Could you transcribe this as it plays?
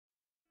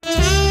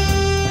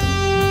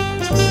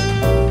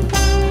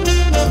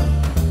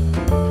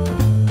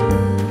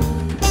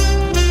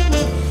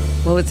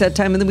it's that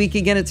time of the week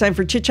again. It's time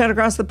for Chit Chat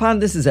Across the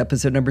Pond. This is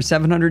episode number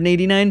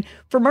 789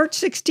 for March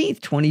 16th,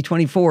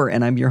 2024,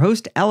 and I'm your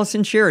host,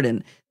 Allison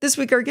Sheridan. This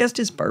week, our guest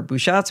is Bart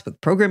Busschots with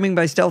Programming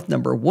by Stealth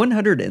number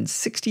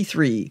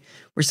 163.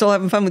 We're still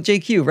having fun with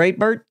JQ, right,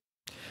 Bart?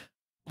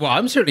 Well,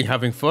 I'm certainly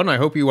having fun. I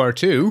hope you are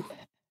too.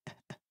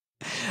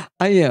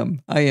 I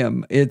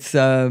am. It's,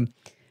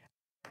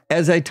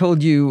 as I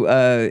told you,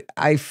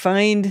 I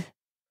find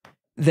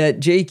that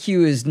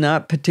JQ is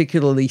not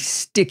particularly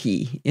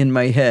sticky in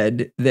my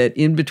head, that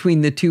in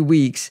between the 2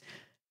 weeks,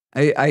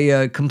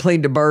 I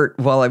complained to Bart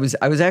while I was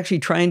actually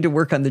trying to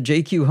work on the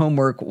JQ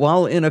homework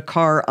while in a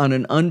car on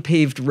an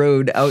unpaved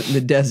road out in the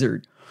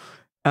desert.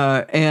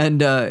 I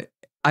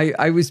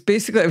was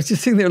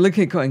just sitting there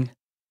looking at it going,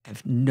 I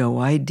have no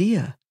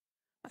idea.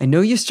 I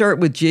know you start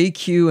with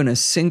JQ and a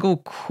single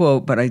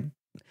quote, but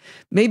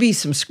maybe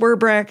some square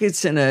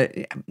brackets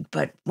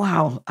but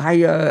wow,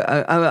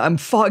 I'm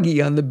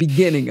foggy on the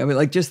beginning. I mean,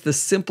 like just the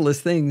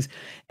simplest things.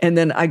 And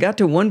then I got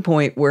to one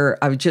point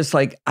where I was just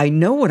like, I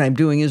know what I'm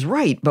doing is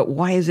right, but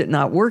why is it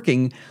not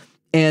working?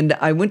 And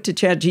I went to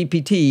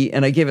ChatGPT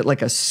and I gave it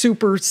like a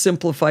super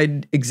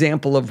simplified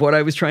example of what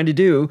I was trying to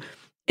do.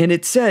 And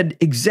it said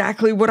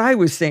exactly what I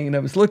was saying. I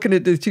was looking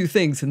at the two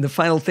things. And the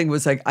final thing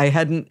was like,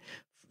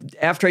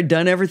 after I'd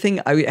done everything,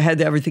 I had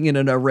everything in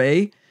an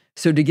array.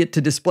 So to get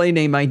to display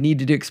name, I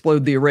needed to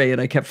explode the array, and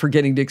I kept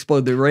forgetting to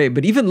explode the array.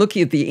 But even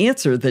looking at the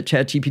answer that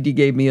ChatGPT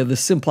gave me of the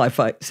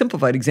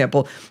simplified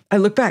example, I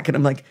look back and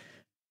I'm like,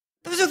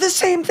 those are the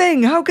same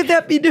thing. How could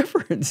that be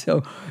different?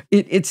 So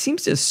it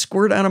seems to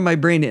squirt out of my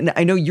brain. And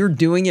I know you're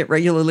doing it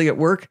regularly at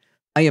work.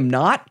 I am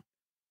not.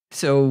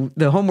 So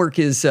the homework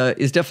is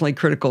definitely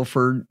critical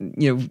for,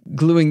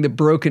 gluing the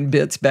broken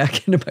bits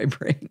back into my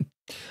brain.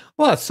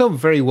 Well, some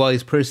very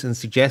wise person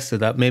suggested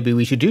that maybe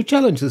we should do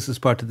challenges as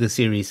part of this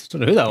series.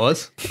 Don't know who that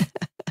was.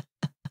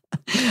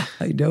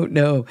 I don't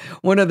know.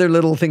 One other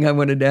little thing I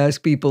wanted to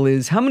ask people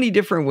is, how many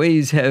different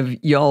ways have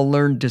y'all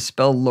learned to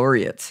spell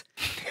laureates?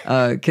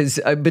 Because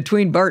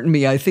between Bart and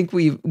me, I think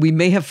we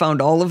may have found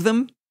all of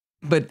them,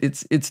 but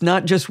it's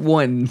not just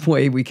one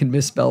way we can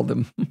misspell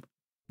them.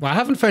 Well, I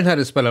haven't found how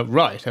to spell it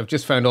right. I've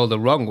just found all the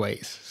wrong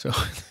ways. So.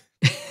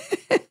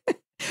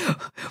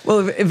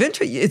 Well,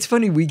 eventually, it's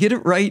funny, we get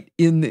it right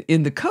in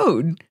the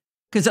code,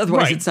 because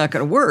otherwise It's not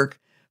going to work.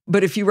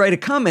 But if you write a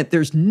comment,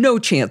 there's no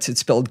chance it's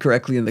spelled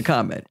correctly in the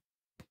comment.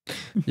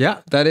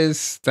 Yeah, that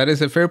is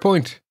a fair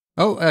point.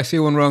 Oh, I see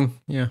one wrong.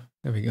 Yeah,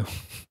 there we go.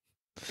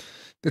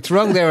 It's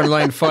wrong there on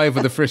line 5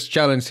 of the first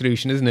challenge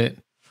solution, isn't it?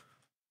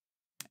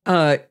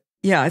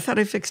 Yeah, I thought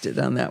I fixed it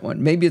on that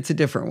one. Maybe it's a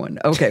different one.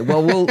 Okay,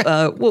 well,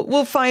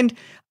 we'll find.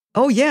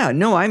 Oh, yeah.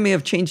 No, I may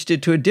have changed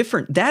it to a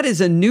different. That is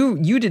a new.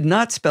 You did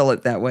not spell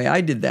it that way. I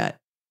did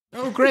that.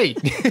 Oh, great.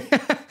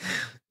 At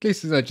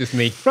least it's not just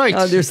me. Right.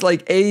 There's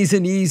like A's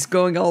and E's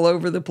going all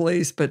over the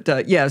place.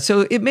 But yeah,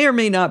 so it may or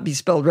may not be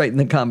spelled right in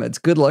the comments.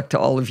 Good luck to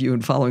all of you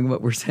in following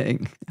what we're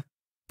saying.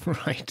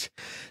 Right.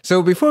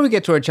 So before we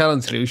get to our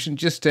challenge solution,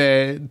 just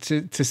to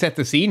set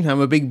the scene,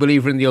 I'm a big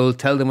believer in the old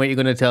tell them what you're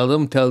going to tell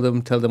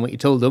them what you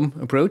told them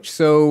approach.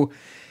 So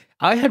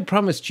I had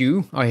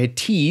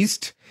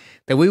teased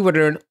that we would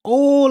learn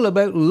all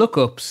about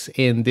lookups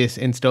in this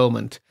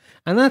installment.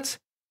 And that's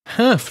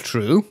half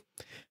true,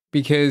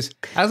 because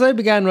as I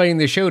began writing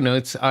the show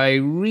notes, I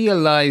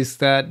realized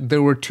that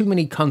there were too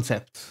many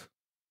concepts.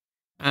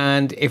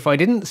 And if I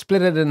didn't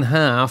split it in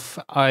half,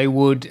 I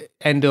would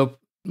end up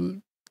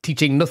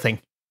teaching nothing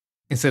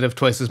instead of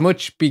twice as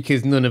much,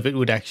 because none of it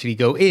would actually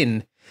go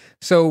in.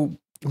 So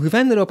we've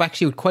ended up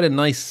actually with quite a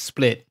nice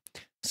split.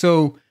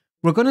 So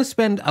we're going to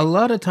spend a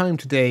lot of time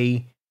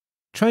today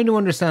trying to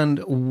understand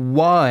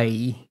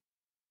why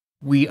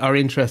we are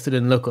interested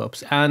in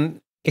lookups. And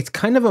it's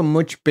kind of a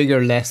much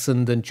bigger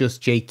lesson than just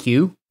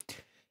JQ.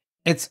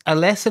 It's a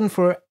lesson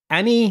for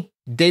any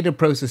data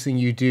processing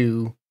you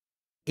do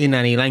in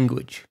any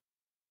language.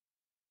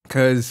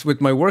 Because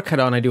with my work hat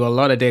on, I do a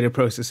lot of data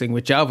processing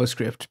with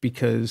JavaScript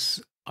because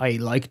I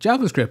like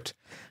JavaScript.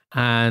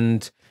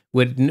 And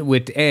with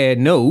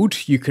Node,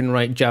 you can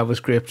write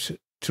JavaScript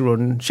to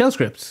run shell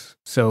scripts.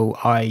 So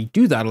I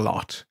do that a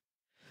lot.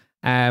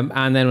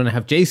 And then when I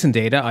have JSON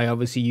data, I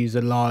obviously use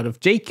a lot of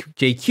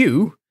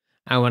JQ.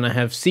 And when I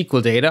have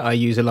SQL data, I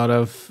use a lot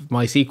of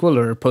MySQL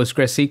or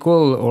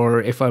PostgreSQL, or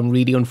if I'm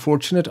really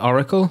unfortunate,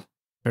 Oracle.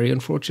 Very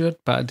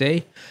unfortunate, bad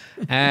day.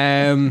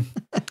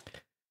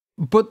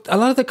 But a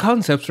lot of the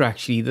concepts are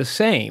actually the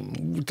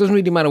same. It doesn't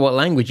really matter what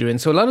language you're in.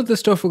 So a lot of the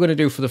stuff we're going to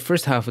do for the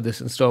first half of this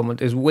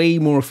installment is way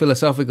more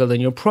philosophical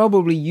than you're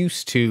probably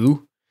used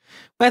to.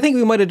 I think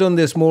we might have done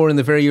this more in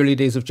the very early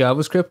days of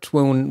JavaScript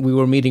when we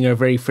were meeting our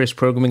very first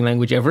programming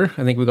language ever.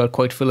 I think we got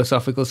quite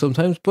philosophical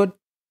sometimes, but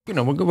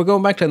we're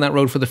going back down that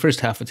road for the first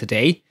half of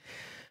today.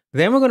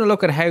 Then we're going to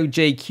look at how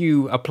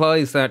JQ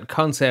applies that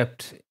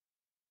concept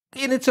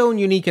in its own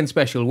unique and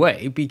special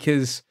way,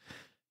 because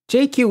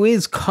JQ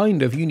is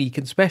kind of unique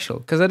and special.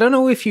 Because I don't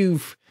know if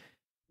you've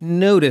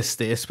noticed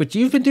this, but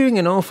you've been doing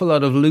an awful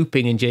lot of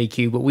looping in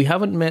JQ, but we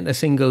haven't met a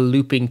single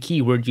looping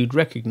keyword you'd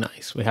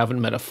recognize. We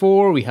haven't met a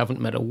for, we haven't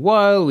met a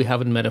while, we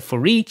haven't met a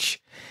for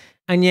each.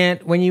 And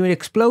yet, when you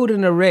explode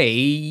an array,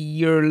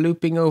 you're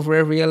looping over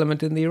every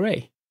element in the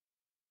array.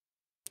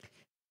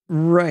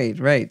 Right,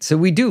 right. So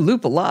we do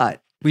loop a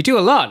lot. We do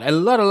a lot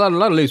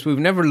of loops. We've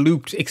never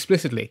looped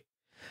explicitly.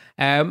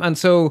 And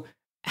so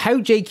how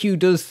JQ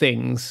does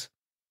things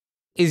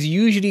is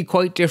usually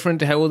quite different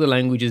to how other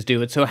languages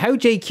do it. So how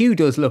JQ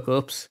does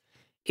lookups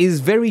is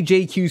very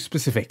JQ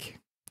specific.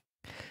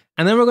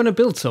 And then we're going to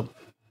build some.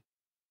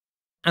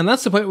 And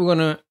that's the point we're going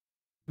to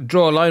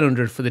draw a line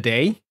under it for the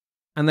day.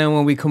 And then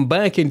when we come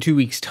back in 2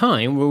 weeks'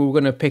 time, where we're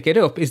going to pick it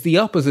up, is the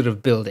opposite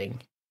of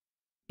building,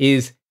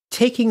 is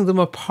taking them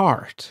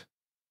apart.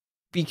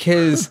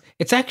 Because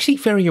it's actually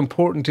very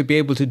important to be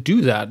able to do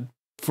that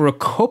for a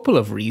couple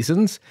of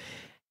reasons.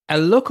 A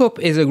lookup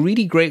is a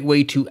really great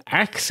way to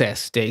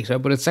access data,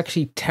 but it's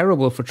actually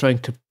terrible for trying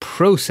to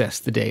process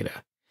the data.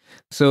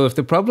 So if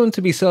the problem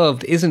to be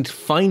solved isn't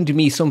find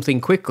me something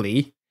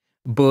quickly,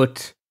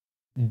 but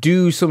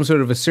do some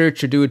sort of a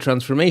search or do a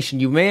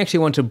transformation, you may actually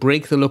want to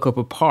break the lookup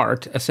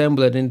apart,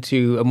 assemble it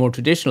into a more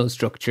traditional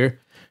structure,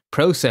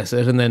 process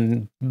it, and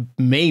then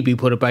maybe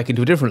put it back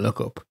into a different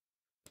lookup.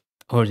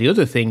 Or the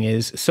other thing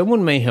is,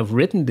 someone may have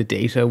written the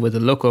data with a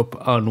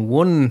lookup on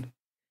one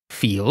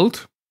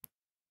field,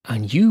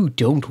 and you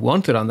don't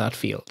want it on that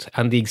field.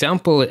 And the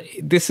example,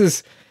 this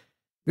is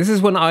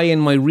when I, in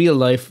my real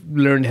life,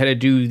 learned how to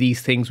do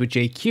these things with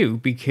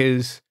JQ,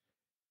 because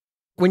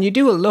when you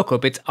do a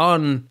lookup, it's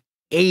on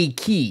a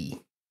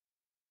key.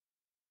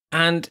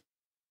 And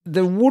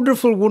the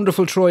wonderful,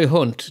 wonderful Troy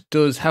Hunt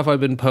does Have I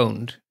Been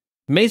Pwned?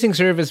 Amazing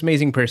service,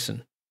 amazing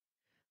person.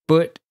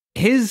 But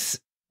his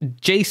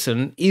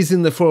JSON is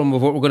in the form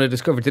of what we're going to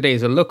discover today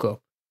as a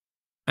lookup.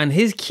 And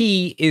his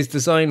key is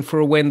designed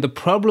for when the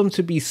problem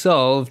to be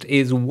solved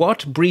is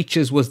what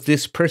breaches was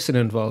this person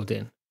involved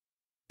in.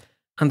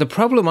 And the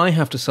problem I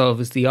have to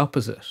solve is the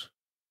opposite.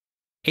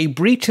 A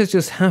breach has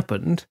just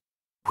happened.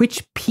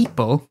 Which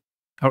people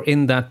are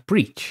in that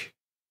breach?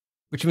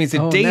 Which means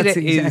the data that's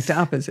the is exact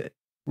opposite.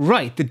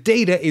 Right, the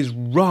data is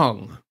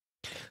wrong.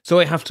 So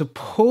I have to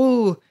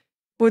pull.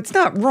 Well, it's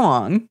not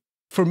wrong.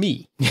 For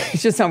me.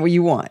 It's just not what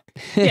you want.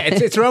 Yeah,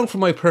 it's wrong for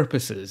my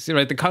purposes.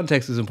 Right, the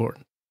context is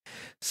important.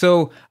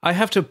 So I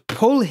have to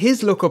pull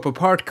his lookup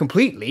apart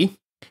completely,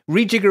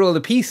 rejigger all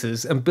the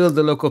pieces, and build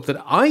the lookup that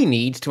I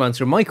need to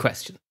answer my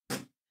question.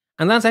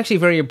 And that's actually a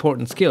very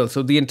important skill.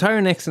 So the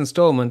entire next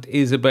installment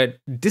is about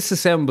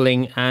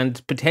disassembling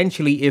and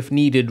potentially, if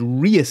needed,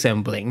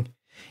 reassembling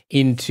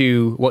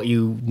into what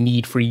you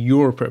need for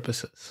your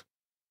purposes.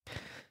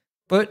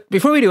 But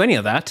before we do any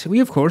of that, we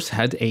of course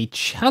had a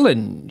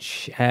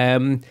challenge.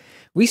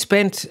 We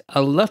spent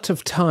a lot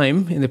of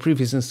time in the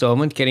previous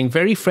installment getting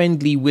very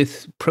friendly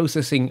with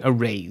processing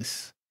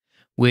arrays,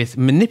 with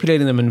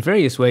manipulating them in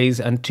various ways,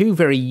 and two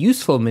very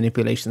useful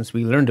manipulations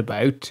we learned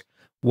about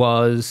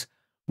was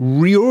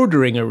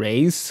reordering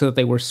arrays so that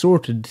they were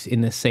sorted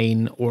in a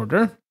sane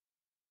order,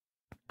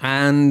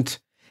 and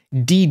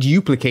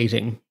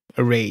deduplicating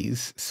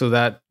arrays so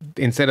that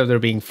instead of there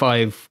being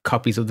 5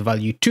 copies of the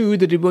value 2,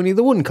 there'd be only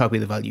the 1 copy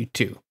of the value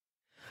 2.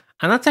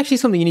 And that's actually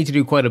something you need to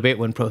do quite a bit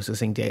when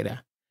processing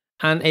data.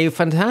 And a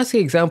fantastic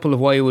example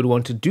of why you would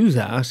want to do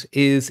that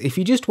is if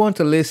you just want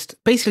to list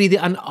basically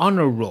an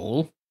honor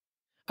roll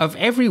of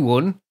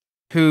everyone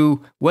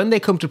who, when they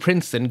come to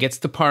Princeton, gets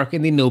to park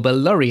in the Nobel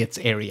laureates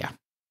area.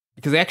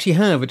 Because they actually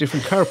have a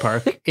different car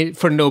park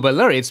for Nobel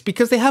laureates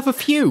because they have a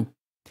few.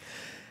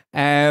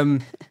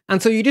 And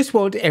so you just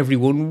want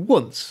everyone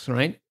once,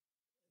 right?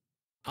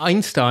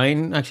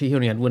 Einstein, actually he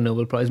only had 1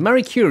 Nobel Prize.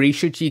 Marie Curie,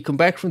 should she come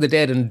back from the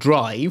dead and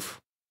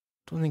drive,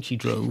 don't think she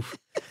drove,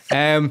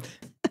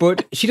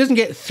 but she doesn't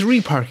get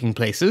 3 parking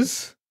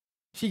places.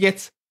 She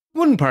gets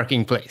 1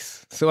 parking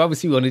place. So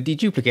obviously we want to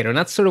deduplicate her. And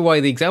that's sort of why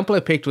the example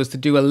I picked was to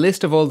do a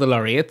list of all the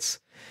laureates,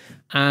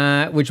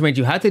 which meant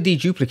you had to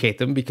deduplicate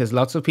them because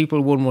lots of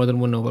people won more than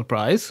 1 Nobel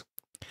Prize.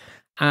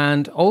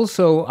 And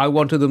also, I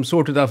wanted them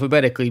sorted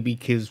alphabetically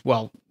because,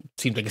 well, it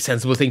seemed like a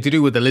sensible thing to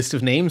do with a list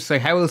of names. So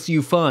how else do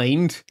you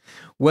find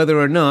whether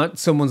or not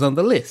someone's on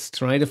the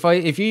list, right?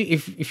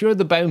 If you're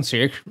the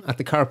bouncer at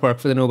the car park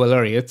for the Nobel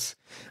laureates,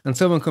 and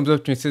someone comes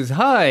up to me and says,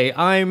 "Hi,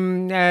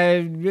 I'm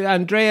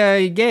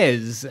Andrea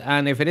Ghez,"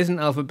 and if it isn't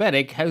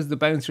alphabetic, how's the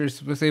bouncer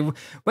supposed to say,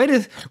 "Wait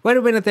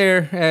a minute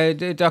there,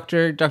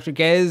 Dr.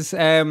 Ghez,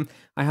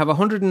 I have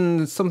 100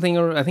 and something,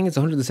 or I think it's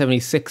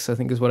 176, I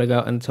think is what I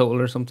got in total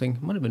or something.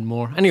 Might have been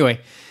more. Anyway,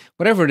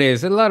 whatever it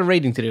is, a lot of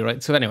rating to do,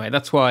 right? So anyway,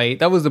 that's why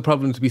that was the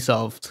problem to be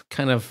solved.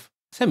 Kind of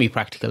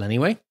semi-practical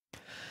anyway.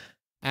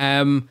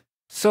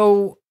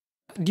 So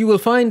you will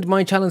find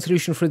my challenge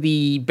solution for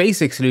the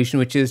basic solution,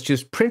 which is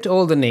just print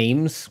all the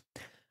names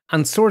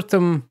and sort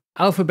them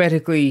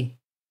alphabetically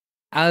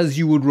as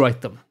you would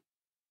write them.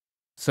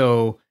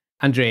 So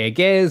Andrea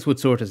Ghez would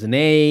sort as an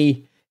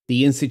A.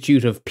 The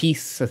Institute of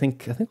Peace, I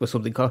think was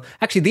something called.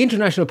 Actually, the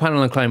International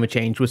Panel on Climate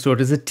Change was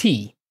sorted as a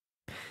T.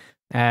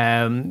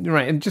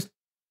 Right, and just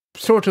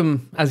sort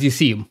them as you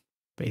see them,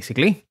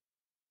 basically.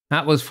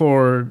 That was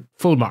for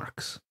full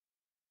marks.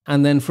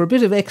 And then for a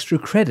bit of extra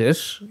credit,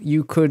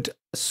 you could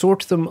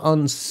sort them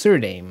on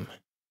surname.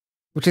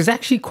 which is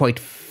actually quite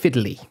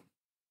fiddly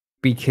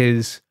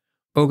because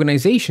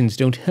organizations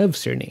don't have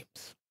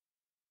surnames.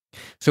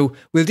 So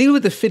we'll deal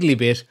with the fiddly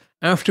bit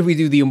after we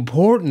do the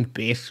important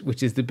bit,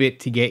 which is the bit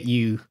to get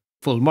you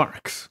full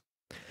marks.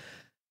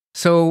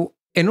 So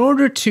in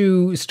order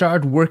to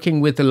start working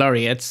with the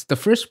laureates, the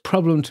first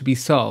problem to be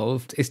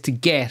solved is to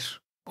get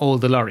all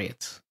the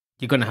laureates.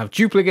 You're going to have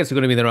duplicates, they're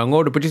going to be in the wrong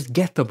order, but just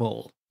get them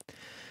all.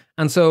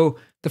 And so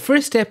the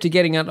first step to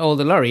getting at all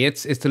the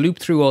laureates is to loop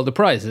through all the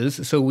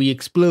prizes, so we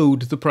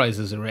explode the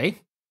prizes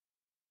array.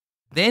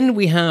 Then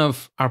we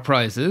have our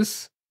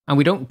prizes, and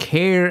we don't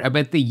care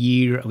about the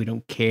year, and we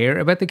don't care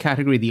about the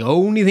category. The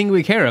only thing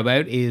we care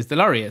about is the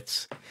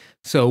laureates.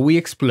 So we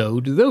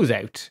explode those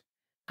out.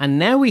 And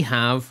now we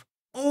have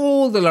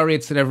all the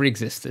laureates that ever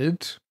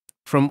existed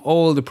from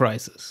all the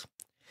prizes.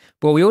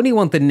 But we only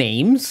want the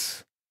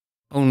names.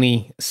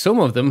 Only some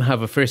of them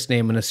have a first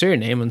name and a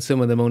surname, and some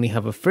of them only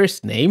have a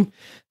first name.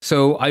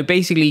 So I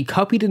basically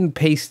copied and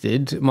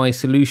pasted my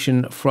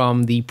solution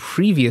from the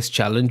previous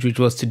challenge, which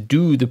was to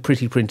do the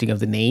pretty printing of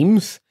the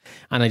names.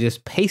 And I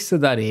just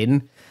pasted that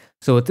in.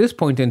 So at this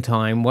point in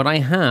time, what I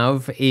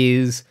have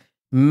is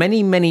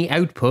many, many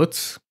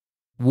outputs,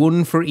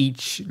 one for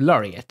each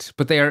laureate.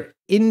 But they are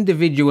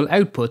individual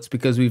outputs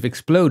because we've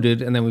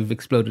exploded and then we've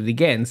exploded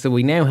again. So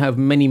we now have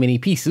many, many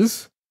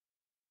pieces.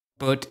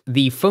 But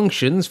the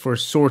functions for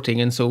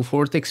sorting and so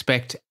forth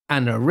expect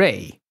an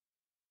array.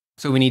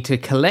 So we need to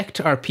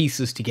collect our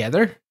pieces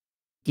together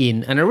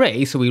in an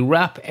array. So we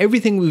wrap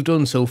everything we've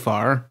done so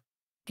far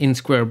in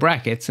square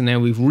brackets, and now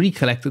we've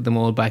recollected them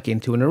all back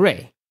into an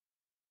array.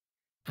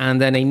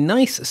 And then a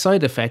nice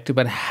side effect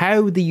about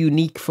how the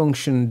unique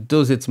function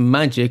does its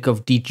magic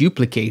of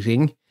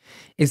deduplicating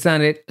is that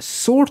it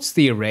sorts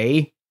the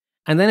array,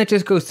 and then it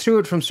just goes through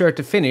it from start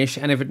to finish,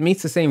 and if it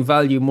meets the same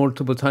value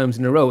multiple times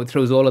in a row, it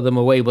throws all of them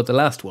away but the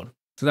last one.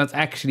 So that's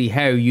actually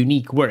how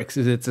unique works,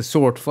 is it's a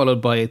sort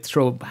followed by a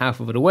throw half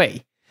of it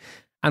away.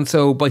 And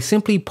so by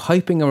simply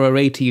piping our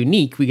array to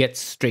unique, we get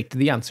straight to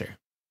the answer.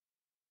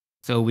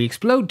 So we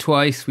explode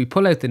twice, we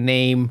pull out the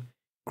name,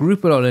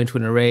 group it all into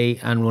an array,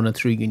 and run it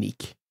through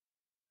unique.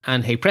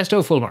 And hey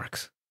presto, full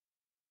marks.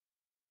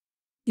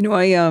 You know,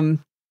 I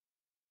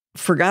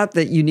forgot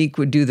that unique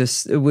would do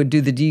this, would do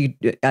the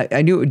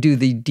I knew it would do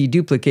the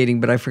deduplicating,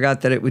 but I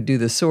forgot that it would do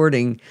the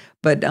sorting.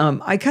 But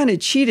I kind of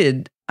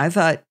cheated. I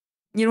thought,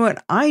 you know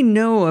what? I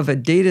know of a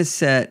data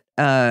set,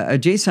 a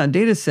JSON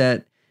data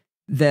set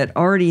that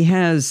already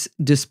has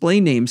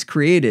display names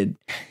created,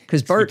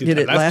 because Bart did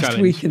it last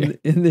week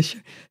in the show.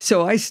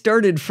 So I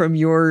started from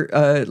your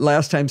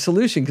last time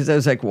solution, because I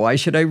was like, why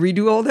should I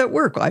redo all that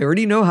work? I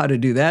already know how to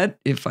do that,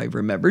 if I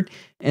remembered.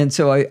 And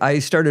so I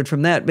started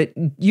from that. But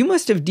you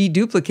must have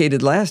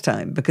deduplicated last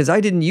time, because I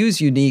didn't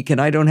use unique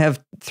and I don't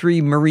have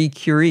 3 Marie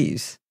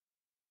Curies.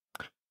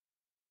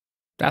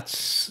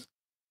 That's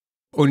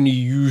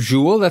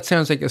unusual. That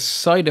sounds like a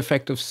side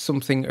effect of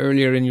something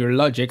earlier in your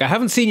logic. I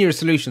haven't seen your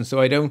solution, so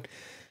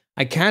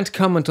I can't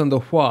comment on the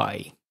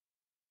why.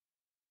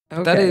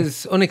 Okay. That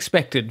is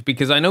unexpected,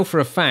 because I know for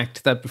a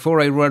fact that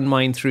before I run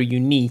mine through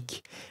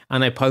unique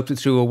and I piped it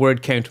through a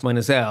word count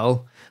minus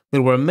L,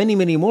 there were many,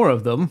 many more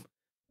of them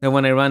than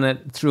when I ran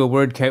it through a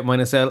word count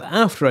minus L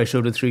after I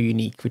showed it through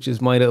unique, which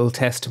is my little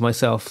test to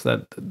myself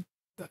that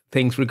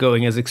things were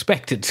going as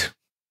expected.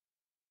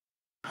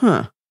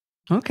 Huh.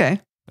 Okay.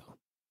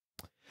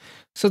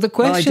 So the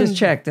question... Well, I just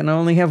checked and I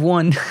only have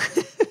 1.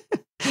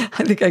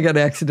 I think I got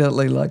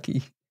accidentally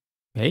lucky.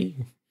 Hey,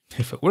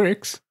 if it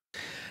works.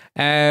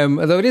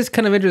 Although it is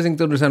kind of interesting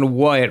to understand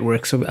why it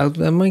works. So I'll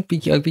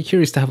be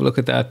curious to have a look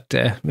at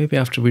that maybe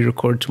after we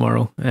record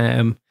tomorrow.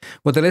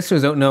 What the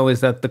listeners don't know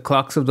is that the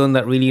clocks have done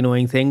that really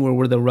annoying thing where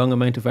we're the wrong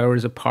amount of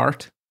hours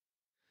apart.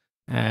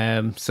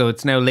 So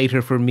it's now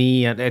later for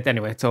me. And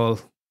anyway, it's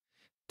all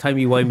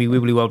timey-wimey,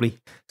 wibbly-wobbly.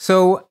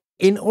 So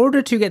in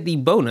order to get the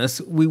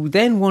bonus, we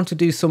then want to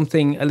do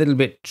something a little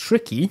bit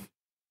tricky.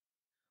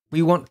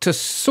 We want to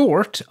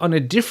sort on a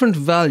different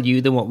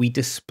value than what we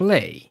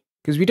display,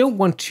 because we don't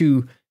want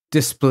to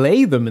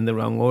display them in the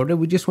wrong order.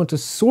 We just want to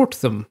sort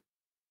them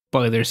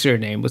by their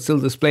surname, but still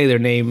display their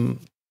name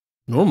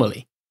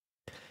normally.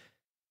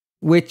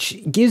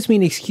 Which gives me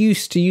an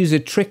excuse to use a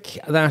trick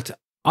that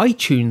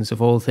iTunes,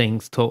 of all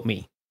things, taught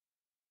me.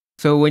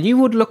 So when you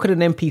would look at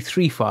an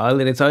MP3 file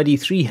in its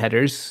ID3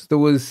 headers, there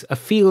was a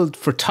field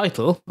for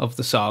title of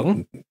the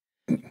song,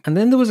 and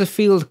then there was a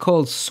field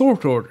called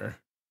sort order.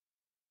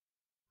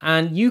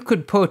 And you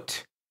could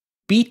put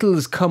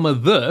Beatles,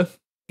 the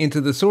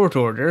into the sort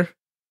order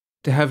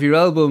to have your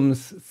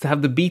albums, to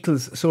have the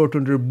Beatles sort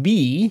under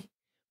B,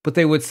 but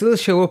they would still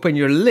show up on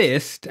your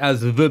list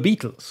as the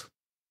Beatles.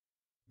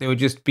 They would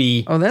just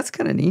be... Oh, that's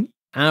kind of neat.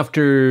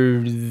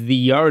 After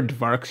the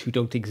Aardvarks, who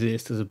don't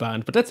exist as a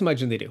band, but let's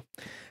imagine they do.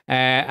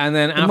 And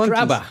then after Monkeys.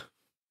 ABBA.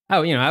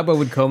 Oh, ABBA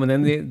would come,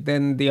 and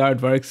then the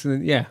Aardvarks.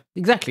 And yeah,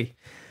 exactly.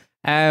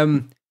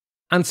 And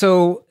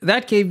so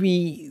that gave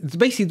me...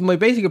 Basically, my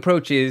basic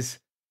approach is,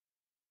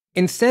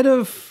 instead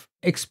of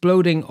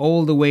exploding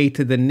all the way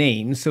to the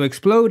name, so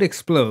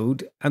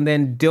explode, and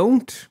then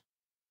don't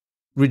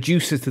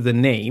reduce it to the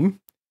name.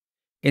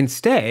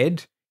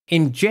 Instead,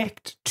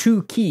 inject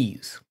two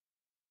keys.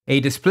 A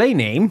display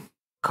name,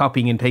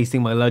 copying and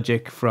pasting my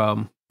logic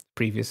from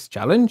previous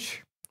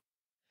challenge,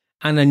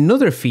 and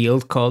another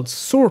field called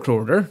sort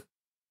order.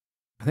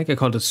 I think I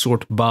called it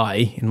sort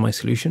by in my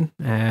solution,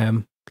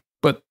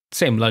 but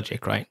same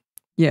logic, right?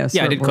 Yeah,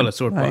 I did call it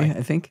sort by.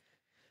 I think.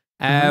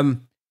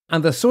 And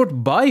the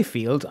sort by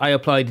field, I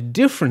applied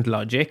different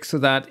logic so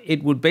that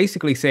it would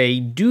basically say,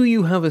 do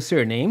you have a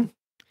surname?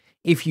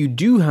 If you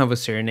do have a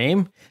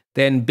surname,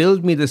 then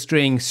build me the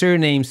string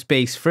surname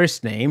space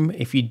first name.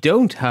 If you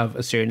don't have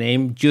a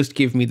surname, just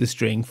give me the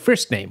string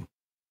first name.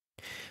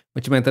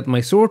 Which meant that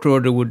my sort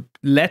order would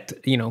let,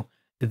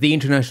 the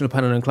International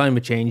Panel on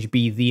Climate Change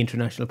be the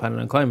International Panel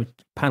on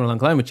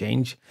Climate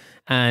Change,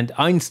 and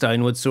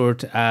Einstein would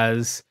sort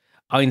as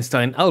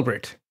Einstein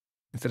Albert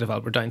instead of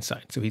Albert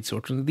Einstein. So he'd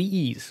sort under the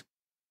E's.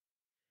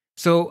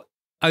 So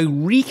I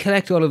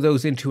recollect all of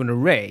those into an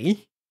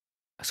array.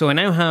 So I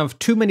now have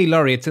too many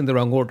laureates in the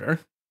wrong order.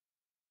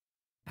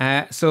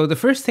 So the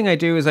first thing I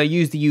do is I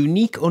use the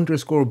unique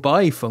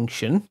 _by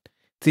function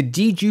to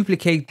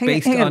deduplicate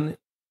based on...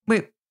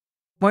 Wait,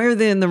 why are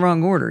they in the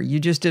wrong order? You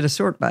just did a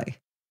sort by.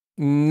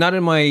 Not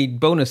in my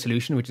bonus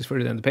solution, which is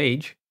further down the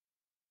page.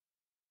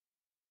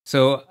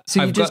 So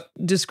you just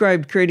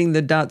described creating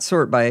the dot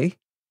sort by.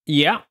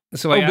 Yeah.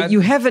 So but you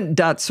haven't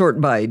dot sort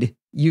by'd.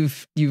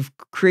 You've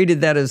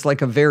created that as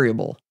like a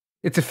variable.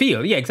 It's a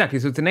field, yeah, exactly.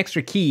 So it's an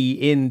extra key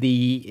in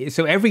the...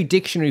 So every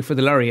dictionary for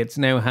the laureates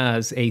now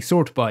has a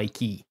sort by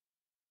key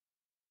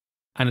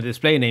and a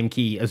display name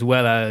key, as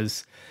well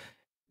as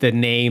the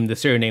name, the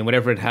surname,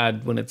 whatever it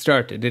had when it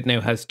started. It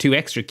now has two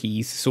extra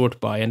keys, sort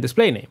by and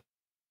display name.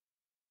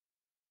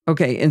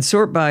 Okay, and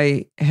sort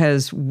by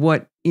has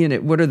what in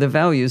it? What are the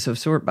values of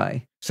sort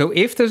by? So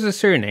if there's a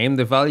surname,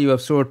 the value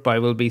of sort by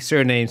will be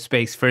surname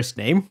space first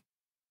name.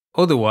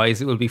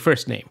 Otherwise, it will be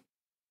first name.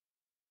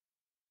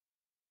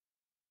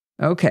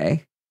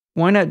 Okay.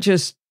 Why not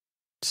just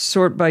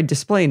sort by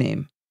display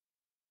name?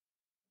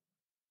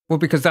 Well,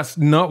 because that's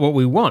not what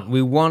we want.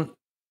 We want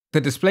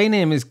the display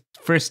name is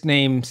first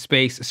name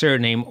space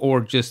surname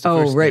or just the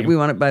first right. name. We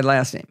want it by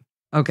last name.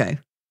 Okay.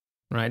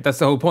 Right. That's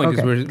the whole point.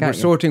 Okay, Is we're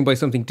sorting by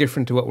something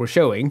different to what we're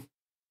showing.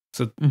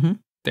 So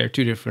they're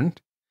two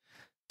different.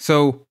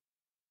 So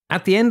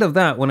at the end of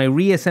that, when I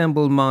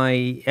reassemble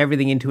my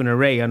everything into an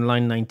array on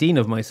line 19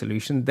 of my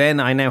solution, then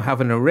I now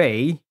have an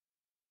array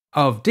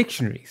of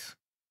dictionaries.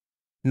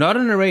 Not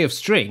an array of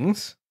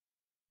strings,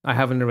 I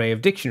have an array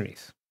of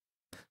dictionaries.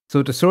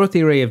 So to sort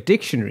the array of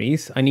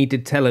dictionaries, I need to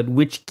tell it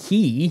which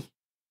key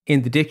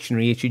in the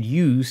dictionary it should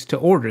use to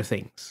order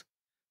things.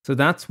 So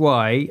that's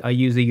why I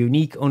use a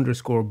unique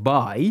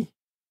 _by,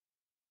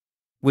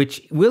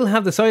 which will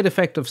have the side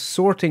effect of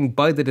sorting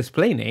by the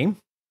display name,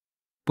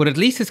 but at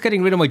least it's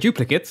getting rid of my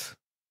duplicates.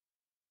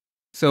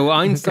 So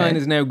Einstein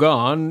is now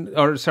gone,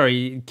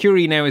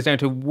 Curie now is down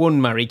to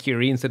 1 Marie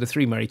Curie instead of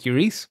 3 Marie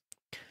Curies.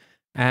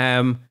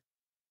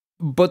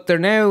 But they're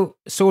now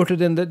sorted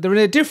they're in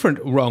a different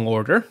wrong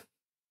order,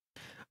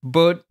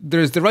 but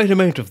there's the right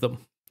amount of them.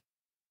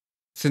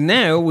 So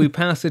now we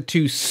pass it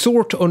to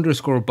sort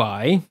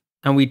 _by,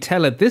 and we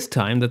tell it this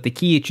time that the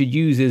key it should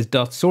use is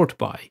 .sort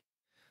by.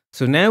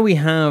 So now we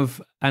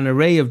have an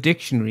array of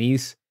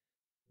dictionaries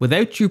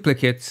without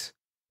duplicates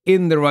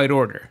in the right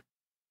order.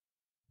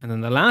 And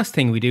then the last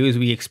thing we do is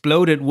we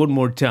explode it one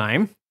more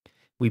time.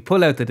 We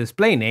pull out the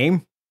display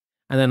name,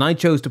 and then I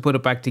chose to put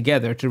it back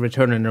together to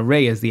return an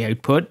array as the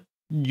output.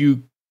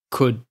 You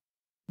could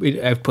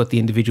output the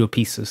individual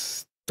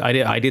pieces.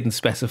 I didn't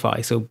specify,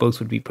 so both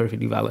would be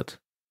perfectly valid.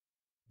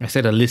 I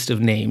said a list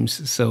of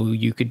names, so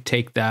you could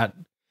take that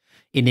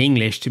in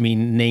English to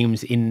mean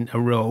names in a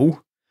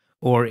row,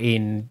 or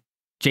in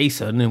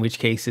JSON, in which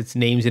case it's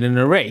names in an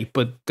array,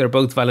 but they're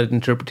both valid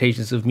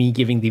interpretations of me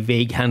giving the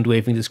vague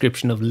hand-waving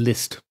description of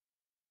list.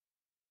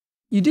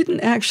 You didn't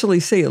actually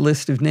say a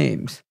list of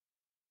names.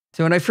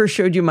 So when I first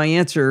showed you my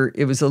answer,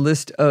 it was a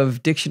list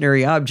of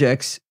dictionary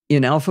objects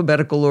in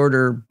alphabetical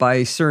order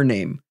by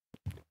surname.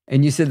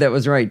 And you said that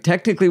was right.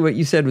 Technically, what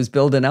you said was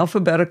build an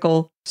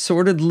alphabetical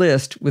sorted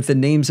list with the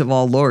names of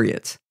all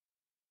laureates.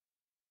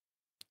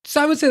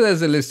 So I would say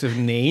there's a list of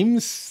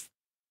names,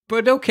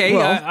 but okay.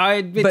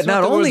 Well, but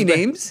not only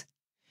names.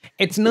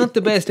 It's not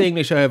the best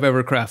English I have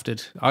ever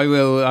crafted. I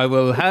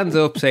will hands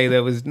up say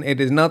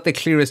it is not the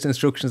clearest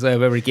instructions I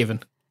have ever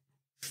given.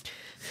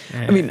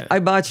 I mean, I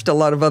botched a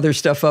lot of other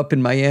stuff up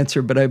in my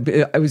answer, but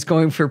I was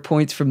going for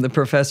points from the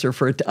professor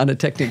on a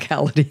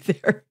technicality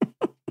there.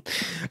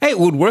 Hey, it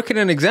would work in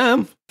an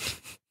exam.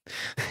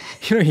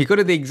 You go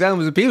to the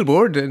exams appeal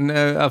board, and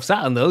I've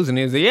sat on those, and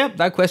he was like, "Yep,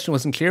 that question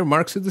wasn't clear.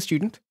 Marks to the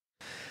student."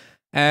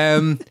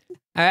 A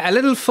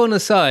little fun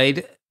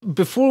aside: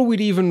 before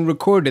we'd even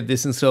recorded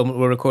this installment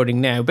we're recording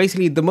now,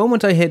 basically the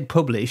moment I hit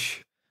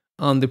publish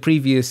on the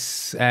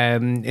previous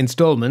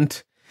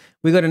installment,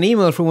 we got an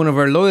email from one of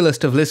our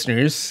loyalist of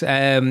listeners,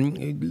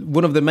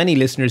 one of the many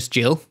listeners,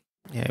 Jill.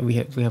 We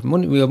have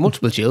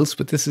multiple Jills,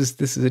 but this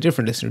is a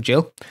different listener,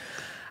 Jill.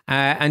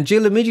 And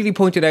Jill immediately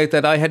pointed out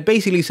that I had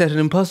basically set an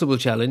impossible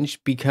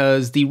challenge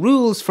because the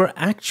rules for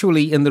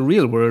actually in the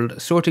real world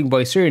sorting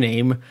by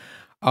surname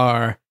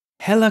are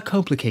hella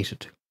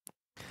complicated.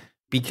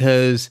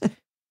 Because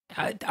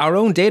our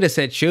own data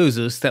set shows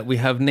us that we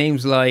have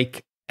names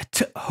like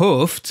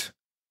Hooft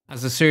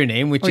as a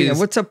surname, which is...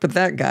 what's up with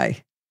that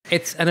guy?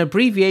 It's an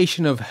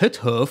abbreviation of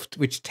Hooft,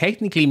 which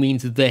technically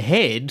means the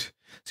head.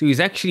 So he's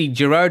actually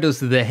Gerardo's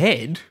the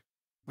head,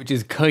 which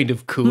is kind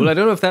of cool. I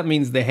don't know if that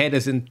means the head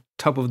is in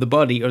top of the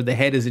body or the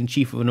head is in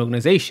chief of an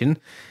organization.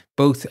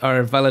 Both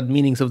are valid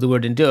meanings of the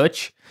word in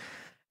Dutch.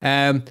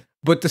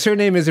 But the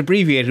surname is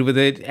abbreviated with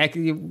a,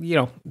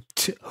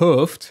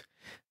 Hooft.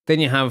 Then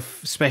you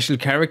have special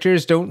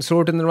characters don't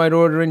sort in the right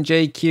order in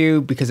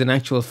JQ, because in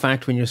actual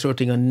fact, when you're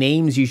sorting on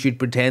names, you should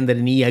pretend that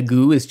an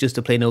Iagu is just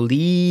a plain old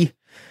E.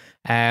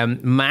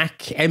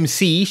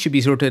 MC should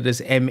be sorted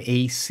as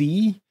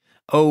MAC.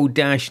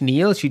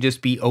 O-Neil should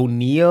just be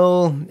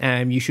O'Neill.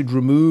 You should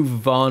remove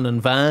Von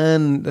and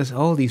Van. There's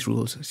all these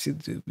rules.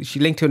 She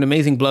linked to an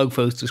amazing blog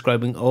post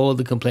describing all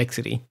the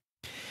complexity.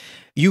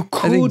 You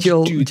could. I think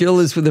Jill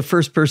is the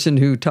first person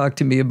who talked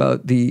to me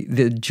about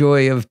the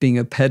joy of being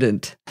a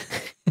pedant.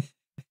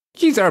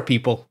 She's our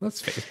people.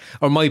 Let's face it.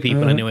 Or my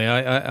people, anyway.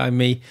 I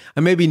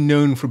may be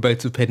known for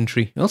bouts of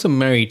pedantry. I also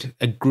married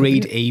a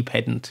grade A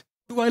pedant,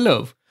 who I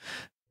love,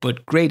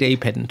 but grade A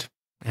pedant.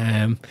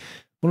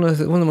 One of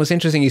the most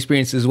interesting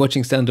experiences is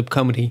watching stand-up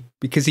comedy,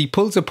 because he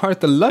pulls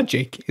apart the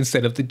logic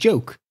instead of the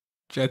joke,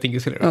 which I think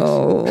is hilarious.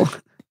 Oh.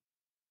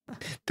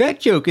 That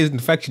joke isn't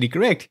factually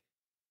correct.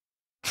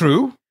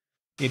 True.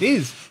 It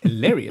is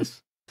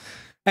hilarious.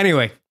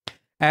 Anyway,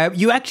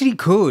 you actually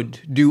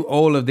could do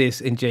all of this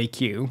in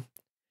JQ.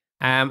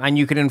 And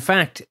you can, in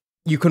fact,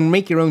 you can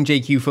make your own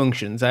JQ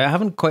functions. I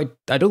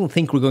don't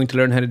think we're going to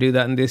learn how to do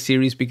that in this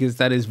series because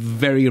that is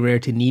very rare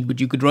to need, but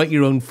you could write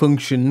your own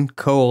function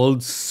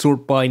called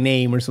sort by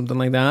name or something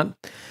like that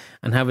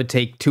and have it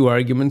take 2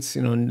 arguments,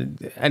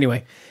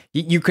 Anyway,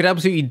 you could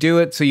absolutely do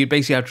it. So you'd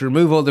basically have to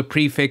remove all the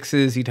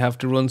prefixes. You'd have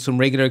to run some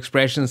regular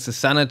expressions to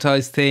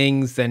sanitize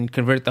things, then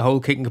convert the whole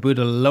kit and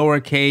caboodle to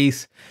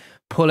lowercase,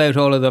 pull out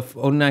all of the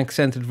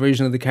unaccented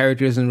version of the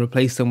characters and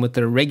replace them with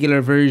their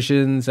regular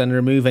versions, and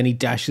remove any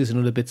dashes and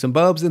other bits and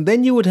bobs, and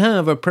then you would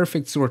have a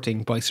perfect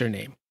sorting by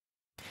surname.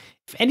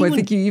 I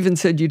think you even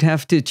said you'd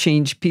have to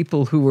change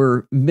people who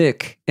were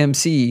Mick,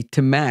 MC,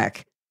 to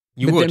Mac.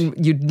 Then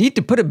you'd need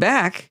to put it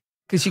back,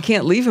 because you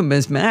can't leave them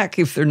as Mac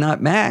if they're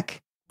not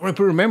Mac. Right,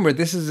 but remember,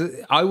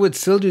 I would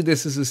still do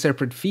this as a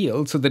separate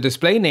field, so the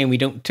display name we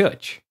don't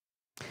touch.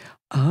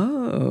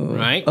 Oh.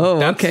 Right?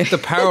 That's the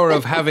power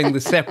of having the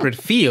separate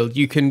field.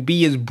 You can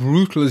be as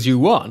brutal as you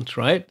want,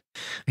 right?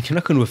 And you're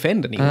not going to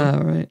offend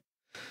anyone. Right.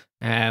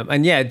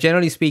 And yeah,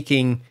 generally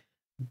speaking,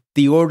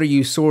 the order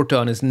you sort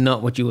on is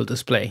not what you will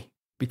display,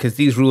 because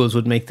these rules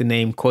would make the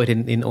name quite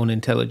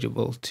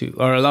unintelligible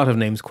or a lot of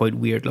names quite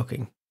weird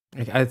looking.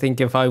 I think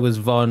if I was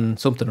Von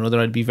something or other,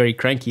 I'd be very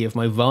cranky if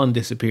my Von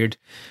disappeared,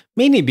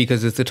 mainly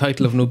because it's the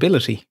title of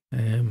nobility.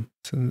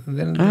 So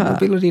then the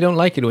nobility don't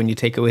like it when you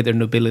take away their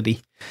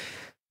nobility.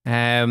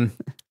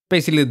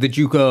 Basically the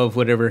Duke of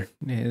whatever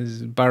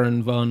is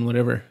Baron Von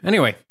whatever.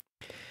 Anyway,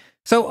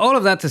 so all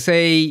of that to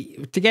say,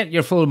 to get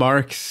your full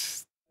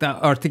marks,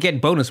 or to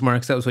get bonus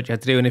marks, that was what you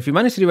had to do. And if you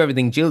manage to do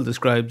everything Jill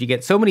described, you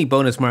get so many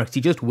bonus marks,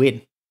 you just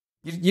win.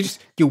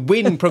 You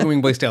win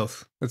programming by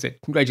stealth. That's it.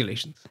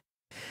 Congratulations.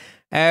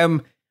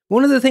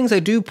 One of the things I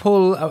do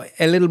pull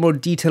a little more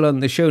detail on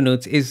the show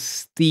notes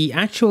is the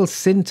actual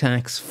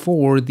syntax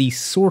for the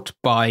sort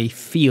by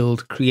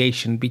field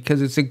creation,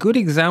 because it's a good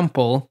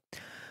example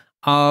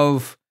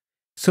of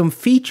some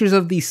features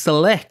of the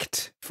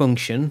select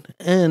function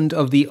and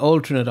of the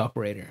alternate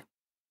operator.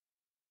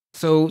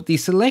 So the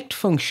select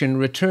function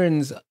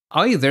returns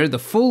either the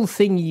full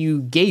thing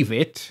you gave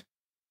it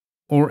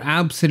or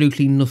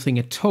absolutely nothing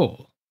at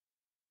all.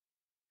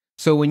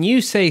 So when you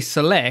say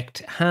select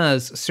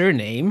has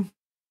surname,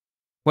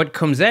 what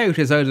comes out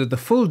is either the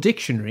full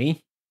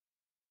dictionary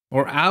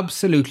or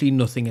absolutely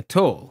nothing at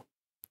all.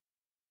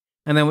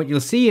 And then what you'll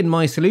see in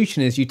my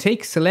solution is you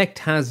take select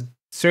has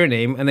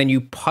surname and then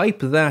you pipe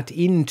that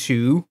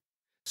into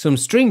some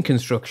string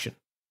construction.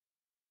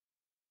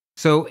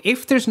 So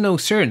if there's no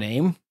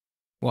surname,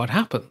 what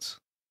happens?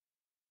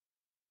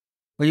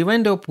 Well, you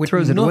end up with...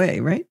 Throws it away,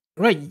 right?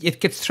 Right,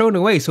 it gets thrown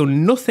away, so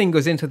nothing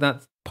goes into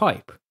that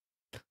pipe.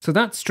 So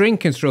that string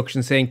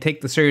construction saying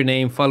take the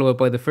surname, follow it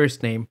by the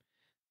first name,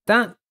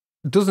 that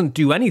doesn't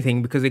do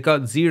anything because it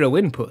got 0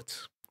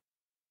 inputs.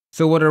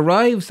 So what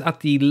arrives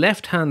at the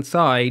left-hand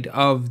side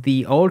of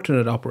the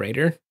alternate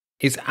operator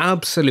is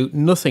absolute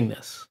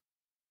nothingness,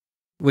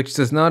 which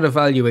does not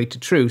evaluate to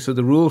true. So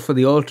the rule for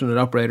the alternate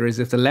operator is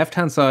if the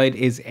left-hand side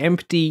is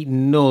empty,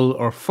 null,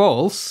 or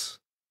false,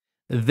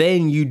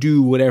 then you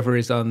do whatever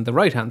is on the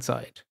right-hand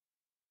side.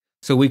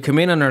 So we come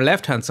in on our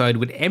left-hand side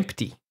with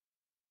empty.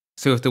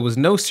 So if there was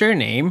no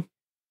surname,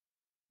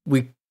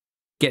 we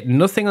get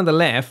nothing on the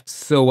left.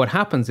 So what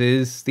happens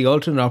is the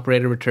alternate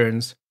operator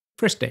returns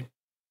first name.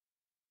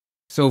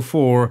 So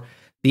for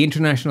the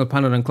International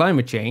Panel on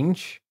Climate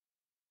Change,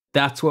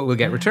 that's what will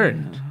get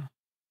returned.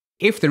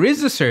 If there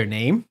is a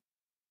surname,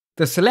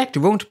 the select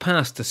won't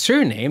pass the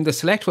surname, the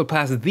select will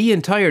pass the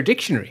entire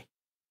dictionary.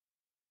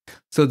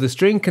 So the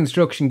string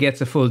construction gets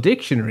a full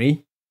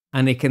dictionary,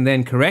 and it can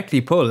then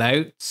correctly pull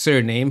out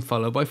surname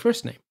followed by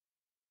first name,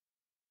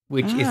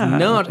 which is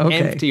not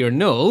empty or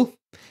null.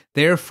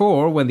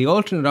 Therefore, when the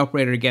alternate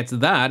operator gets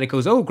that, it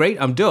goes, oh,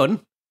 great, I'm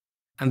done.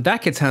 And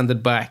that gets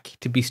handed back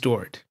to be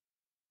stored.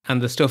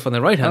 And the stuff on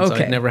the right-hand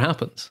side never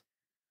happens.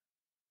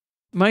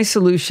 My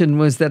solution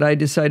was that I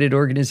decided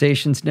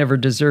organizations never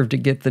deserved to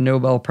get the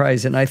Nobel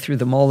Prize, and I threw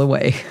them all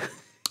away.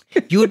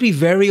 You would be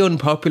very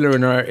unpopular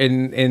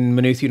in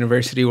Maynooth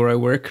University where I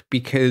work,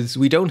 because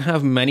we don't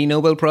have many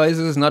Nobel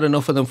Prizes, not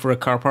enough of them for a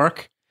car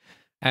park.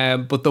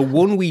 But the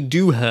one we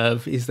do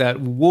have is that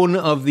one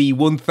of the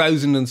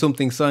 1,000 and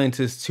something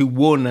scientists who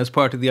won as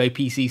part of the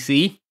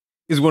IPCC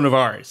is one of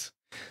ours.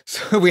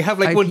 So we have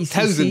like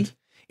 1,000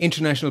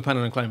 International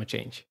Panel on Climate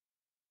Change.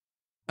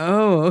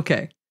 Oh,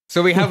 okay.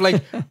 So we have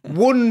like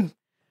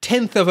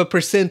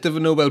 0.1% of a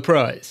Nobel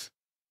Prize.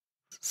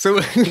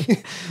 So,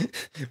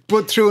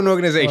 but through an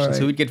organization, right.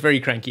 So we'd get very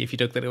cranky if you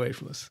took that away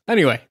from us.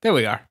 Anyway, there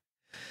we are.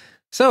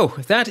 So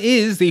that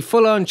is the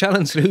full-on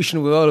challenge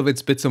solution with all of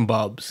its bits and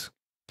bobs.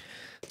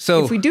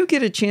 So if we do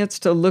get a chance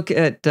to look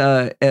at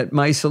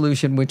my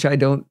solution, which I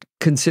don't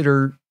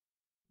consider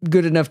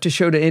good enough to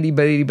show to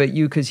anybody but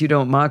you because you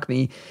don't mock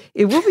me,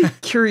 it will be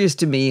curious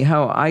to me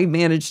how I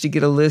managed to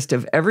get a list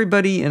of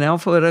everybody in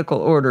alphabetical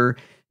order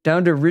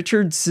down to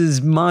Richard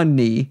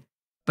Sismondi,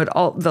 but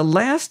all the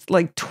last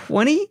like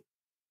 20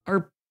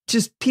 are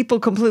just people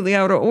completely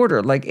out of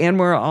order, like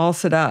Anwar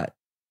al-Sadat,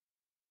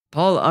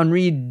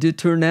 Paul-Henri de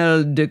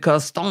Tournelle de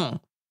Castan.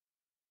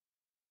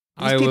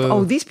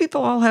 These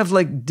people all have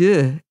like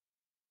de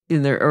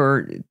in there,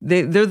 or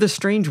they're the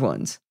strange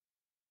ones.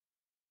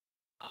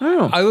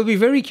 I would be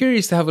very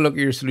curious to have a look at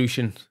your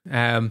solution.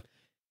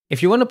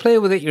 If you want to play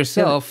with it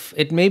yourself,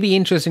 it may be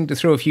interesting to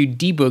throw a few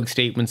debug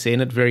statements in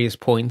at various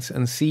points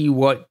and see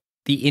what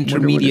the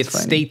intermediate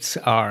states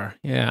are.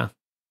 Yeah.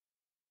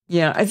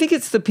 Yeah, I think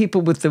it's the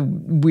people with the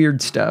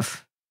weird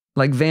stuff,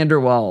 like van der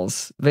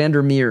Waals, van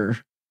der Meer.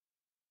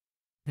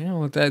 Yeah,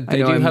 well, they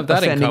do have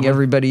that in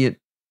common.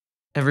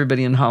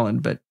 Everybody in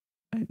Holland, but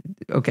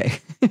okay.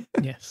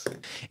 Yes.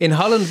 In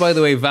Holland, by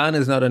the way, van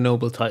is not a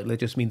noble title.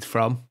 It just means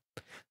from.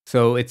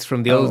 So it's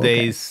from the old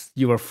days.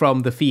 You were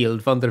from the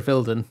field. Van der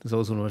Velden is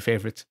always one of my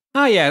favorites.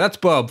 Ah, yeah, that's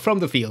Bob from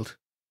the field.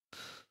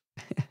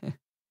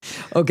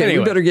 Okay, anyway.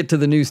 We better get to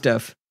the new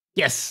stuff.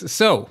 Yes.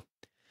 So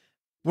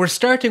we're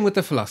starting with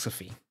the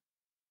philosophy.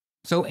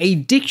 So a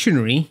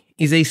dictionary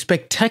is a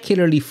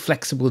spectacularly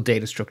flexible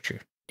data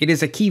structure. It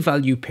is a key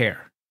value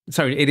pair.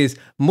 It is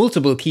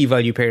multiple key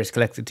value pairs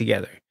collected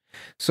together.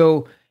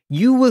 So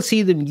you will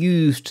see them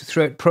used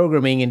throughout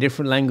programming in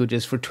different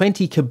languages for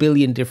 20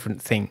 kabillion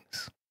different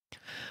things.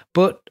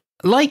 But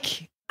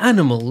like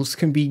animals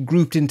can be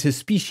grouped into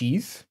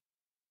species,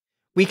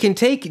 we can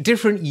take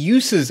different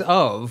uses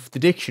of the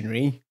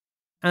dictionary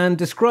and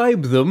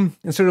describe them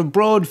in sort of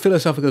broad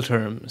philosophical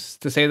terms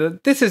to say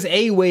that this is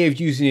a way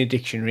of using a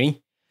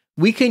dictionary.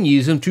 We can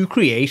use them to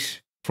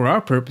create, for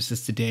our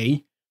purposes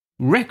today,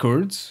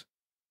 records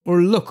or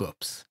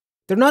lookups.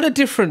 They're not a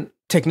different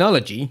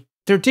technology.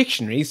 They're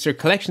dictionaries. They're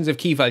collections of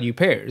key value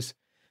pairs.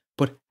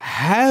 But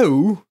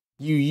how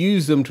you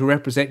use them to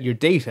represent your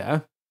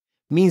data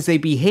means they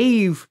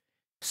behave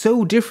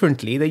so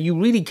differently that you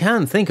really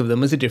can think of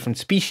them as a different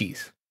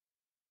species.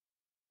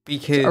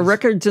 Because are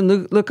records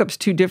and lookups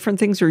two different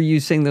things, or are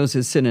you saying those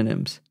as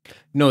synonyms?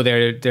 No,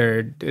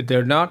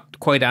 they're not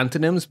quite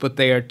antonyms, but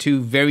they are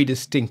two very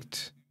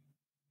distinct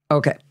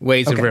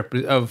ways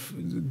of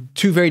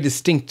two very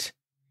distinct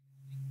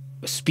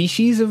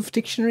species of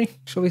dictionary,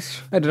 shall we?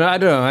 I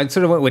don't know. I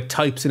sort of went with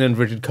types and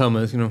inverted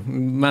commas,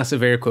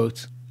 massive air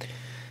quotes.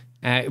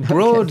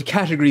 Broad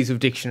categories of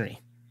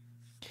dictionary.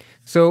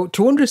 So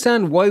to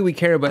understand why we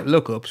care about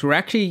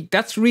lookups,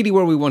 that's really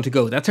where we want to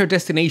go. That's our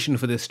destination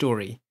for this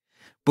story.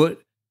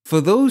 But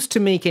for those to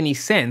make any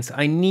sense,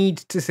 I need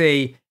to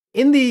say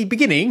in the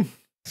beginning,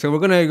 so we're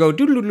going to go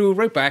doodle-doodle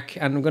right back,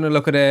 and we're going to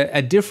look at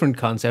a different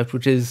concept,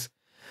 which is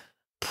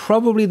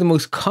probably the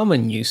most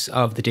common use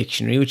of the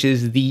dictionary, which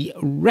is the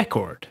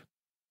record.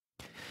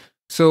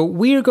 So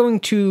we're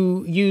going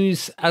to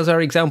use as our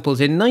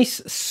examples a nice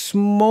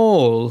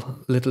small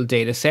little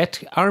data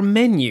set, our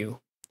menu.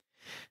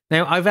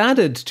 Now, I've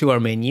added to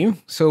our menu.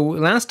 So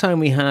last time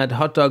we had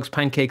hot dogs,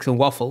 pancakes, and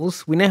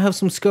waffles. We now have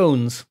some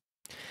scones.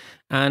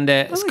 And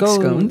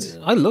scones.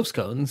 I love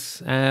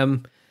scones.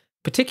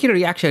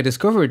 Particularly, actually, I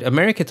discovered,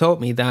 America taught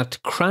me that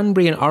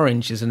cranberry and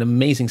orange is an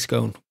amazing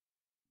scone.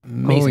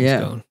 Amazing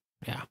scone.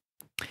 Yeah.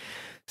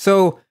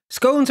 So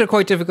scones are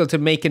quite difficult to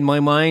make in my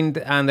mind,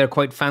 and they're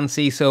quite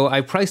fancy. So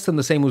I priced them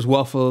the same as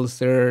waffles.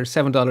 They're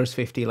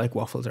 $7.50 like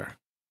waffles are.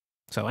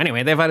 So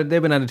anyway, they've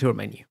been added to our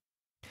menu.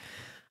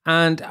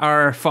 And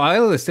our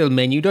file is still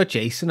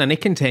menu.json, and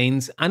it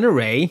contains an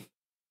array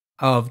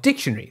of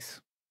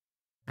dictionaries.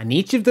 And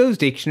each of those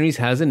dictionaries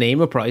has a name,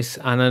 a price,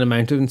 and an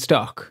amount in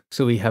stock.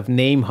 So we have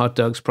name, hot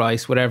dogs,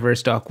 price, whatever,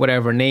 stock,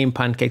 whatever, name,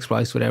 pancakes,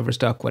 price, whatever,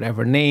 stock,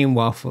 whatever, name,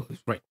 waffles,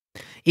 right.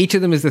 Each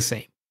of them is the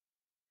same.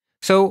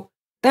 So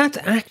that's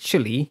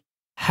actually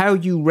how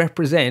you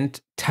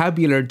represent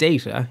tabular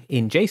data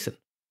in JSON.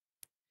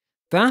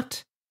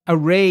 That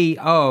array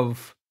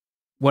of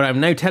what I'm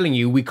now telling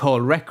you we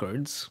call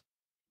records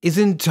is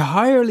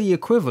entirely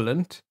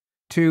equivalent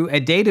to a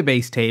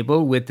database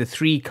table with the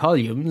 3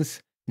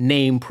 columns,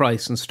 name,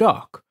 price, and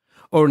stock,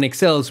 or an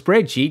Excel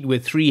spreadsheet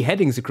with 3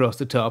 headings across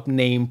the top,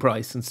 name,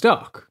 price, and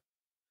stock.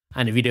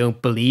 And if you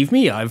don't believe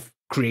me, I've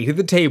created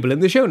the table in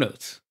the show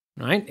notes,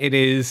 right? It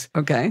is...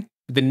 Okay.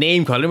 The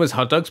name column is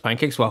hot dogs,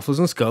 pancakes, waffles,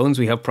 and scones.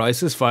 We have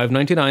prices,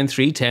 $5.99,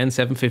 $3.10,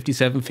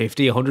 $7.50,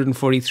 $7.50,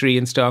 143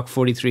 in stock,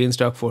 43 in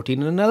stock,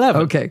 14 and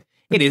 11. Okay.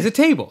 It is a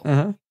table.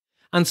 Uh-huh.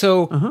 And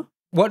so Uh-huh.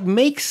 what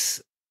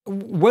makes...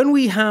 When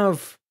we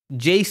have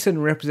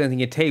JSON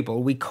representing a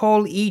table, we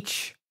call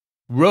each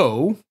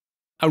row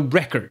a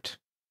record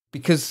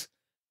because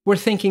we're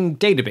thinking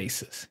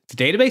databases. It's a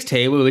database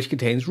table which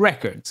contains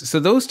records. So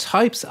those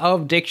types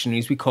of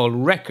dictionaries we call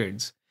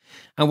records.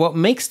 And what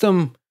makes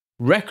them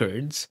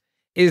records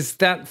is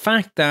that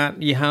fact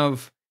that you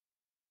have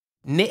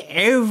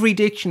every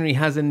dictionary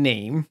has a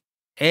name,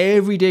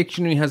 every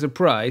dictionary has a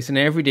price, and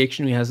every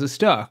dictionary has a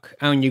stock.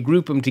 And you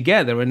group them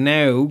together, and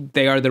now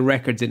they are the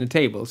records in a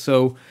table.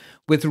 So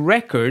with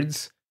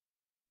records,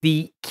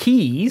 the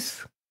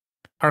keys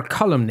are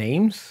column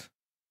names,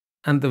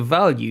 and the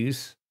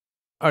values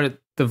are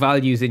the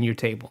values in your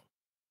table.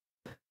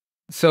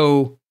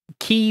 So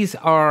keys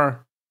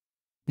are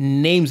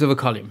names of a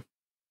column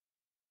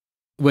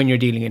when you're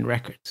dealing in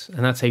records,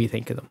 and that's how you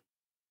think of them.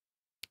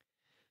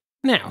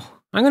 Now,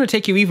 I'm going to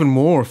take you even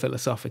more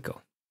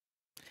philosophical.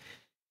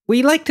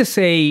 We like to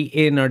say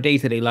in our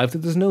day-to-day life that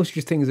there's no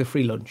such thing as a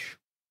free lunch.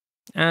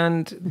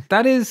 And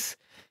that is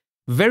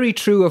very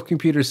true of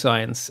computer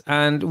science.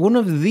 And one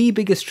of the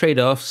biggest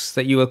trade-offs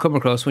that you will come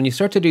across when you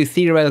start to do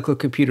theoretical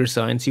computer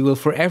science, you will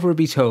forever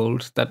be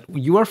told that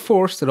you are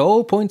forced at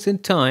all points in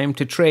time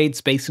to trade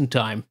space and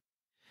time.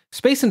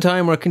 Space and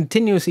time are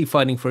continuously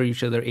fighting for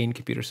each other in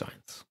computer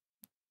science.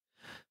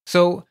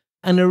 So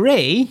an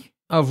array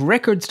of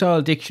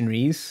record-style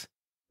dictionaries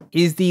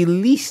is the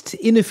least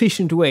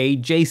inefficient way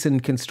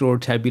JSON can store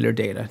tabular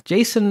data.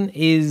 JSON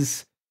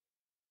is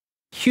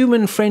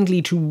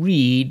human-friendly to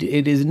read.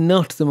 It is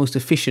not the most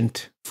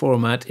efficient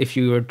format. If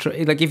you were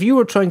if you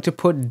were trying to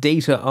put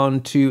data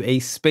onto a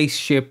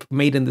spaceship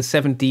made in the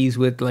 70s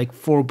with like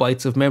 4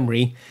 bytes of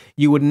memory,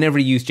 you would never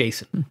use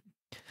JSON.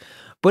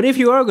 But if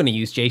you are going to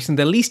use JSON,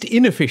 the least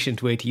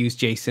inefficient way to use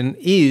JSON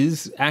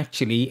is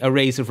actually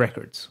arrays of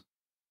records.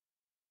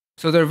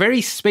 So they're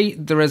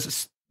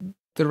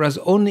they're as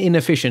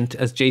inefficient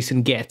as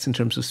JSON gets in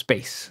terms of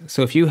space.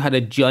 So if you had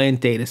a giant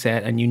data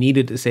set and you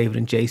needed to save it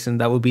in JSON,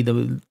 that would be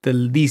the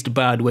least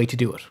bad way to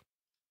do it.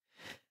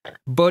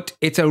 But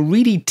it's a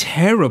really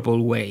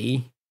terrible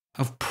way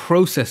of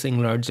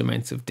processing large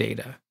amounts of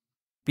data.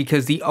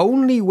 Because the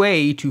only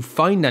way to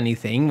find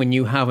anything when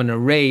you have an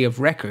array of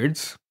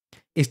records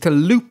is to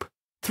loop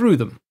through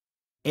them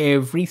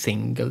every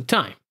single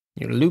time.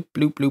 You loop,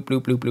 loop, loop,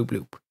 loop, loop, loop,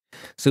 loop.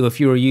 So if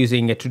you were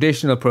using a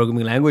traditional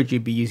programming language,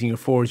 you'd be using your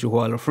fors, your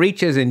while, or for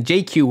eaches. In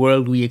JQ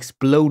world, we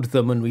explode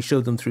them and we show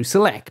them through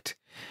select,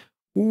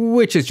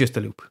 which is just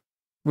a loop.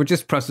 We're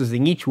just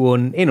processing each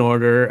one in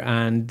order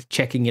and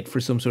checking it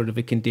for some sort of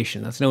a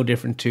condition. That's no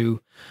different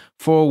to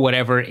for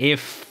whatever,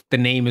 if the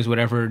name is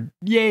whatever,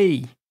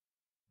 yay.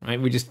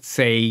 Right? We just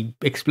say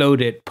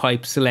explode it,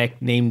 pipe,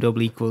 select, name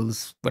double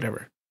equals,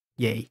 whatever,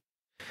 yay.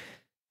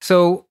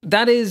 So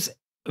that is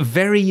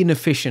very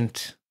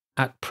inefficient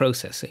at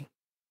processing.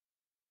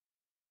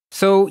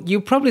 So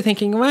you're probably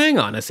thinking, well, hang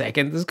on a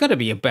second, there's got to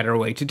be a better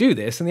way to do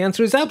this. And the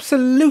answer is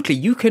absolutely.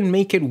 You can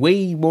make it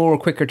way more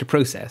quicker to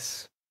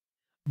process,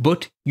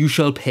 but you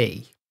shall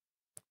pay.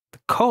 The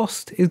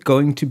cost is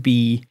going to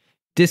be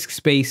disk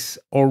space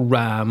or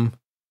RAM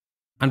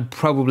and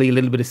probably a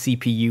little bit of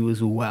CPU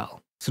as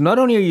well. So not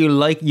only are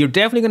you're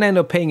definitely going to end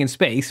up paying in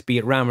space, be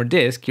it RAM or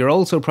disk, you're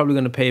also probably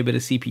going to pay a bit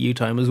of CPU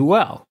time as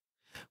well.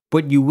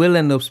 But you will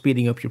end up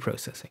speeding up your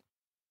processing.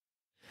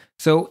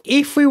 So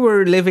if we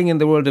were living in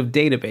the world of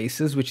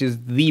databases, which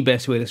is the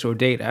best way to store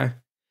data,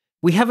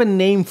 we have a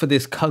name for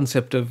this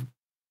concept of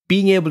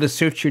being able to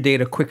search your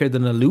data quicker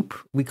than a loop.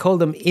 We call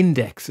them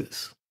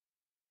indexes.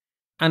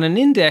 And an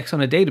index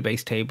on a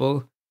database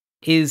table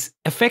is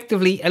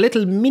effectively a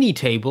little mini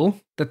table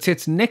that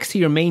sits next to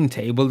your main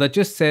table that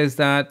just says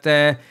that,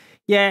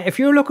 if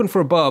you're looking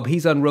for Bob,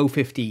 he's on row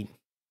 15.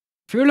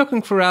 If you're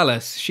looking for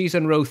Alice, she's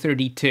on row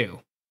 32.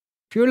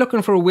 If you're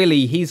looking for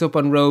Willie, he's up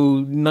on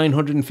row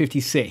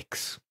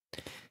 956.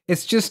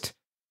 It's just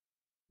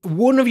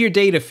one of your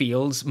data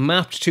fields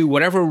mapped to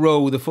whatever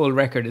row the full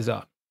record is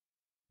on.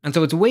 And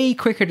so it's way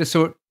quicker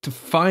to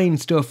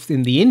find stuff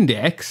in the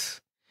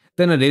index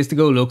than it is to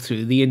go look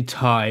through the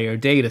entire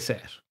data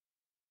set.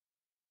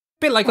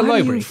 Bit like a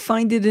library. How do you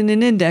find it in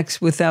an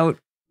index without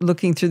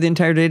looking through the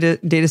entire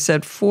data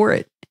set for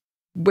it?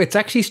 It's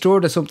actually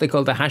stored as something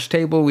called a hash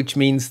table, which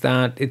means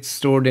that it's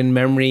stored in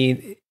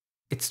memory.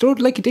 It's stored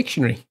like a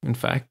dictionary, in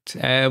fact,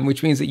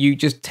 which means that you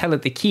just tell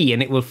it the key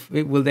and it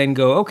will then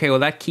go, okay, well,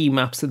 that key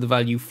maps to the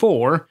value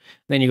 4.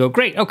 Then you go,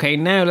 great, okay,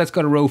 now let's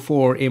go to row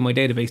 4 in my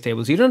database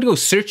table. So you don't have to go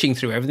searching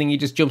through everything. You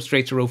just jump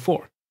straight to row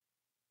 4.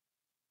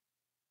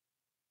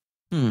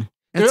 It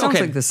sounds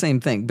like the same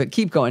thing, but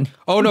keep going.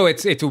 Oh, no,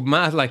 it's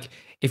math. Like,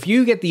 if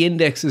you get the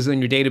indexes on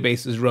your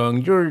databases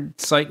wrong, your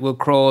site will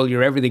crawl,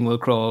 your everything will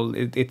crawl.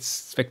 It's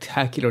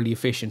spectacularly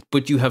efficient,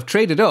 but you have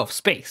traded off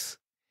space.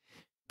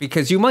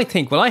 Because you might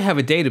think, well, I have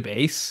a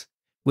database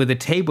with a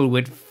table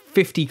with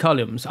 50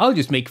 columns. I'll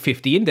just make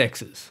 50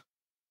 indexes.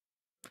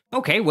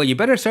 Okay, well, you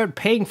better start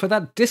paying for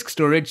that disk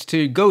storage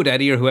to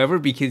GoDaddy or whoever,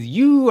 because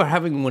you are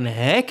having one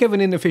heck of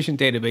an inefficient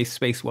database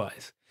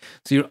space-wise.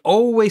 So you're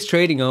always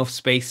trading off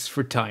space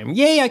for time.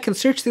 Yay, I can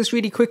search this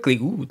really quickly.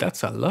 Ooh,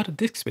 that's a lot of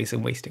disk space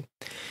I'm wasting.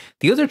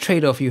 The other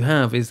trade-off you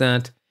have is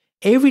that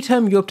every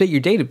time you update your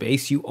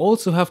database, you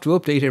also have to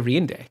update every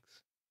index.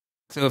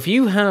 So if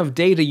you have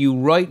data you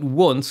write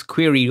once,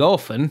 query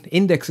often,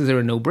 indexes are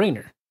a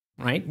no-brainer,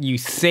 right? You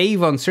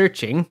save on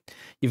searching,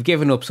 you've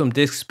given up some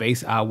disk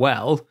space,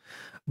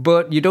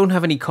 but you don't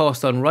have any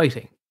cost on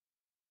writing.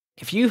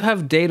 If you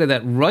have data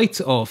that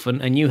writes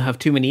often and you have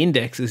too many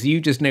indexes,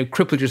 you just now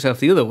crippled yourself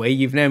the other way.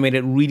 You've now made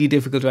it really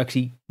difficult to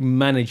actually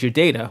manage your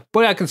data.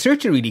 But I can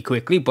search it really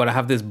quickly, but I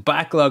have this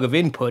backlog of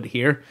input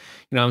here.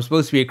 I'm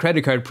supposed to be a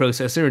credit card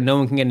processor and no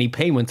one can get any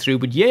payment through,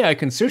 but yeah, I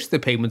can search the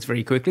payments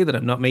very quickly that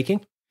I'm not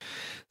making.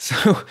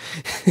 So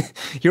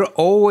you're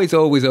always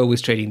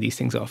trading these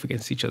things off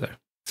against each other.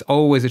 It's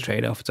always a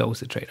trade-off. It's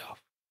always a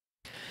trade-off.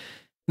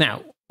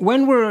 Now,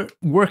 when we're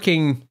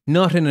working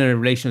not in a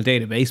relational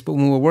database, but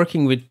when we're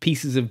working with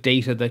pieces of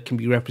data that can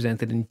be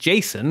represented in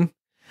JSON,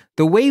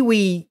 the way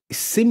we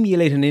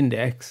simulate an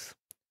index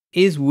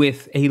is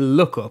with a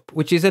lookup,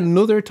 which is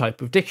another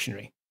type of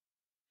dictionary.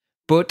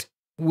 But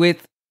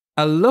with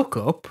a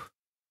lookup,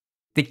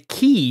 the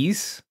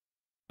keys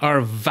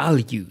are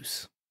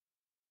values.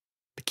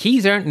 The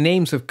keys aren't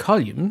names of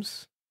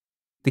columns.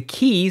 The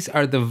keys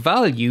are the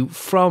value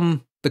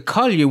from the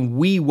column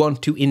we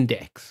want to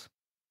index.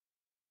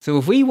 So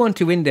if we want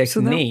to index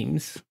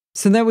names...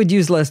 So that would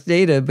use less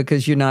data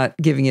because you're not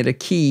giving it a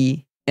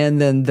key and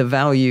then the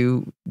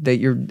value that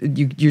you're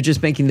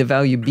just making the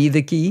value be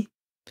the key?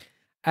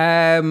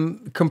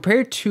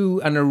 Compared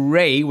to an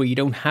array where you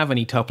don't have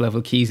any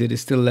top-level keys, it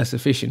is still less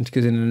efficient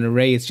because in an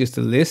array it's just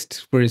a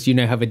list, whereas you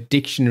now have a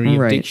dictionary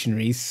of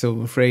dictionaries, so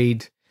I'm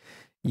afraid...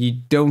 You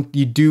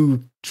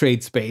do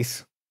trade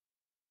space.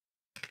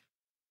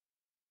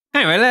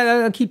 Anyway,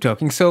 I'll keep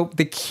talking. So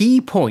the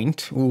key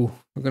point, there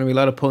are going to be a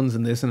lot of puns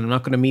in this and I'm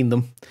not going to mean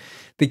them.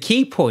 The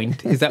key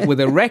point is that with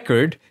a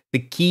record, the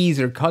keys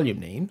are column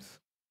names.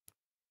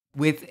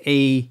 With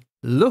a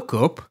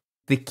lookup,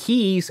 the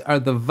keys are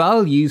the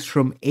values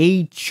from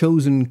a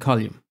chosen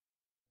column.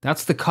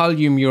 That's the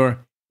column you're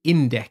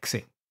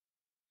indexing.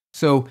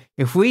 So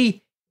if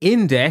we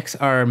index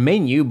our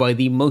menu by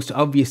the most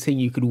obvious thing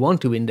you could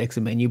want to index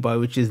a menu by,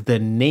 which is the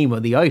name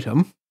of the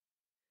item,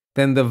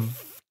 then the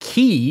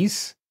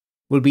keys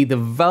will be the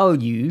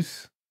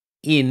values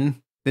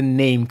in the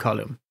name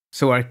column.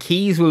 So our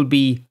keys will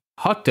be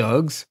hot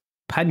dogs,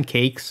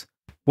 pancakes,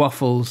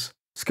 waffles,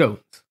 scones.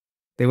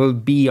 They will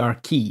be our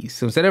keys.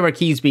 So instead of our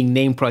keys being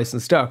name, price,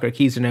 and stock, our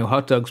keys are now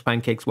hot dogs,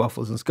 pancakes,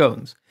 waffles, and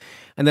scones.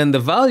 And then the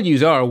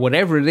values are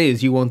whatever it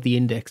is you want the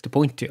index to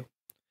point to.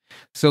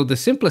 So the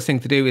simplest thing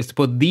to do is to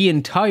put the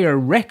entire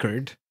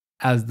record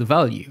as the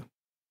value.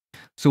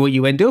 So what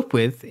you end up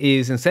with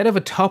is instead of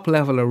a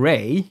top-level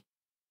array,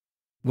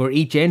 where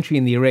each entry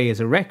in the array is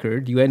a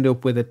record, you end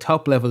up with a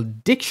top-level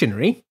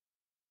dictionary,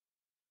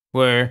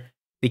 where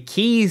the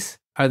keys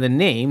are the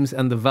names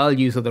and the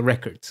values are the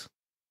records.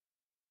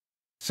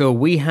 So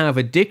we have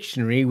a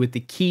dictionary with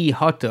the key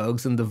hot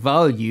dogs and the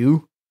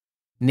value,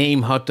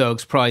 name, hot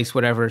dogs, price,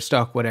 whatever,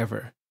 stock,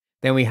 whatever.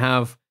 Then we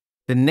have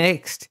the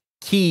next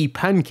key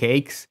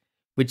pancakes,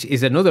 which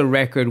is another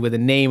record with a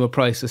name, a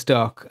price, a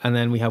stock. And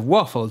then we have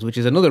waffles, which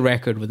is another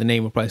record with a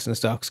name, a price, and a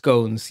stock,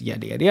 scones,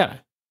 yada, yada,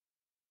 yada.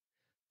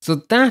 So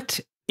that,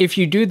 if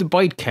you do the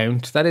byte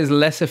count, that is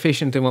less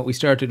efficient than what we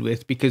started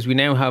with because we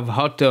now have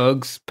hot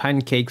dogs,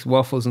 pancakes,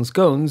 waffles, and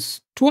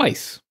scones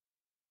twice.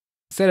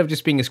 Instead of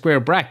just being a square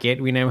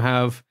bracket, we now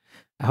have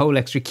a whole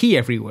extra key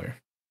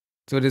everywhere.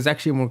 So it is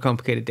actually a more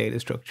complicated data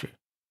structure.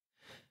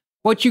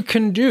 What you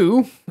can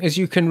do is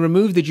you can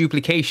remove the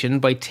duplication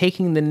by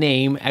taking the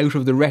name out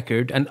of the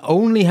record and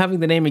only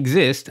having the name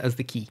exist as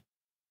the key.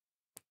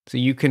 So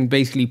you can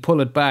basically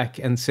pull it back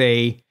and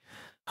say,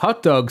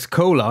 hot dogs,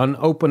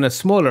 open a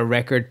smaller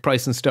record,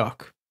 price and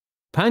stock.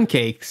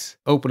 Pancakes,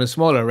 open a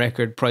smaller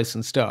record, price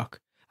and stock.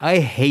 I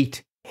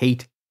hate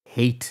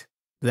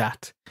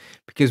that.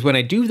 Because when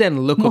I do then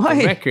look up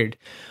the record,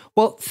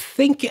 well,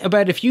 think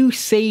about if you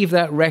save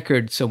that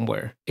record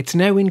somewhere, it's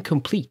now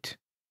incomplete.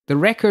 The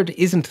record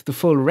isn't the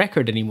full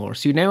record anymore.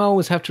 So you now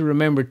always have to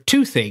remember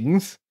two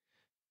things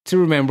to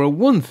remember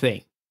one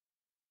thing.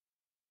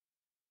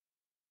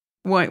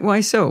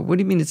 Why so? What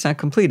do you mean it's not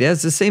complete? It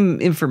has the same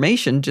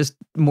information, just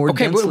more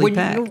densely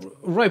packed.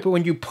 Right, but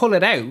when you pull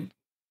it out,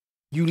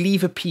 you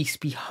leave a piece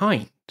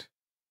behind.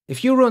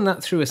 If you run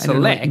that through a select, I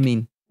don't know what you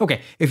mean.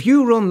 Okay, if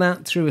you run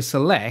that through a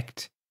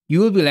select, you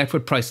will be left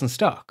with price and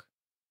stock.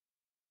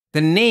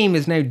 The name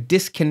is now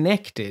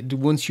disconnected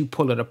once you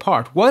pull it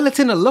apart. While it's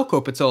in a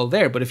lookup, it's all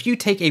there. But if you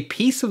take a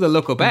piece of the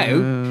lookup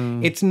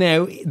out, it's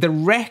now, the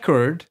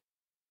record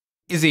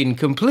is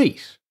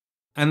incomplete.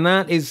 And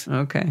that is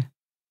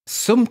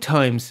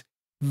sometimes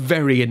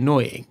very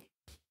annoying.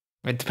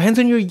 It depends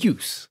on your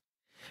use.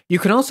 You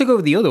can also go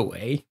the other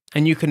way,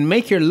 and you can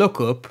make your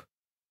lookup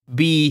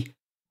be,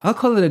 I'll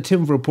call it a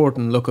Tim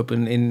Verpoorten lookup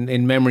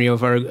in memory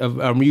of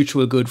our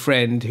mutual good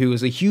friend who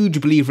is a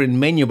huge believer in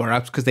menu bar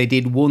apps because they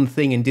did one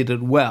thing and did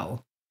it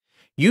well.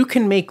 You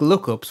can make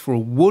lookups for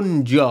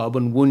one job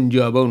and one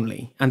job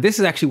only. And this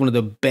is actually one of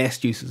the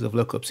best uses of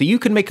lookup. So you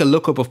can make a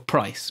lookup of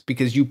price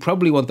because you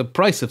probably want the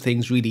price of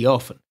things really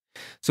often.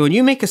 So when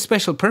you make a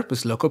special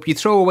purpose lookup, you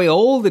throw away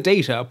all the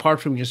data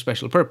apart from your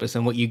special purpose.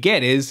 And what you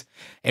get is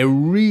a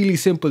really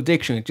simple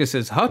dictionary. It just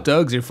says hot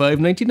dogs are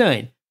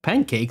 $5.99,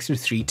 pancakes are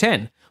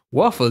 $3.10,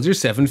 waffles are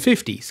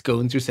 $7.50,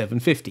 scones are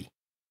 $7.50.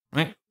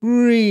 Right?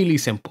 Really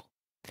simple.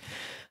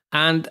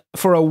 And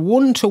for a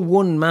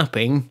one-to-one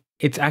mapping,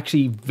 it's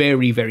actually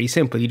very, very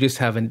simple. You just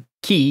have a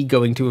key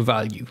going to a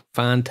value.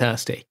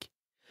 Fantastic.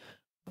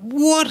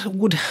 What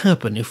would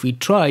happen if we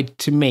tried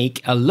to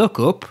make a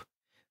lookup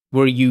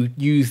where you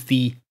use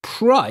the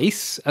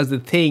price as the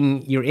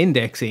thing you're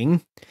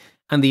indexing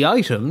and the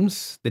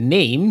items, the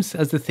names,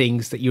 as the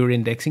things that you're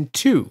indexing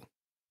to?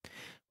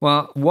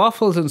 Well,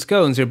 waffles and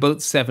scones are both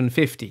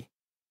 $7.50.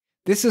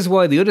 This is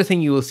why the other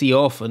thing you will see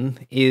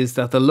often is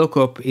that the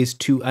lookup is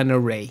to an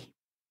array,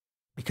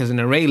 because an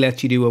array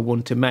lets you do a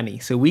one-to-many.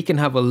 So we can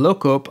have a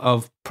lookup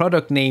of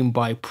product name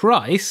by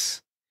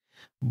price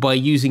by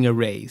using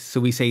arrays.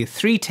 So we say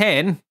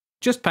 $3.10,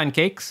 just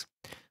pancakes,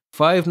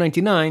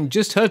 $5.99,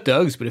 just hot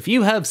dogs, but if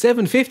you have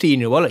 $7.50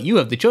 in your wallet, you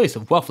have the choice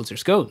of waffles or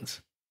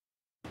scones.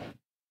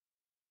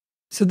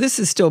 So this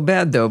is still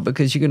bad, though,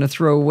 because you're going to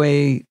throw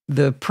away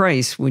the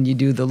price when you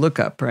do the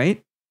lookup,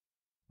 right?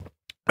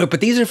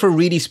 But these are for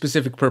really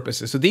specific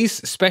purposes. So these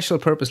special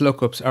purpose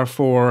lookups are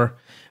for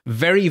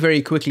very,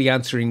 very quickly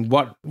answering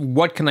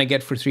what can I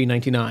get for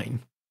 $3.99?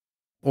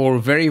 Or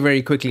very,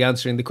 very quickly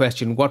answering the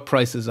question, what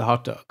price is a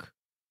hot dog?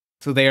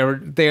 So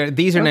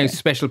these are now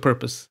special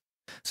purpose.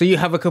 So you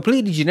have a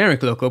completely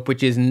generic lookup,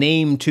 which is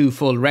name to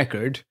full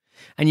record,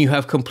 and you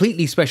have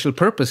completely special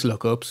purpose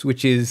lookups,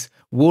 which is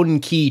one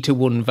key to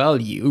one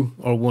value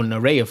or one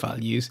array of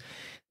values.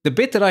 The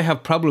bit that I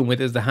have problem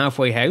with is the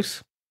halfway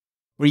house,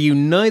 where you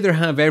neither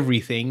have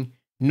everything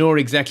nor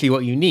exactly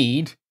what you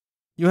need.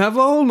 You have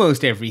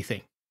almost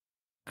everything.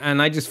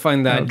 And I just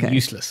find that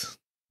useless.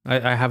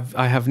 I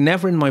have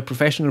never in my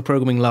professional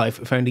programming life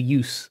found a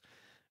use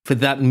for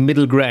that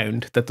middle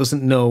ground that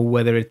doesn't know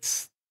whether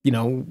it's, you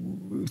know,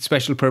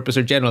 special purpose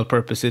or general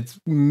purpose. It's,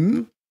 I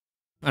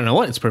don't know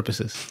what its purpose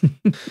is.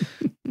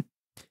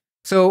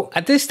 So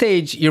at this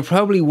stage, you're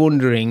probably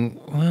wondering,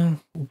 well,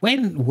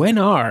 when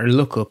are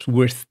lookups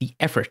worth the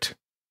effort?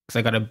 Because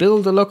I got to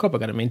build the lookup, I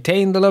got to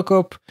maintain the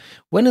lookup.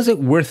 When is it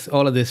worth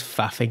all of this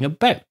faffing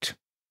about?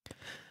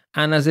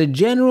 And as a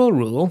general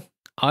rule,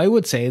 I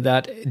would say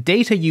that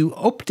data you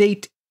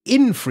update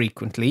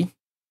infrequently,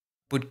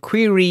 but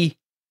query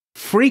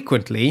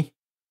frequently,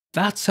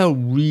 that's a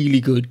really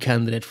good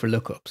candidate for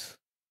lookups.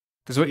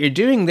 Because what you're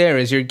doing there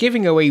is you're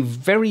giving away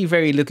very,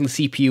 very little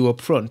CPU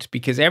up front,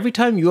 because every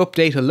time you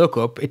update a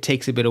lookup, it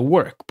takes a bit of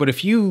work. But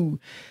if you,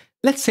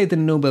 let's say the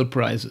Nobel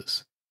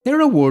Prizes,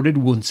 they're awarded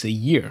once a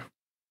year.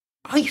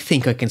 I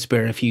think I can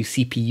spare a few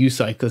CPU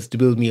cycles to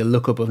build me a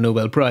lookup of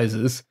Nobel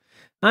Prizes.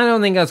 I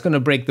don't think that's going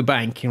to break the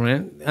bank,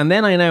 right? And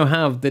then I now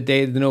have the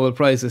day the Nobel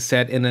Prize is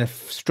set in a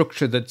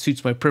structure that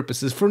suits my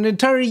purposes for an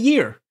entire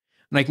year.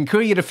 And I can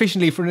query it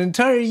efficiently for an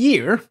entire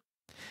year.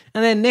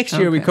 And then next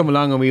year we come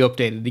along and we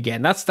update it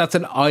again. That's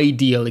an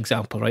ideal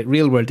example, right?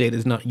 Real world data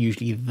is not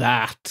usually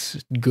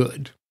that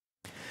good.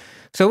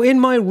 So in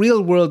my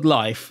real world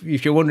life,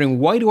 if you're wondering,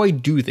 why do I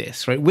do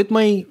this, right? With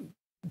my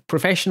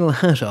professional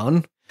hat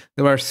on,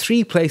 there are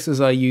 3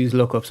 places I use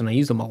lookups, and I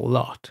use them a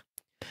lot.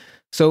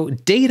 So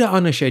data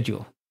on a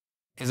schedule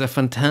is a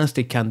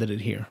fantastic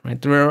candidate here,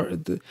 right? There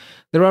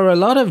are a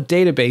lot of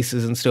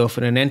databases and stuff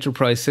in an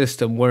enterprise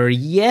system where,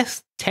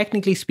 yes,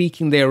 technically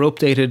speaking, they are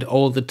updated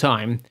all the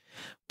time.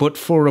 But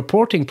for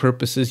reporting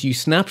purposes, you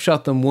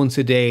snapshot them once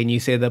a day and you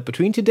say that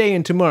between today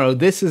and tomorrow,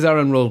 this is our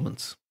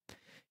enrollments.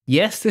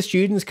 Yes, the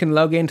students can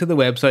log into the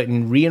website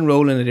and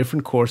re-enroll in a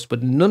different course,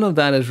 but none of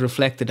that is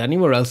reflected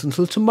anywhere else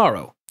until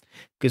tomorrow.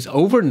 Because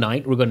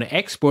overnight, we're going to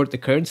export the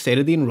current state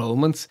of the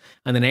enrollments,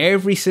 and then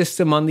every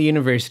system on the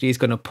university is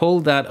going to pull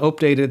that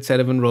updated set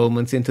of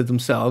enrollments into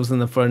themselves,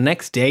 and then for the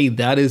next day,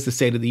 that is the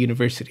state of the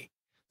university.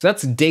 So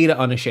that's data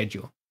on a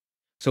schedule.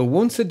 So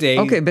once a day...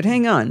 Okay, but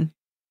hang on.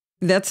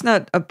 That's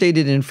not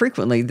updated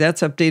infrequently.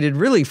 That's updated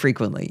really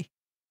frequently.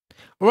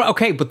 Well,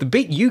 okay, but the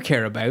bit you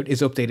care about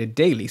is updated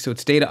daily. So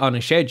it's data on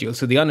a schedule.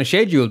 So the on a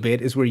schedule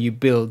bit is where you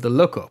build the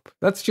lookup.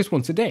 That's just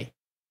once a day.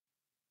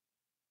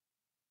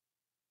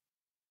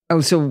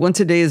 Oh, so once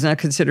a day is not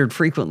considered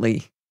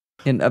frequently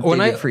and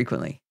updated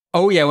frequently.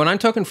 Oh, yeah. When I'm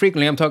talking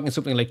frequently, I'm talking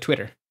something like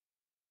Twitter.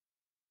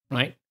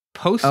 Right?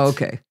 Posts. Oh,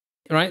 okay.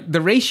 Right?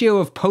 The ratio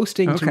of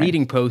posting to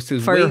reading posts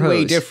is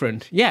way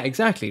different. Yeah,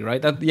 exactly.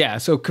 Right?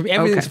 So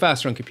everything's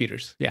faster on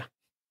computers. Yeah.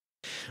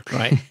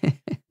 Right.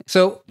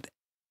 So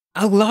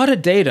a lot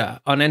of data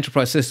on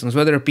enterprise systems,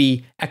 whether it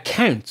be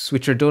accounts,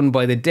 which are done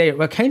by the day,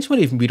 well, accounts might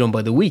even be done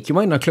by the week. You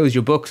might not close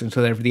your books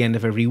until the end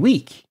of every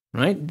week.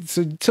 Right?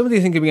 So some of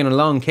these things can be on a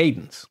long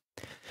cadence.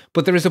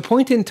 But there is a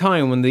point in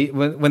time when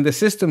the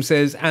system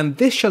says, and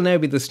this shall now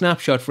be the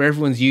snapshot for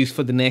everyone's use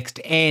for the next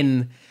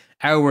N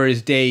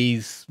hours,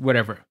 days,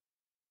 whatever.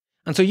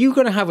 And so you're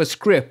going to have a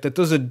script that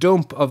does a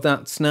dump of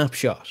that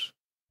snapshot.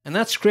 And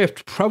that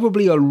script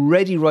probably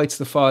already writes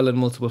the file in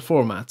multiple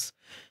formats.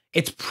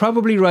 It's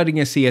probably writing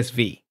a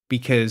CSV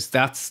because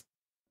that's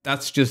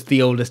just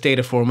the oldest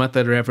data format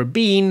that there ever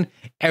been.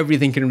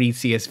 Everything can read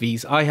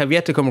CSVs. I have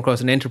yet to come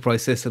across an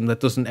enterprise system that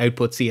doesn't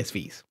output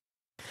CSVs.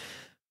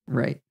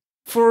 Right.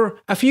 For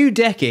a few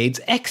decades,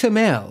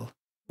 XML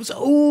was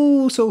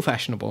so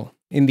fashionable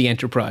in the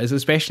enterprise,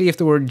 especially if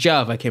the word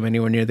Java came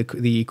anywhere near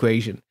the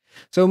equation.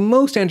 So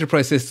most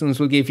enterprise systems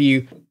will give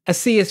you a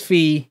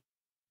CSV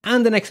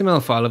and an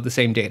XML file of the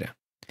same data.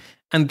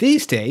 And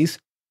these days,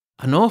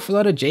 an awful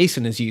lot of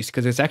JSON is used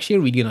because it's actually a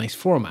really nice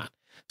format.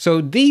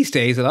 So these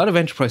days, a lot of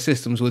enterprise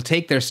systems will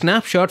take their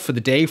snapshot for the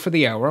day, for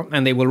the hour,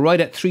 and they will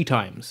write it 3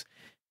 times.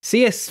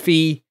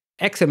 CSV,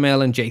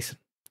 XML, and JSON.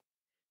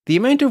 The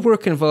amount of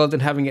work involved in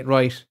having it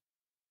write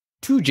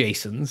 2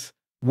 JSONs,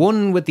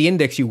 one with the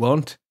index you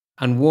want,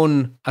 and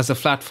one as a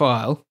flat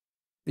file,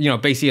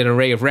 basically an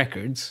array of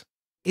records,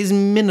 is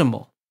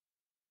minimal.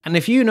 And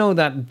if you know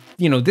that,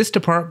 this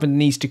department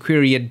needs to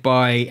query it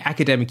by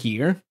academic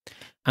year,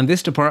 and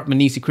this department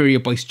needs to query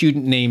it by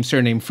student name,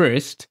 surname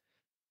first,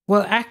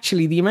 well,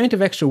 actually, the amount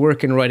of extra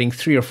work in writing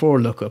 3 or 4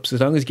 lookups,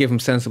 as long as you give them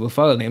sensible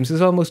file names,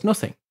 is almost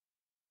nothing.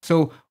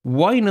 So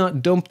why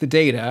not dump the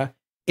data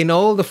in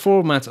all the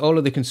formats all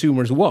of the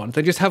consumers want?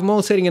 They just have them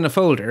all sitting in a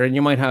folder, and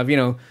you might have,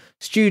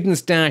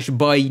 students dash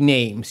by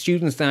name,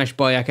 students dash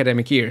by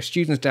academic year,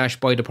 students dash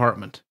by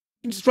department.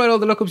 You just write all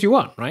the lookups you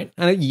want, right?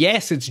 And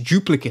yes, it's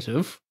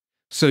duplicative.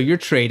 So you're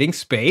trading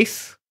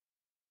space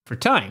for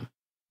time.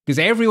 Because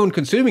everyone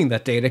consuming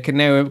that data can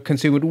now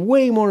consume it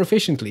way more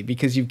efficiently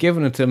because you've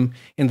given it to them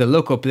in the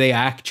lookup they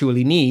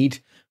actually need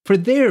for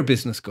their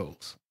business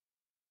goals.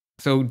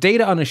 So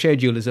data on a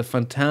schedule is a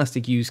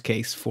fantastic use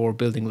case for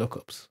building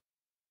lookups.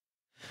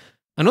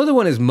 Another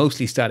one is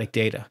mostly static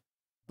data.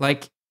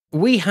 Like,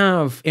 we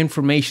have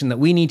information that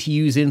we need to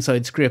use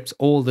inside scripts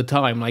all the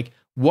time. Like,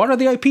 what are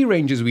the IP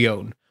ranges we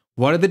own?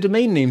 What are the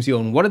domain names you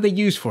own? What are they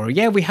used for?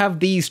 Yeah, we have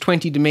these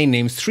 20 domain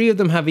names. 3 of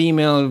them have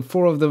email.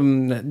 4 of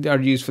them are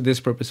used for this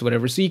purpose or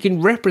whatever. So you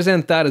can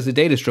represent that as a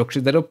data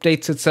structure that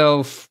updates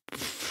itself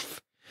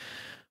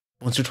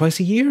once or twice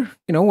a year.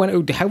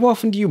 How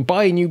often do you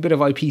buy a new bit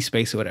of IP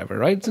space or whatever,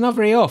 right? It's not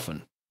very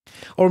often.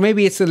 Or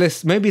maybe it's a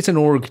list. Maybe it's an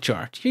org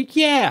chart.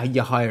 Yeah,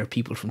 you hire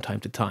people from time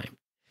to time.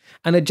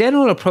 And a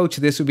general approach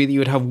to this would be that you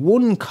would have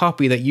one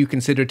copy that you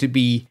consider to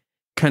be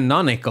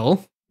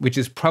canonical, which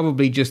is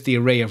probably just the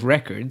array of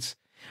records,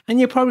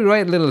 and you probably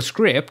write a little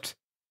script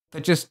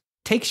that just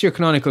takes your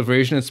canonical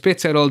version and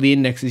spits out all the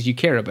indexes you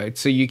care about.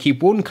 So you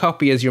keep one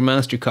copy as your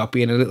master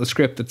copy and a little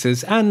script that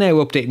says, and now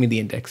update me the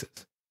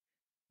indexes.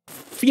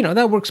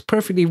 That works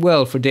perfectly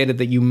well for data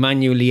that you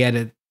manually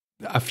edit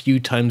a few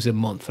times a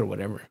month or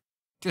whatever.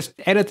 Just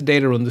edit the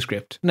data, run the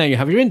script. Now you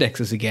have your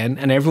indexes again,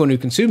 and everyone who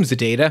consumes the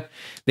data,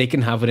 they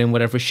can have it in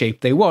whatever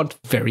shape they want.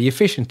 Very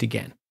efficient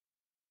again.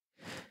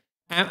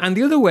 And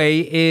the other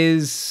way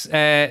is,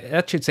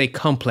 that should say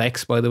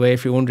complex, by the way,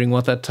 if you're wondering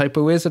what that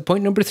typo is at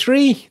point number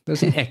 3.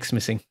 There's an X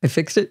missing. I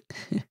fixed it.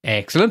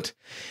 Excellent.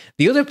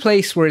 The other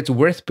place where it's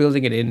worth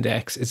building an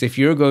index is if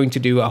you're going to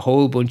do a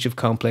whole bunch of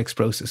complex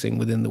processing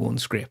within the one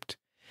script.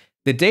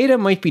 The data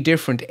might be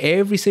different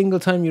every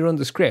single time you run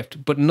the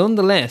script, but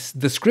nonetheless,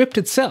 the script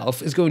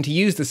itself is going to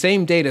use the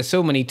same data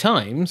so many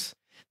times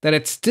that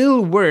it's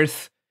still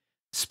worth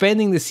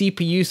spending the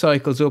CPU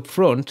cycles up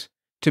front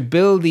to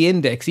build the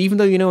index, even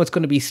though you know it's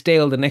going to be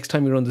stale the next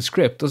time you run the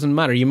script. Doesn't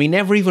matter. You may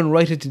never even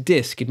write it to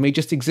disk. It may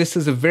just exist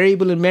as a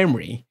variable in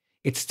memory.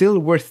 It's still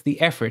worth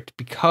the effort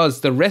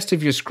because the rest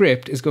of your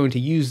script is going to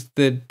use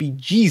the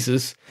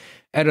bejesus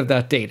out of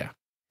that data.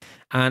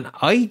 And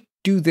I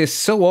do this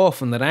so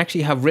often that I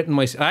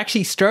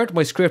actually start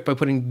my script by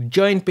putting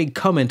giant big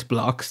comment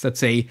blocks that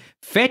say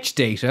fetch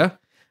data,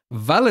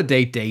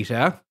 validate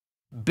data,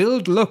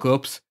 build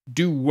lookups,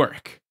 do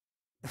work.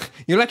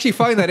 You'll actually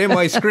find that in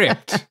my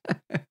script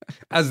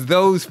as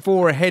those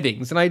 4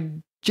 headings. And I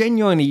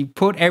genuinely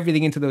put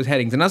everything into those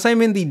headings. And as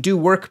I'm in the do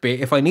work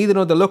bit, if I need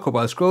another lookup,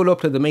 I'll scroll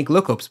up to the make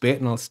lookups bit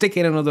and I'll stick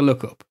in another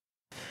lookup.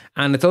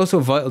 And it's also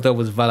vital to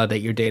always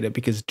validate your data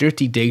because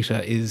dirty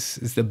data is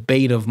the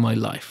bane of my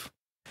life.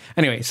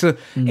 Anyway, so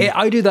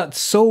I do that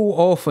so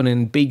often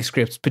in big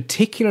scripts,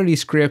 particularly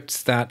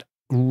scripts that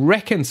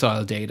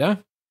reconcile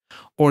data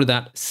or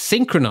that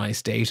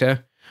synchronize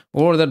data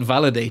or that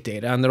validate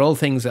data. And they're all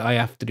things that I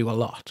have to do a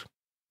lot.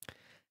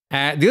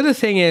 The other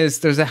thing is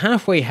there's a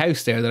halfway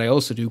house there that I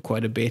also do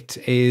quite a bit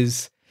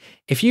is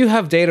if you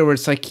have data where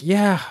it's like,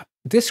 yeah,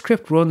 this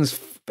script runs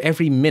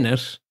every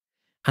minute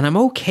and I'm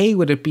okay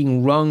with it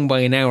being wrong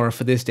by an hour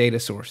for this data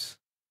source.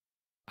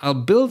 I'll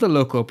build a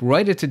lookup,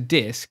 write it to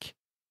disk,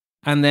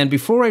 and then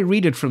before I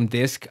read it from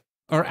disk,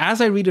 or as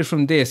I read it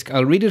from disk,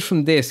 I'll read it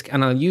from disk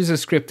and I'll use a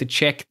script to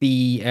check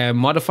the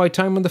modified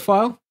time on the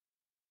file.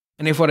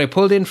 And if what I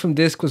pulled in from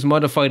disk was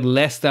modified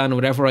less than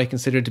whatever I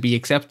consider to be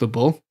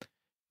acceptable,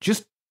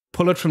 just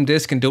pull it from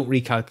disk and don't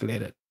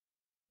recalculate it.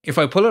 If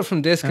I pull it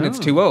from disk and it's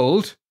too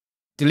old,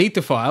 delete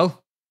the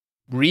file,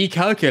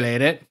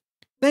 recalculate it,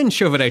 then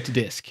shove it out to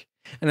disk.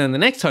 And then the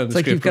next time it's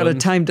like you've got a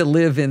time to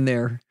live in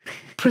there.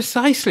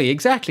 Precisely,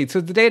 exactly.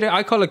 So the data,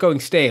 I call it going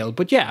stale,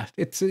 but yeah,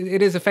 it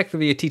is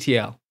effectively a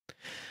TTL.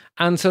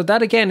 And so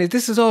that again,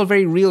 this is all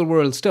very real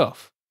world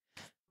stuff.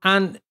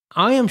 And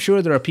I am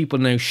sure there are people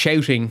now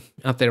shouting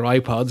at their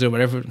iPods or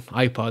whatever,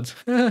 iPods,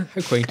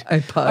 how quaint,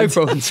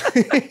 iPhones,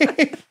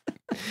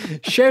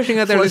 shouting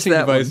at their listening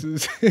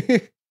devices,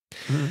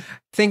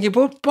 thinking,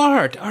 but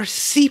Bart, our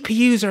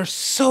CPUs are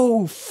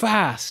so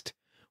fast.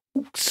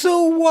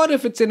 So what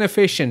if it's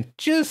inefficient?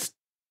 Just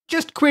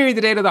query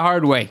the data the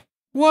hard way.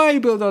 Why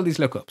build all these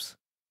lookups?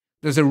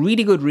 There's a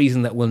really good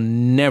reason that will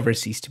never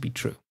cease to be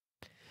true.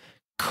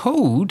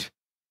 Code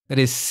that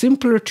is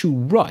simpler to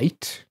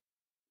write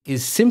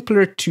is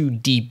simpler to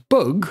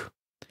debug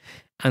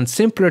and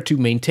simpler to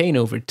maintain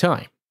over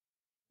time.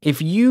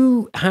 If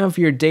you have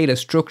your data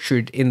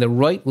structured in the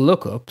right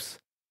lookups,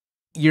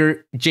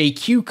 your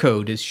JQ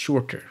code is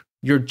shorter.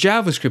 Your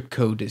JavaScript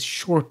code is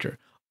shorter.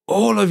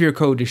 All of your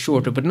code is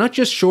shorter, but not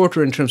just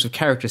shorter in terms of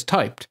characters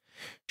typed,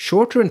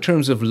 shorter in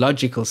terms of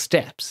logical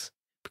steps,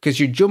 because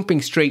you're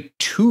jumping straight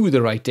to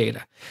the right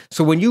data.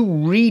 So when you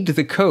read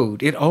the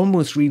code, it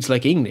almost reads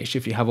like English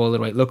if you have all the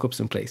right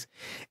lookups in place,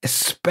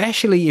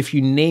 especially if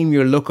you name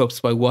your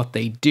lookups by what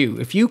they do.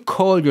 If you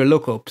call your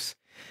lookups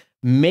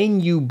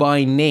menu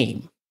by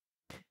name,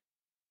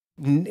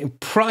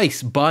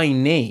 price by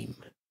name,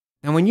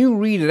 and when you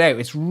read it out,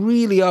 it's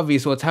really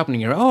obvious what's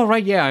happening here. Oh,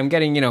 right, yeah, I'm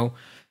getting,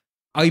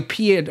 IP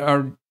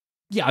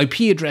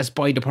address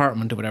by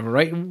department or whatever,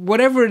 right?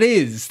 Whatever it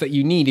is that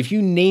you need, if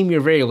you name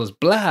your variables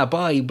blah,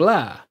 by,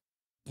 blah,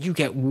 you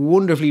get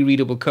wonderfully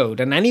readable code.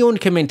 And anyone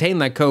can maintain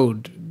that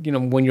code,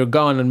 when you're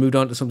gone and moved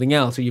on to something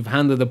else, or you've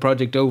handed the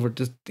project over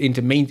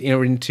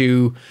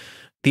into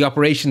the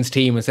operations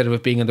team instead of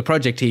it being on the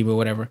project team or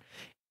whatever.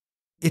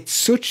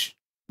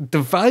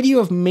 The value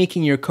of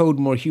making your code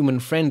more human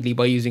friendly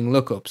by using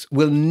lookups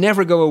will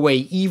never go away,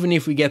 even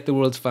if we get the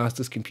world's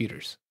fastest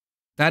computers.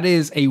 That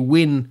is a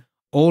win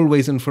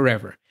always and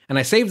forever. And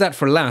I saved that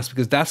for last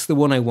because that's the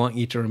one I want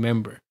you to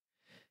remember.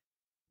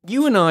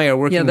 You and I are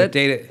working with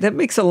data. That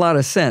makes a lot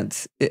of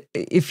sense.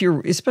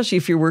 Especially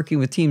if you're working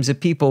with teams of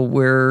people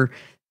where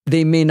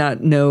they may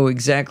not know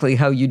exactly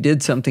how you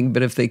did something,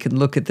 but if they can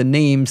look at the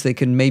names, they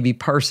can maybe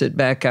parse it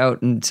back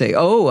out and say,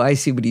 oh, I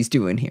see what he's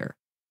doing here.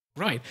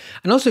 Right.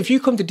 And also if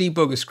you come to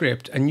debug a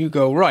script and you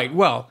go, right,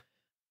 well,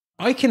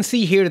 I can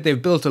see here that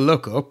they've built a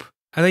lookup.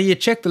 And then you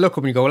check the lookup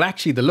and you go, well,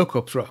 actually, the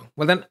lookup's wrong.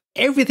 Well, then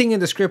everything in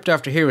the script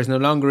after here is no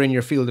longer in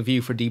your field of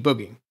view for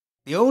debugging.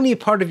 The only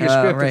part of your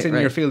script that's in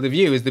your field of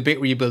view is the bit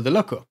where you build the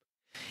lookup.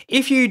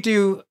 If you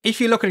look at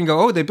it and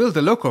go, oh, they built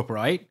the lookup,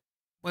 right?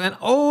 Well, then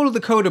all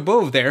the code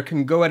above there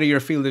can go out of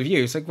your field of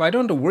view. It's like, well, I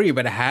don't have to worry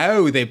about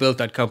how they built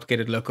that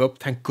complicated lookup.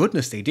 Thank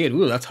goodness they did.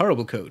 Ooh, that's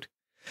horrible code.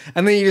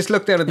 And then you just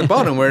look down at the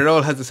bottom where it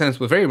all has the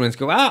sensible variables and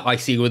go, I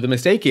see where the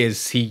mistake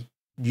is. He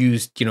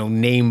used,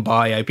 name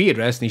by IP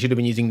address and he should have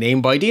been using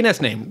name by DNS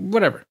name,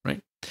 whatever,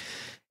 right?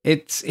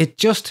 It's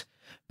just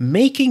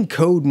making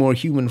code more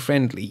human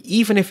friendly,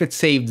 even if it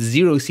saved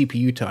 0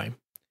 CPU time,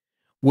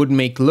 would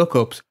make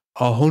lookups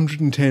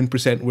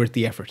 110% worth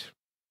the effort.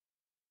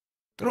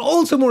 They're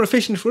also more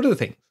efficient for other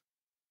things,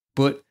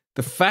 but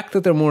the fact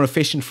that they're more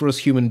efficient for us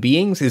human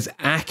beings is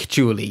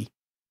actually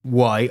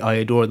why I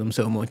adore them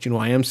so much.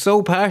 I am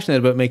so passionate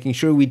about making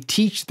sure we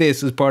teach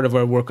this as part of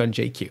our work on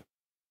JQ.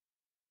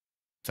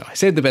 So I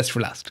saved the best for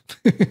last.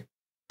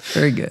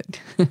 Very good.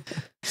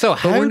 So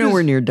but we're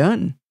nowhere near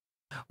done.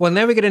 Well,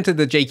 now we get into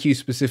the JQ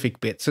specific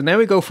bit. So now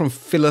we go from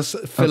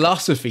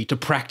philosophy to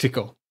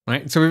practical,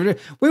 right? So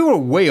we were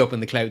way up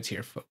in the clouds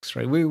here, folks,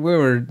 right? We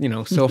were,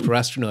 software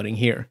astronauting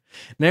here.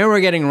 Now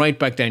we're getting right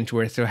back down to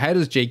earth. So how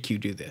does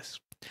JQ do this?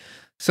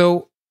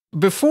 So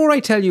before I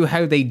tell you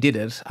how they did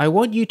it, I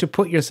want you to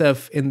put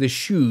yourself in the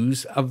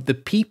shoes of the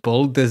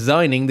people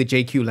designing the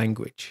JQ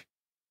language.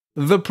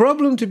 The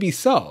problem to be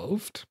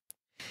solved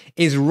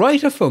is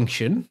write a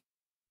function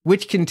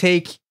which can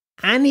take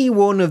any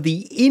one of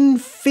the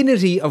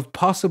infinity of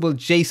possible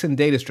JSON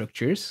data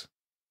structures,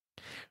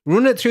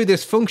 run it through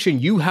this function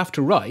you have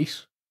to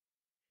write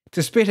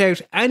to spit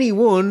out any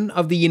one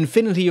of the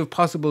infinity of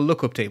possible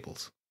lookup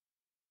tables.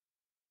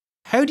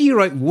 How do you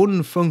write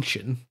one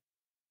function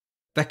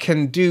that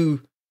can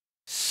do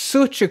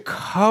such a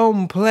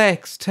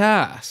complex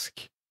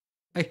task.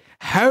 Like,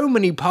 how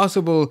many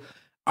possible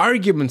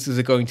arguments is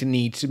it going to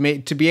need to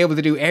be able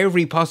to do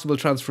every possible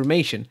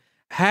transformation?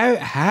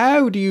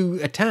 How do you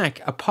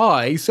attack a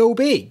pie so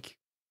big?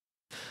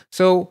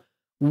 So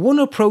one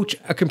approach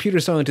a computer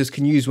scientist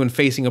can use when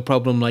facing a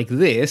problem like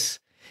this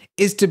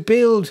is to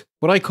build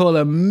what I call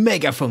a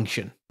mega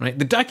function, right?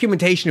 The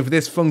documentation for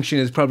this function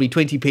is probably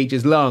 20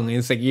 pages long. And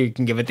it's like, you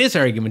can give it this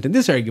argument and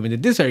this argument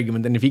and this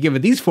argument. And if you give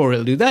it these 4,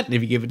 it'll do that. And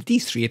if you give it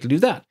these 3, it'll do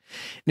that.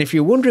 And if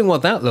you're wondering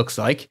what that looks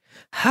like,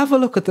 have a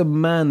look at the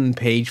man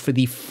page for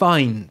the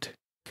find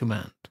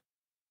command.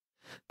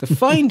 The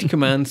find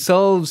command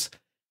solves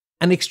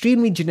an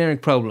extremely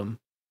generic problem.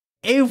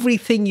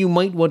 Everything you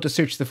might want to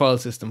search the file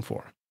system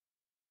for.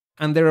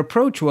 And their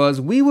approach was,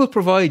 we will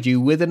provide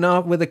you with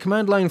a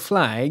command line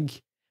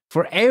flag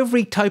for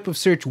every type of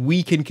search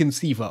we can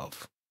conceive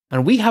of.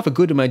 And we have a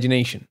good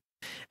imagination.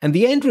 And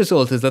the end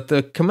result is that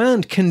the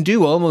command can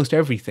do almost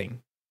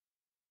everything.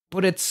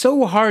 But it's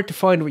so hard to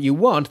find what you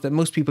want that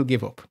most people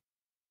give up.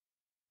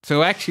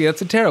 So actually,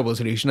 that's a terrible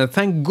solution. And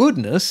thank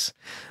goodness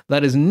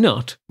that is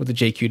not what the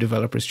JQ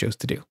developers chose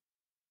to do.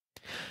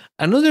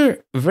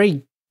 Another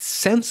very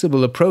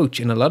sensible approach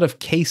in a lot of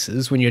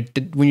cases when you're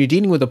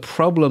dealing with a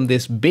problem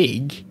this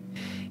big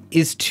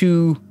is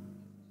to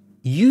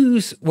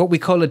use what we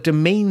call a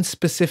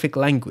domain-specific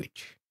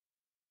language.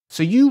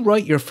 So you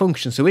write your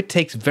function, so it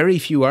takes very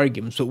few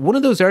arguments, but one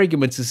of those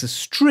arguments is a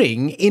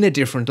string in a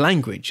different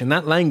language, and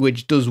that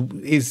language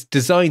is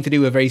designed to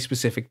do a very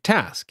specific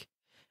task.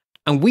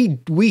 And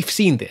we've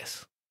seen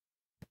this.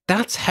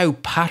 That's how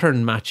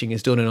pattern matching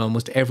is done in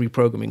almost every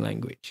programming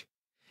language.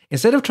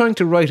 Instead of trying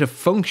to write a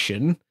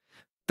function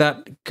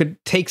that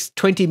takes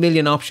 20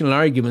 million optional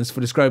arguments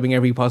for describing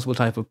every possible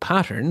type of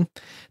pattern,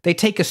 they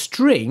take a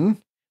string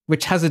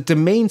which has a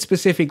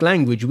domain-specific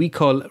language we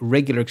call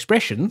regular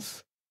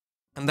expressions,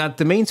 and that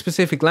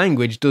domain-specific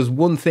language does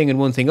one thing and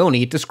one thing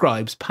only: it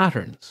describes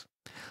patterns.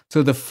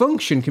 So the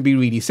function can be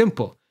really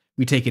simple.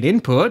 We take an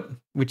input,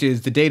 which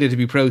is the data to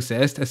be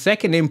processed, a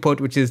second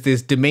input, which is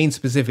this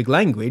domain-specific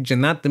language,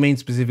 and that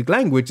domain-specific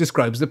language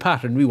describes the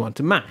pattern we want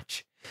to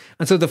match.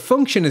 And so the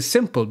function is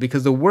simple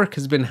because the work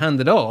has been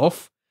handed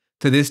off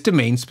to this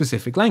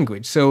domain-specific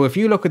language. So if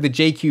you look at the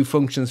JQ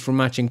functions for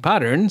matching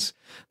patterns,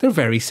 they're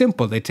very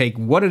simple. They take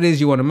what it is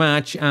you want to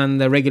match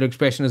and the regular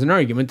expression as an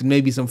argument and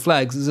maybe some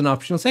flags as an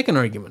optional second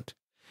argument.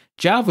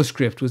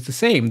 JavaScript was the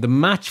same. The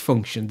match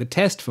function, the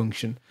test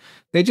function,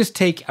 they just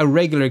take a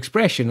regular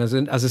expression as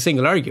a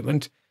single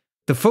argument.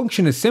 The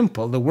function is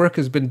simple. The work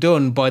has been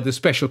done by the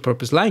special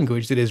purpose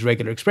language that is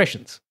regular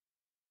expressions.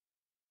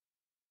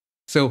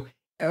 So,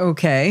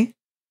 okay.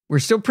 We're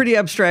still pretty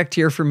abstract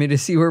here for me to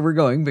see where we're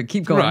going, but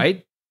keep going.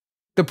 Right.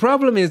 The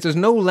problem is there's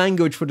no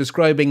language for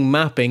describing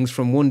mappings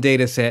from one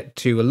data set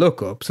to a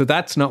lookup, so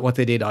that's not what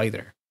they did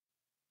either.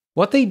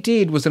 What they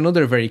did was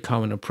another very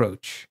common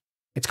approach.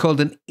 It's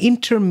called an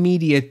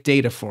intermediate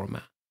data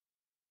format.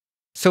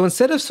 So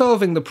instead of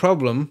solving the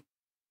problem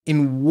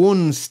in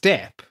one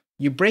step,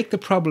 you break the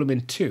problem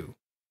in two.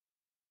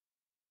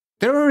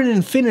 There are an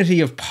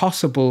infinity of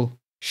possible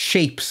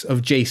shapes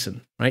of JSON,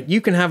 right? You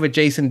can have a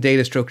JSON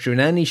data structure in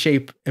any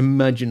shape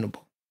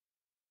imaginable.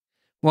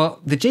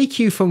 Well, the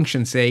JQ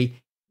functions say,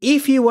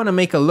 if you want to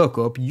make a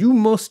lookup, you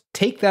must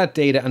take that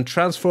data and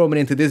transform it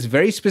into this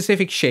very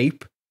specific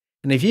shape.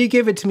 And if you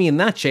give it to me in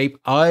that shape,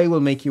 I will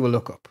make you a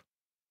lookup.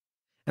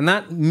 And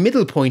that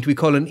middle point we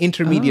call an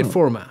intermediate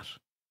format.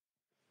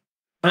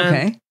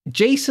 And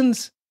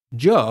JSON's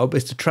job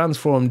is to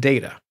transform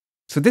data.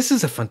 So this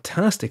is a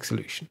fantastic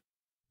solution.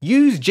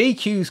 Use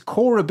JQ's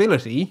core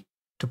ability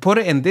to put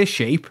it in this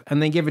shape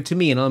and then give it to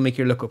me and I'll make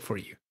your lookup for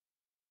you.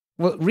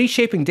 Well,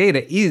 reshaping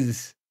data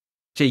is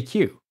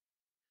JQ.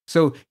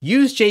 So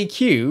use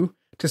JQ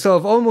to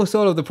solve almost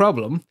all of the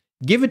problem,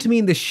 give it to me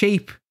in the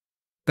shape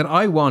that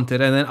I wanted,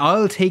 and then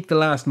I'll take the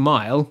last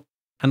mile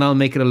and I'll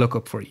make it a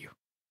lookup for you.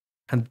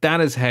 And that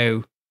is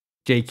how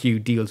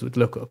JQ deals with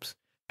lookups.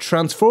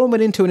 Transform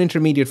it into an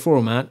intermediate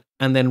format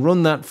and then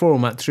run that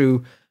format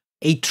through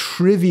a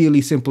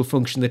trivially simple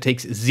function that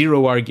takes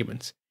 0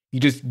 arguments. You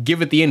just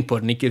give it the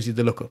input and it gives you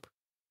the lookup.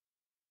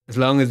 As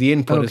long as the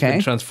input has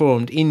been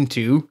transformed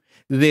into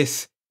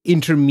this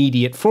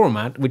intermediate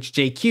format, which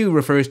JQ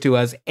refers to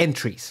as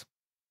entries.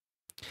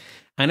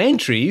 And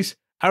entries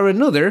are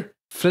another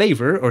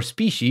flavor or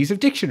species of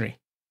dictionary.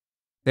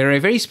 They're a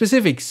very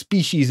specific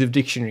species of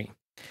dictionary.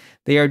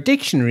 They are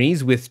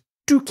dictionaries with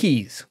 2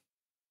 keys.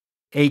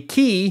 A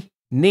key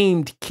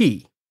named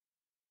key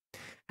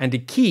and a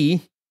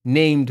key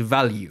named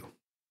value.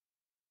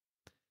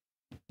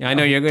 I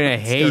know you're going to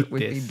hate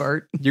this. Me,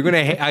 Bart. You're going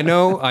to I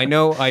know.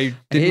 I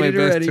did my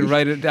best to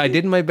write it. I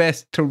did my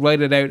best to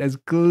write it out as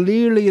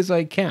clearly as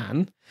I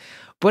can.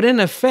 But in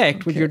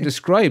effect, what you're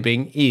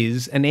describing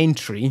is an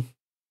entry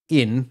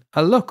in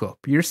a lookup.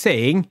 You're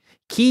saying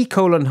key :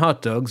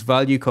 hot dogs,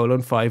 value :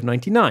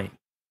 $5.99.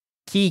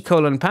 Key :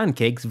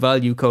 pancakes,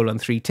 value :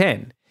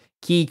 $3.10.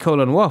 Key :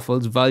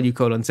 waffles, value :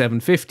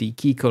 $7.50.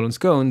 Key :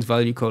 scones,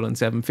 value :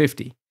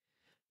 $7.50.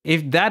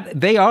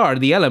 they are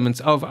the elements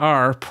of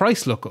our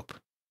price lookup.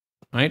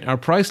 Right? Our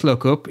price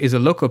lookup is a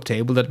lookup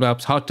table that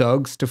maps hot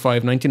dogs to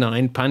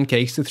 $5.99,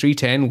 pancakes to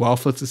 $3.10,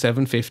 waffles to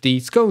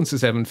 $7.50, scones to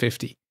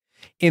 $7.50.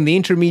 In the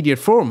intermediate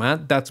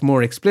format, that's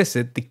more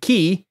explicit. The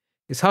key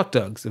is hot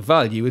dogs. The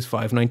value is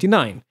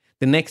 $5.99.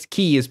 The next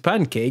key is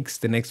pancakes.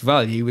 The next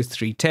value is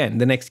 $3.10.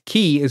 The next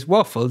key is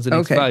waffles. The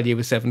next value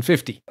is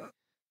 $7.50.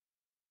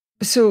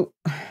 So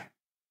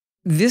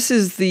this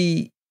is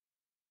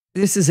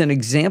an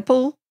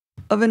example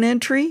of an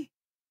entry?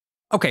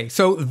 Okay,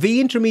 so the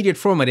intermediate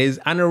format is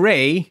an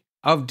array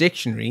of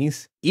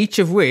dictionaries, each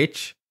of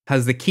which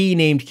has the key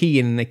named key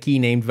and a key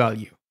named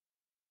value.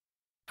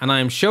 And I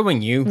am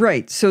showing you...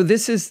 Right, so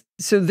this is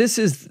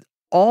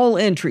all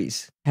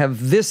entries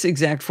have this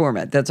exact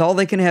format. That's all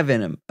they can have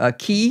in them. A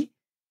key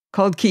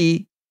called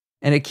key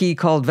and a key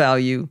called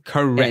value.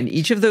 Correct. And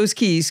each of those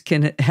keys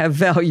can have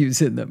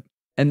values in them.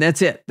 And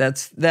that's it.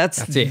 That's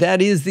it.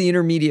 That is the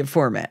intermediate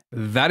format.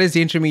 That is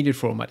the intermediate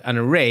format. An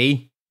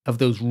array of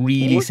those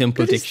really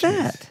simple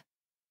dictionaries. What is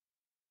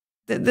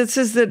that? That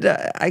says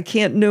that I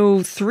can't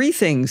know 3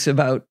 things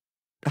about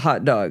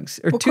hot dogs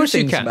or 2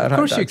 things about hot dogs. Of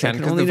course you can,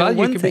 because the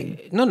value could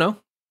be... No.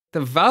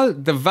 The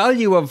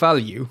value of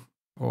value...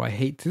 Oh,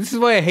 this is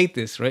why I hate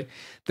this, right?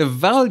 The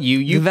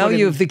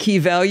value of the key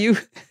value?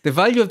 The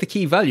value of the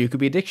key value could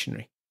be a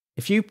dictionary.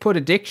 If you put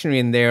a dictionary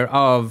in there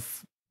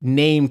of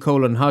name :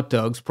 hot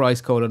dogs,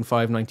 price :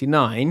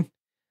 $5.99,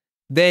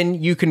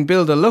 then you can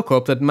build a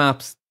lookup that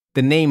maps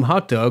the name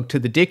hot dog to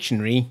the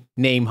dictionary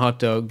name hot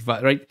dog,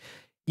 right?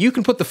 You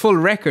can put the full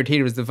record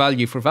here as the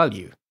value for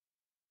value.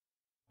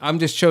 I'm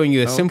just showing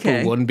you a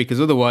simple one because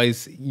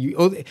otherwise,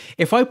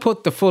 if I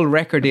put the full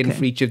record in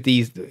for each of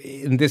these,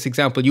 in this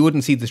example, you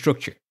wouldn't see the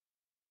structure.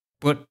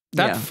 But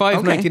that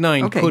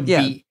 $5.99 could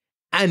be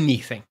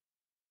anything.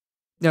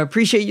 Now, I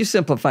appreciate you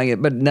simplifying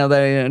it, but now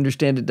that I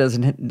understand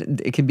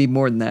it can be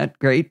more than that.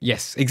 Great.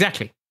 Yes,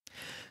 exactly.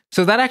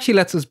 So that actually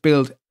lets us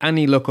build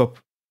any lookup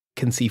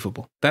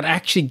conceivable. That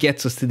actually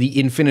gets us to the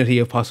infinity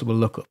of possible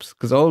lookups,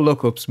 because all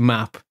lookups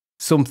map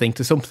something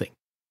to something.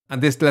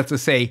 And this lets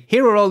us say,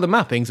 here are all the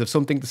mappings of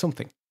something to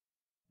something.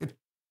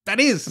 That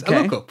is a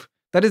lookup.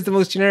 That is the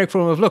most generic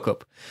form of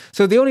lookup.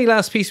 So the only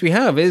last piece we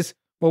have is,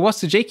 well,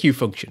 what's the JQ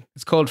function?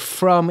 It's called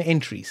from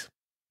entries.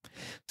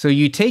 So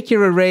you take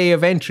your array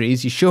of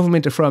entries, you shove them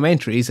into from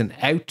entries, and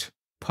out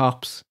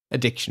pops a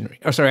dictionary.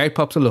 Out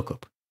pops a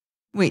lookup.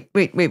 Wait.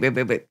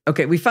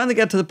 Okay, we finally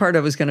got to the part I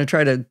was going to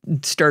try to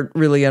start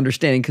really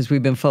understanding because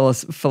we've been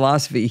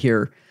philosophy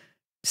here.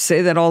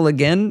 Say that all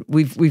again.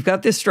 We've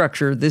got this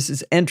structure. This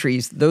is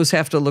entries. Those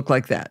have to look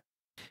like that.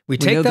 We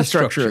take know that the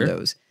structure of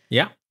those.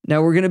 Yeah.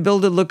 Now we're going to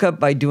build a lookup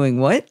by doing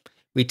what?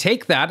 We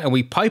take that and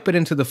we pipe it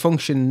into the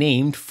function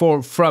named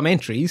from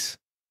entries,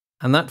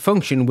 and that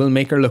function will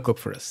make our lookup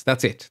for us.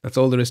 That's it. That's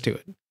all there is to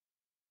it.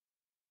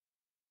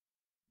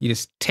 You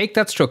just take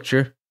that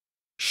structure,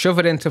 shove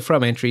it into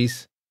from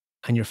entries,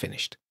 and you're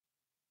finished.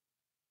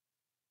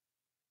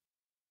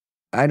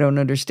 I don't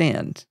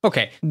understand.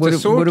 Okay. What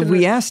have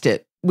we asked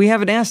it? We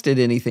haven't asked it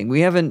anything. We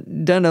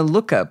haven't done a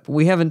lookup.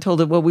 We haven't told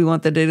it what we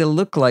want the data to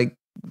look like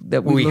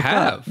that we look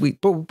up.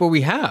 But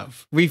we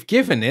have. We've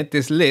given it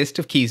this list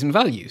of keys and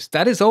values.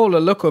 That is all a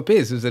lookup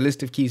is a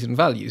list of keys and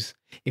values.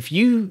 If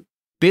you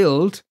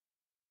build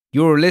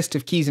your list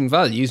of keys and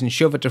values and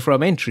shove it to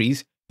from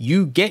entries,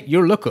 you get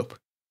your lookup.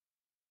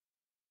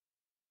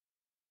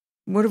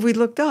 What have we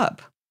looked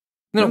up?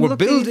 No, we're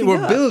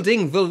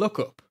building the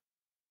lookup.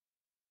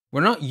 We're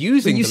not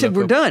using. But you said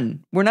lookup. We're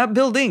done. We're not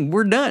building.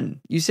 We're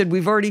done. You said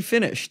we've already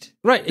finished.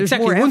 Right, There's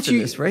exactly. More after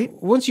this, right?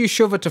 Once you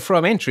shove it to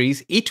from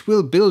entries, it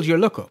will build your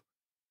lookup.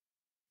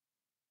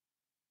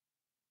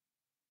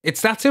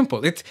 It's that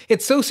simple.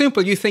 It's so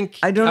simple. You think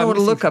I don't know what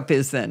a lookup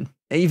is then.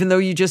 Even though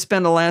you just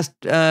spent the last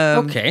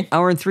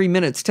hour and 3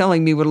 minutes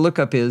telling me what a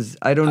lookup is,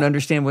 I don't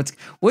understand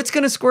what's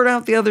going to squirt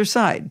out the other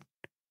side.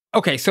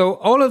 Okay, so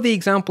all of the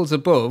examples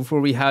above where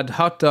we had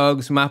hot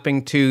dogs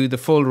mapping to the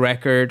full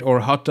record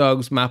or hot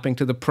dogs mapping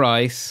to the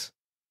price,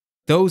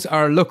 those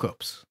are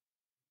lookups,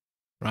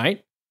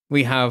 right?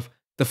 We have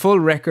the full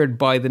record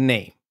by the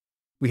name.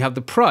 We have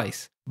the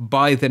price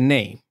by the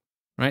name,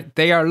 right?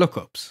 They are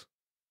lookups.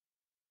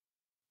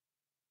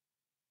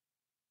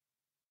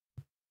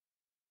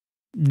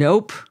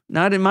 Nope,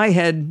 not in my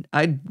head.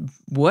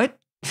 What?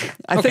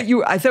 I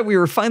thought we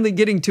were finally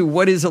getting to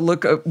what is a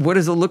lookup. What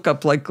is a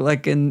lookup like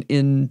in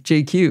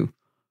JQ?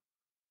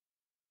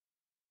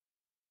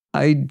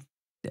 Okay,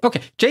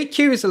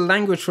 JQ is a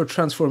language for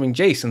transforming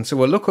JSON.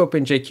 So a lookup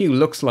in JQ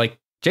looks like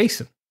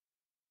JSON.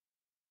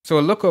 So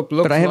a lookup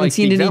looks like. But I haven't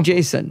seen any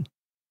JSON.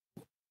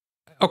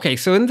 Okay,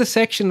 so in the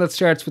section that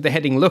starts with the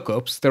heading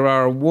lookups, there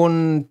are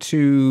 1,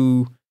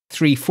 2,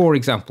 3, 4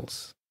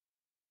 examples.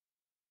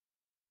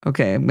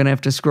 Okay, I'm gonna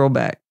have to scroll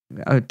back.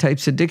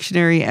 Types of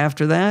dictionary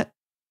after that.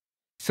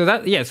 So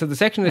the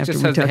section that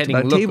just has the heading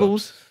lookups.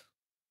 Tables.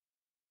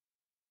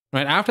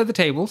 Right, after the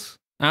tables,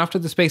 after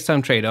the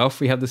space-time trade-off,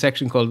 we have the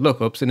section called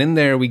lookups, and in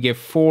there we give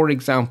 4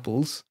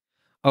 examples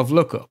of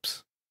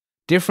lookups.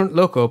 different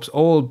lookups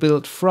all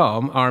built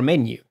from our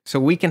menu. So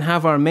we can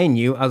have our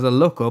menu as a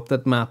lookup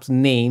that maps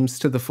names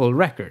to the full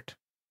record.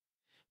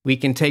 We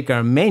can take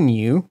our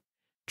menu,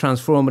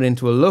 transform it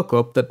into a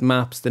lookup that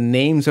maps the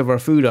names of our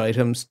food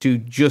items to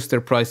just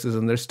their prices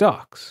and their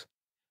stocks.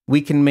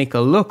 We can make a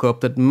lookup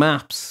that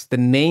maps the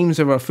names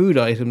of our food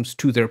items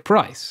to their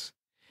price.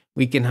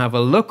 We can have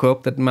a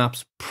lookup that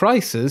maps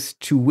prices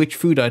to which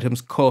food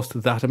items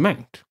cost that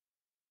amount.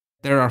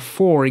 There are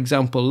 4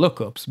 example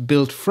lookups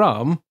built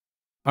from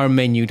our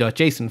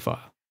menu.json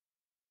file.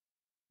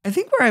 I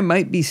think where I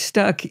might be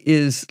stuck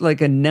is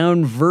like a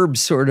noun verb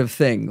sort of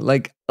thing.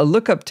 Like a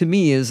lookup to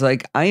me is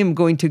like, I am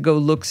going to go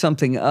look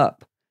something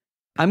up.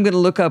 I'm going to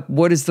look up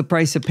what is the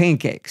price of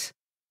pancakes.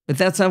 But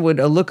that's not what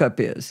a lookup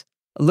is.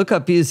 A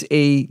lookup is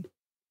a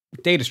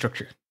data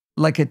structure.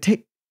 Like a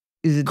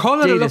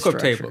call it a lookup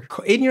table.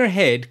 In your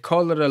head,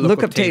 call it a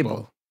lookup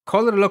table.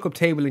 Call it a lookup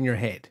table in your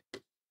head.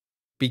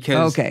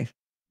 Because okay.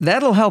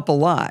 That'll help a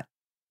lot.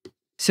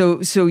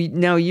 So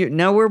now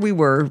where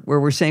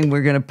we're saying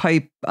we're going to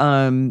pipe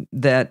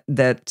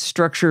that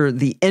structure,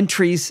 the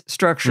entries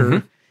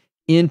structure,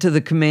 into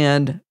the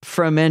command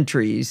from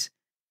entries.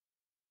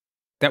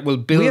 That will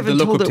build the lookup table.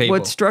 We haven't told it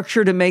what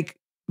structure to make,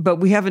 but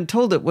we haven't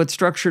told it what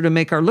structure to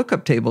make our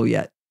lookup table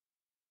yet.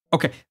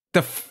 Okay.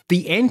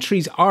 The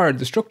entries are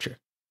the structure.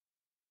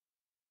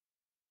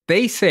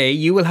 They say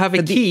you will have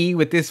a key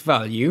with this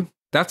value.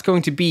 That's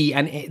going to be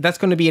an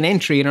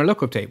entry in our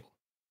lookup table.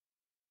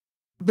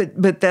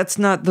 But that's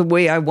not the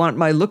way I want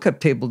my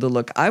lookup table to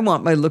look. I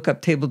want my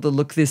lookup table to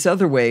look this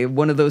other way.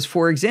 One of those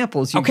 4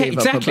 examples you gave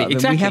up about them.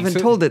 We haven't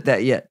told it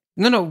that yet.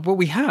 No, but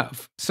we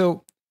have.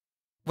 So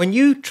when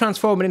you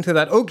transform it into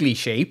that ugly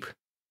shape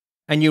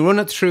and you run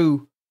it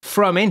through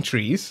from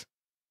entries,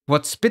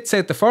 what spits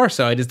out the far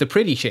side is the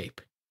pretty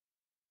shape.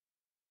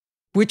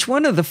 Which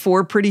one of the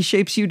 4 pretty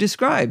shapes you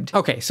described?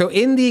 Okay, so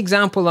in the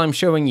example I'm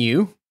showing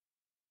you,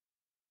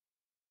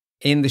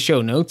 in the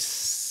show notes,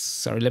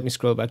 sorry, let me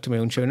scroll back to my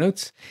own show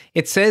notes.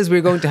 It says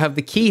we're going to have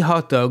the key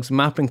hot dogs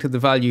mapping to the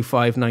value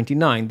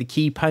 $5.99, the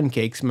key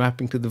pancakes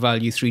mapping to the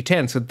value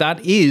 $3.10. So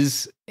that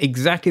is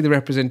exactly the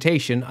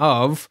representation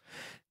of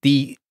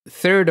the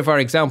third of our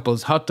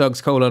examples, hot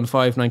dogs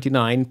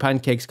 $5.99,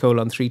 pancakes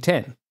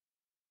 $3.10.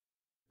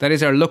 That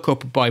is our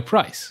lookup by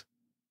price.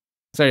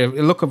 Sorry, a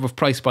lookup of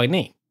price by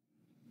name.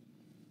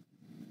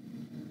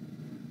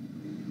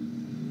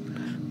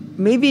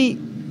 Maybe,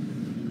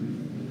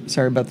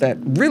 sorry about that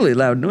really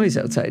loud noise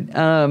outside.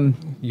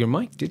 Your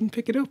mic didn't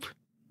pick it up.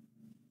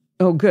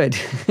 Oh, good.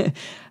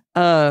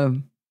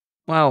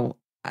 Wow.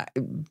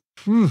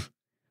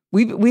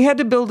 We had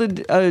to build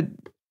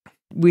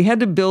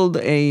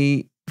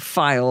a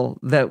file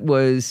that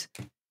was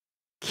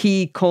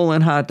key :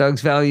 hot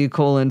dogs value :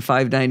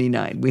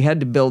 $5.99. We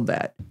had to build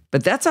that,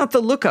 but that's not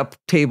the lookup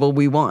table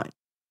we want.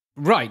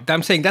 Right.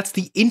 I'm saying that's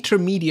the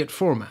intermediate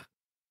format.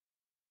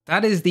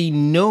 That is the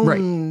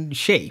known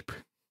shape.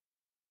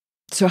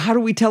 So how do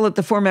we tell it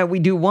the format we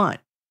do want?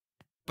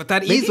 But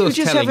that Maybe is us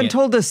you just haven't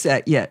told us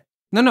that yet.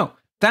 No.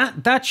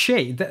 That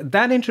shape,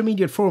 that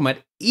intermediate format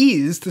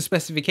is the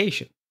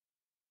specification.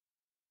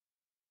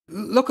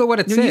 Look at what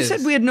it says. You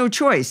said we had no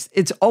choice.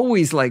 It's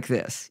always like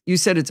this. You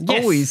said it's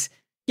always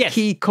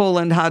key :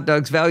 hot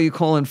dogs value :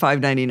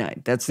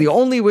 $5.99. That's the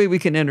only way we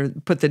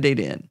can put the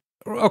data in.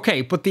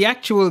 Okay, but the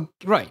actual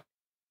right.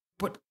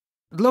 But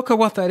look at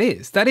what that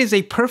is. That is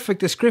a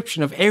perfect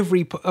description of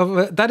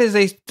that is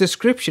a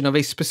description of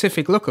a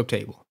specific lookup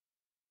table.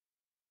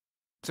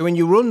 So when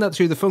you run that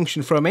through the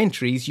function from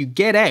entries, you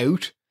get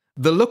out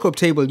the lookup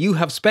table you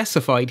have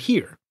specified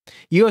here.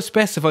 You have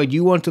specified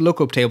you want a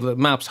lookup table that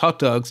maps hot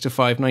dogs to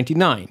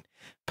 $5.99,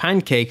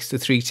 pancakes to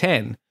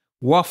 $3.10,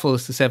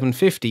 waffles to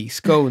 $7.50,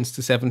 scones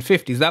to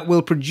 $7.50. That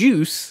will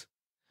produce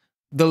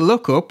the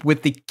lookup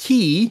with the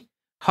key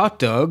hot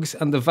dogs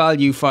and the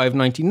value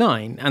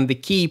 $5.99 and the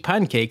key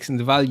pancakes and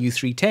the value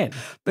 $3.10.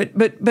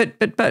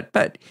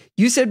 But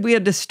you said we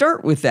had to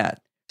start with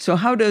that. So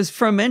how does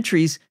from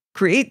entries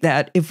create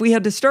that if we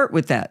had to start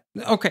with that?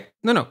 Okay,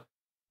 no.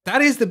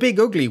 That is the big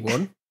ugly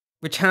one,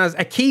 which has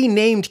a key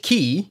named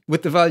key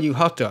with the value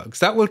hot dogs.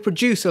 That will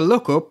produce a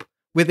lookup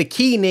with a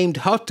key named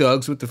hot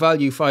dogs with the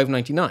value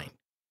 $5.99.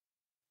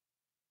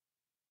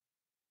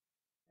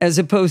 As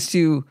opposed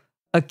to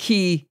a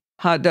key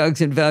hot dogs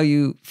and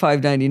value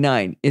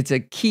 $5.99. It's a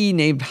key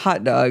named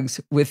hot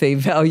dogs with a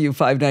value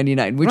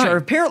 $5.99, which are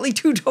apparently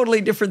 2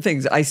 totally different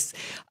things.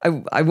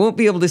 I won't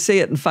be able to say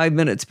it in 5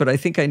 minutes, but I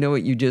think I know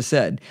what you just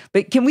said.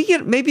 But can we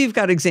maybe you've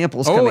got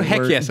examples coming. Oh,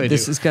 heck yes, I do.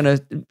 This is going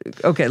to,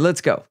 okay,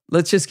 let's go.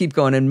 Let's just keep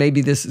going, and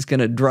maybe this is going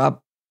to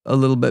drop a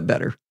little bit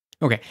better.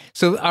 Okay,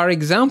 so our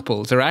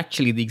examples are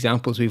actually the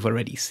examples we've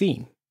already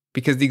seen.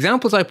 Because the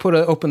examples I put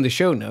up in the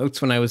show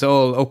notes when I was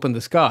all open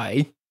the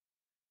sky,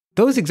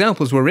 those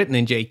examples were written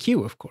in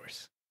JQ, of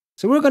course.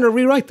 So we're going to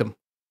rewrite them.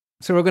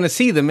 So we're going to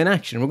see them in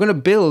action. We're going to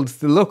build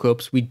the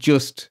lookups we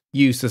just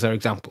used as our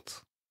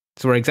examples.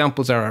 So our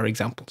examples are our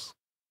examples.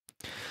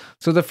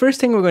 So the first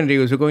thing we're going to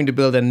do is we're going to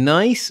build a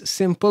nice,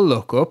 simple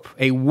lookup,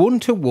 a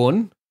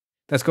one-to-one,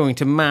 that's going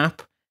to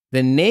map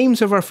the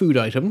names of our food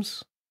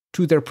items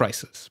to their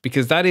prices,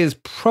 because that is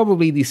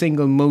probably the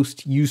single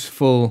most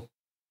useful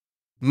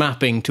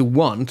mapping to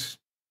want,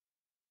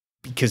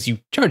 because you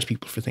charge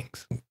people for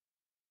things.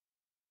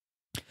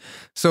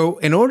 So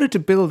in order to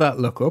build that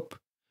lookup,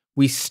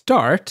 we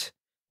start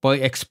by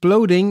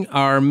exploding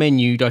our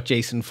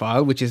menu.json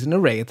file, which is an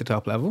array at the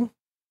top level.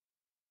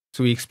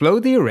 So we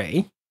explode the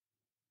array,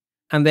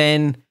 and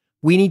then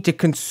we need to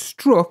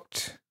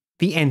construct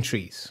the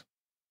entries.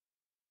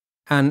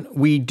 And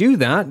we do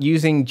that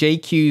using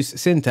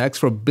JQ's syntax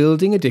for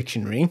building a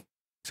dictionary.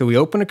 So we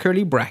open a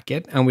curly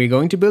bracket, and we're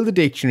going to build a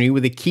dictionary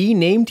with a key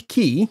named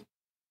key,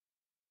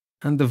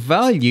 and the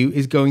value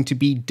is going to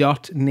be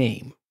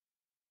 .name.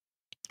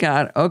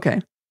 Got it.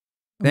 Okay.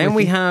 Then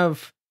we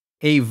have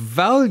a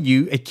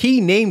value, a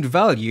key named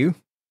value,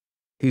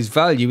 whose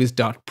value is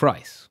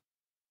 .price.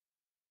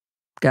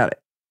 Got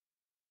it.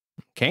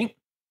 Okay.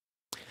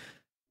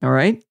 All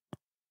right.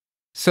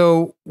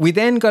 So we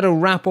then got to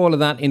wrap all of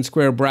that in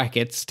square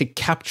brackets to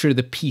capture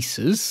the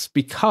pieces,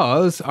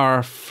 because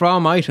our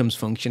from items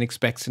function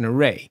expects an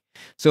array.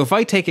 So if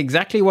I take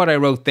exactly what I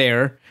wrote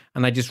there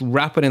and I just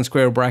wrap it in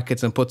square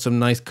brackets and put some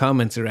nice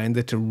comments around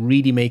it to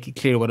really make it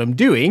clear what I'm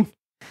doing,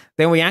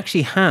 then we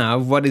actually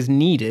have what is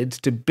needed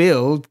to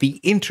build the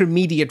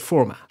intermediate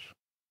format.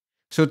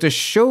 So to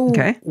show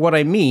what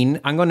I mean,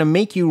 I'm going to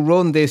make you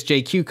run this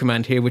JQ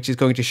command here, which is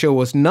going to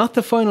show us not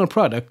the final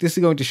product. This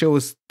is going to show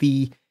us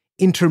the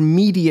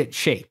intermediate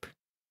shape.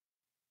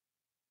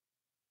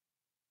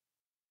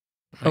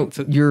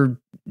 Right,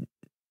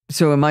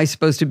 so am I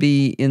supposed to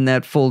be in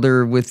that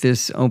folder with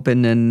this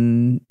open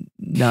and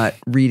not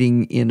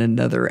reading in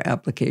another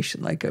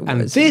application like I was?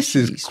 And this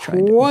is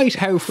quite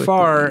how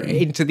far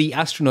into the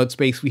astronaut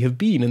space we have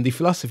been in the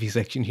philosophy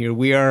section here.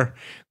 We are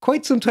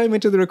quite some time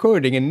into the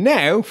recording, and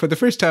now, for the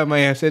first time, I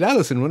have said,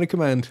 Alison, run a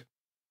command.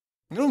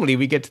 Normally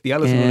we get to the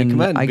Alison run a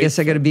command. I guess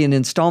I got to be in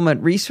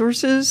installment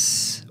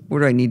resources.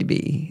 Where do I need to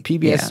be?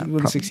 PBS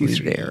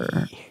 163.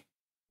 There.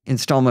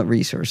 Installment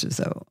resources,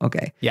 though.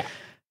 Okay. Yeah.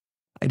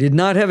 I did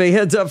not have a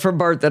heads up from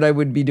Bart that I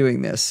would be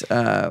doing this.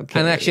 Okay.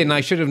 And actually,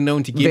 I should have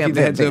known to give you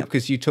the heads up,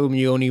 because you told me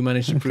you only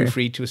managed to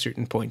proofread to a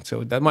certain point.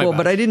 So that might. Well,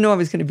 but I didn't know I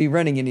was going to be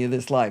running any of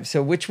this live.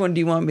 So which one do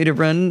you want me to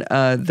run?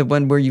 The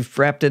one where you've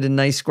wrapped it in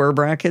nice square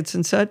brackets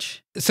and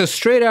such? So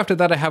straight after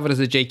that, I have it as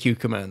a JQ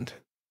command.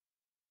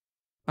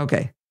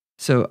 Okay.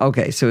 So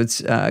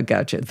it's,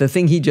 gotcha. The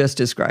thing he just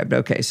described.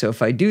 Okay. So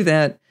if I do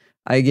that,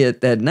 I get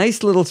that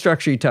nice little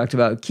structure you talked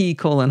about: key :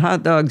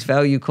 hot dogs,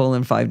 value :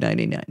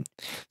 $5.99.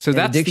 So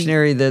that's a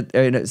dictionary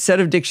a set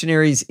of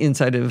dictionaries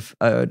inside of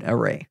an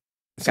array.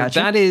 Gotcha. So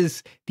that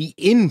is the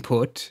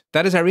input.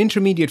 That is our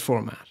intermediate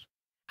format,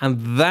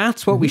 and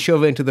that's what we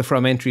shove into the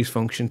from entries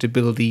function to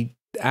build the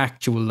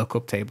actual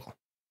lookup table.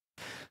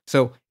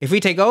 So if we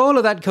take all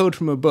of that code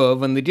from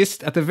above, and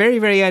just at the very,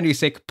 very end we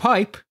say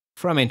pipe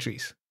from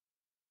entries,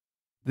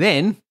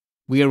 then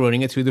we are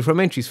running it through the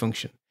from entries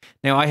function.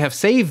 Now I have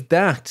saved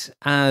that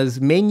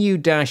as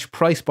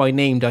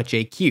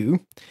menu-price-by-name.jq,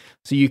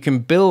 so you can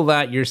build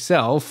that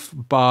yourself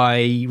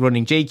by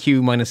running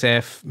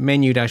jq-f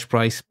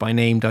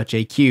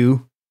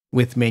menu-price-by-name.jq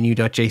with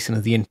menu.json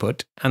as the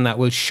input, and that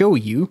will show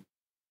you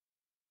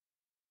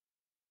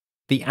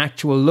the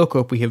actual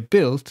lookup we have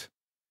built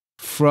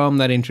from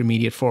that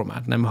intermediate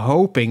format. And I'm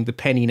hoping the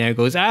penny now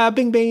goes,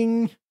 bing,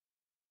 bing.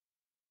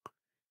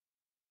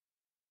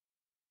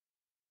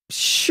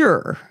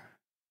 Sure.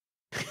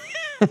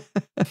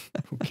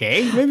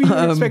 Okay, maybe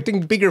you're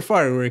expecting bigger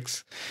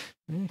fireworks.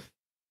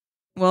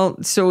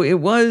 Well, so it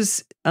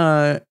was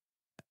an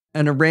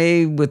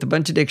array with a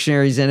bunch of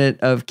dictionaries in it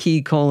of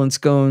key :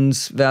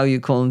 scones, value :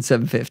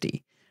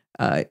 750,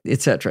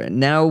 etc.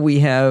 Now we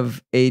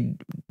have a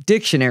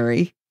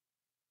dictionary.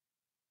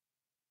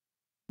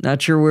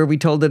 Not sure where we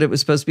told it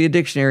was supposed to be a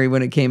dictionary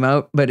when it came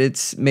out, but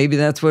maybe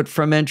that's what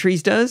from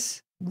entries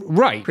does.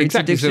 Right, Creates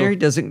exactly. A dictionary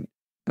doesn't.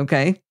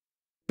 Okay,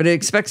 but it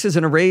expects as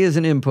an array as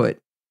an input.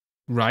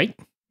 Right.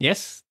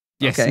 Yes.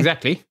 Yes, okay.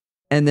 Exactly.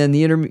 And then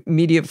the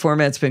intermediate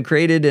format's been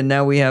created, and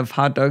now we have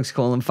hot dogs :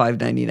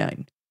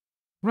 $5.99.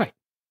 Right.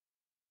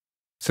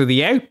 So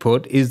the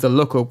output is the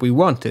lookup we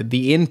wanted.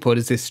 The input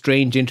is this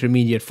strange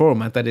intermediate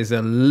format that is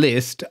a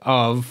list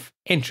of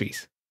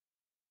entries.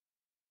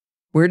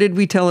 Where did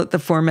we tell it the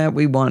format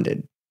we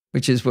wanted?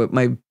 Which is what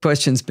my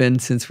question's been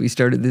since we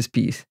started this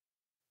piece.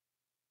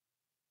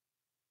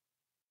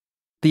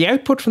 The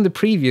output from the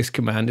previous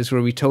command is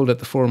where we told it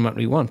the format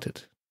we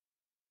wanted.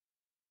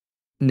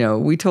 No,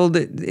 we told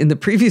it in the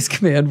previous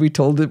command, we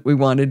told it we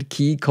wanted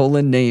key :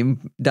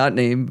 name,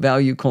 .name,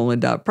 value :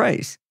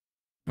 .price.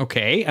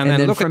 Okay. And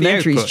then look from at the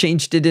entries output.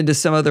 Changed it into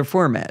some other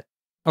format.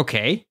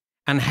 Okay.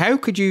 And how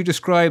could you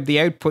describe the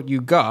output you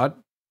got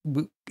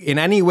in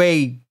any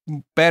way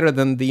better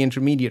than the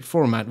intermediate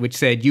format, which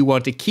said you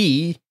want a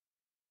key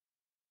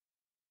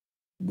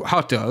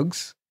hot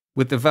dogs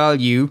with the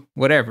value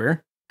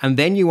whatever, and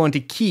then you want a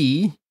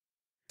key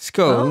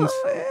scones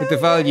with the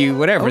value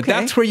whatever. Okay.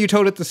 That's where you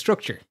told it the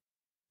structure.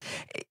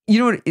 You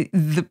know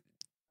what?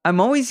 I'm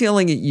always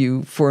yelling at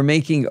you for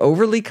making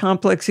overly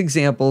complex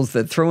examples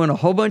that throw in a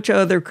whole bunch of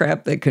other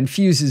crap that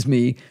confuses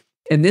me.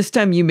 And this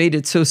time you made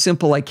it so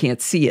simple I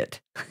can't see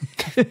it.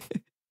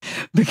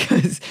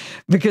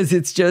 because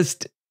it's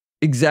just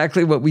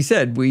exactly what we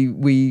said.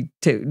 We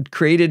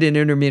created an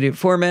intermediate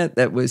format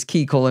that was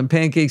key :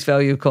 pancakes,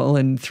 value :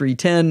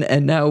 310,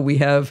 and now we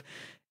have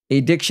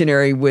a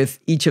dictionary with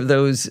each of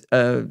those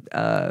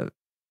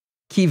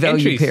key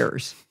value Entries.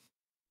 pairs.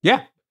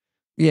 Yeah.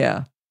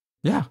 Yeah.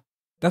 Yeah.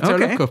 That's our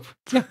lookup.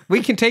 Yeah.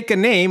 We can take a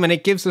name and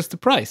it gives us the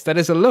price. That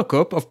is a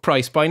lookup of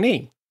price by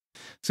name.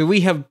 So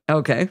we have...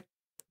 Okay.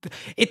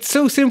 It's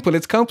so simple.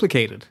 It's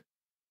complicated.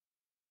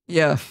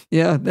 Yeah.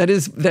 Yeah. That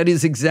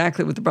is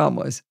exactly what the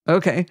problem was.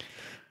 Okay.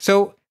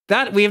 So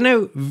that we have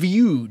now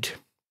viewed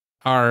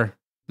our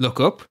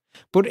lookup,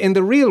 but in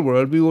the real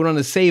world, we would want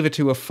to save it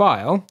to a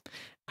file,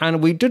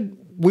 and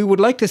we would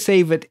like to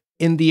save it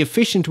in the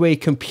efficient way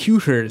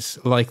computers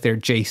like their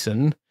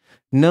JSON,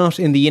 not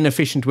in the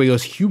inefficient way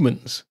us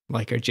humans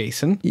like our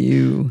JSON.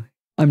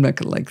 I'm not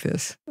going to like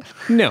this.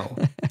 No.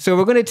 So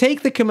we're going to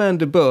take the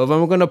command above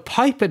and we're going to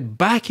pipe it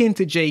back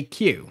into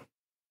JQ.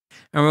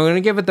 And we're going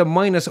to give it the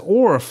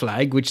 -or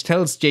flag, which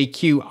tells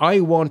JQ, I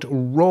want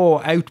raw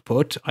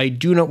output. I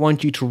do not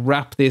want you to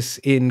wrap this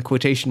in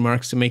quotation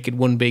marks to make it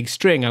one big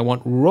string. I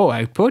want raw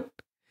output.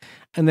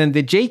 And then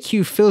the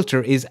JQ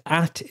filter is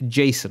at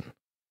JSON,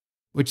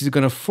 which is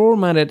going to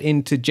format it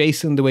into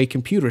JSON the way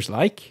computers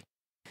like.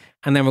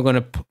 And then we're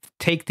going to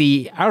take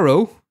the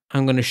arrow.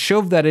 I'm going to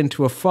shove that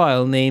into a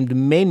file named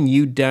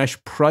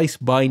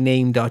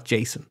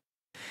menu-price-by-name.json.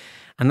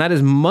 And that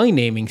is my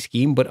naming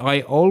scheme, but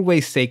I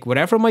always take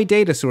whatever my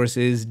data source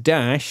is,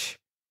 dash,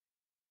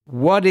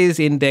 what is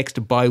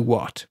indexed by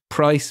what?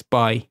 Price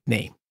by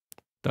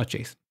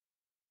name.json.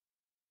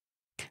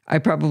 I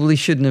probably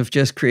shouldn't have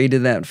just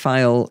created that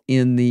file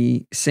in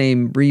the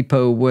same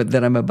repo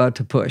that I'm about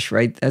to push,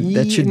 right?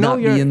 That should not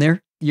be in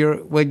there.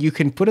 Well, you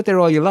can put it there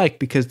all you like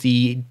because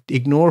the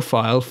ignore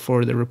file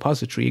for the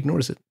repository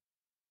ignores it.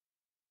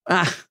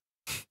 Ah,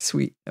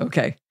 sweet.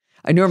 Okay.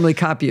 I normally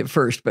copy it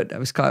first, but I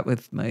was caught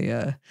with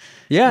my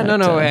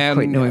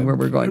quite knowing where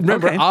we're going.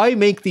 Remember, I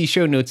make these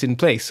show notes in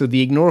place, so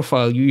the ignore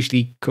file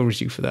usually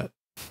covers you for that.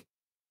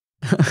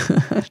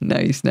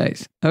 Nice.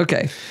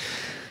 Okay.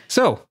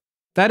 So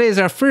that is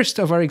our first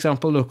of our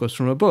example lookups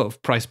from above,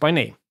 price by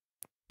name.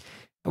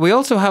 We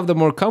also have the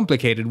more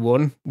complicated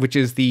one, which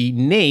is the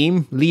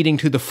name leading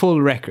to the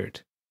full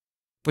record.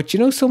 But you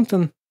know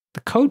something?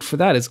 The code for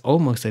that is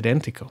almost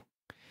identical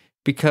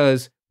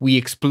because we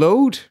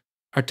explode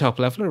our top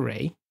level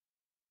array.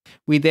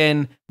 We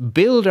then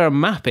build our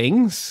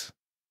mappings,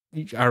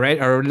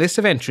 our list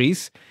of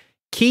entries.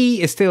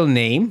 Key is still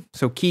name,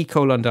 so key :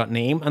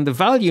 .name, and the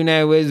value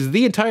now is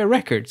the entire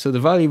record, so the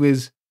value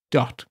is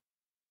dot.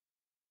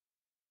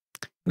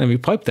 And then we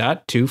pipe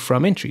that to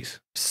from entries.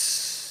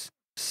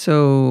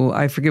 So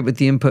I forget what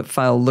the input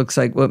file looks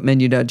like, what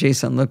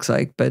menu.json looks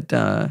like, but...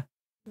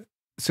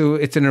 So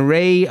it's an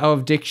array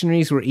of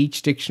dictionaries where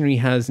each dictionary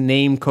has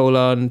name :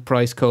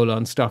 price :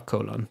 stock :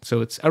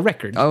 so it's a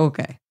record. Oh,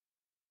 okay.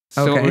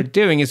 So what we're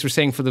doing is we're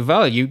saying for the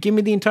value, give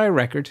me the entire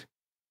record.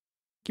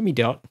 Give me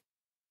dot.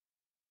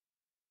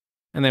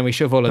 And then we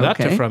shove all of that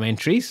to from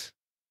entries.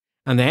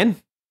 And then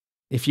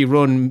if you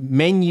run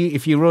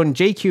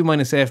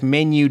JQ-F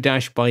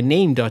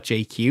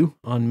menu-by-name.jq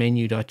on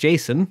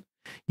menu.json,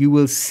 you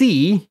will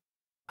see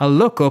a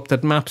lookup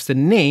that maps the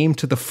name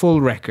to the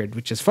full record,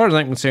 which as far as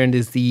I'm concerned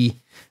is the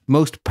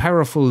most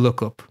powerful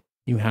lookup.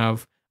 You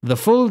have the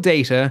full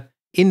data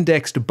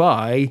indexed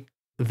by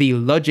the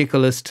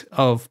logicalest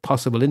of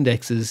possible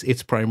indexes,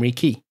 its primary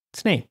key,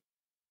 its name.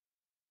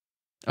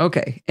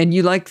 Okay.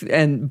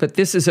 And but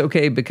this is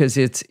okay because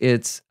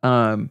it's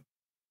hot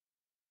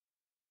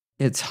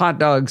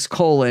dogs :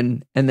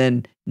 and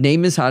then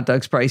name is hot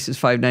dogs, price is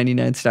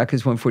 $5.99, stock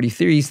is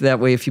 $143. So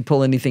that way, if you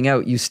pull anything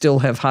out, you still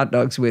have hot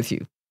dogs with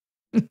you.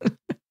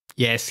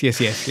 Yes.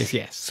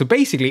 So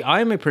basically,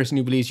 I'm a person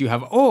who believes you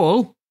have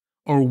all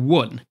or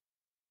one.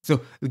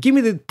 So give me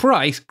the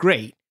price,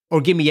 great,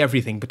 or give me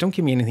everything, but don't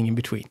give me anything in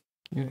between.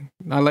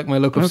 I like my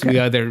lookups to be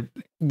either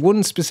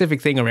one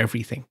specific thing or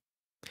everything.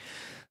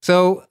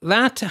 So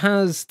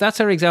that's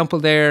our example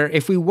there.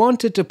 If we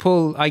wanted to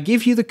pull, I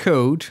give you the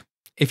code.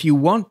 If you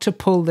want to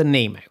pull the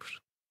name out,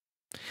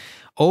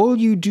 all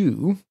you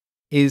do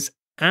is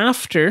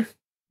after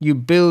you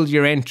build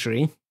your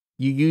entry,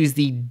 you use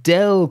the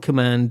del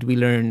command we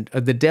learned,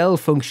 the del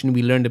function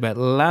we learned about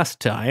last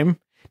time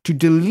to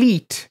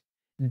delete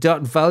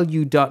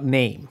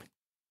 .value.name.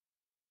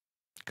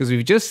 Because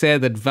we've just said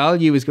that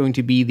value is going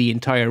to be the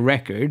entire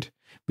record,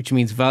 which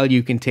means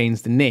value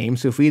contains the name.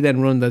 So if we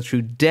then run that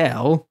through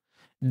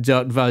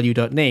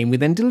del.value.name, we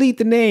then delete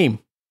the name.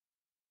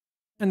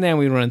 And then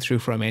we run through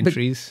from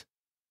entries.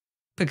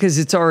 Because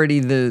it's already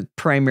the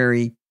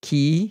primary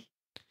key.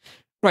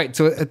 Right.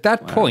 So at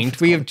that point,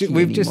 we've just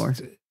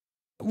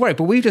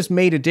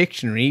made a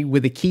dictionary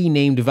with a key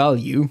named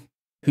value,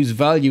 whose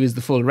value is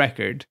the full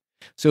record.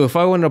 So if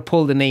I want to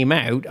pull the name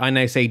out, I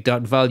now say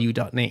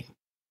 .value.name.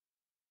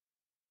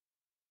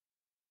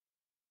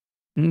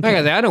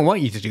 Okay. I don't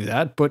want you to do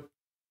that, but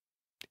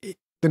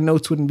the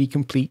notes wouldn't be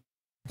complete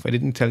if I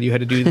didn't tell you how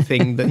to do the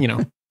thing that,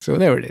 So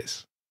there it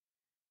is.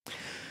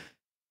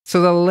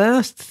 So the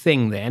last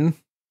thing then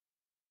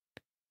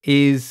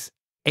is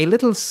a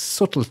little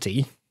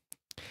subtlety,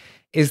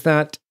 is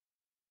that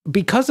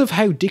because of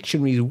how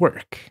dictionaries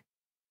work,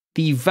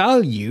 the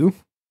value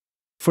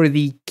for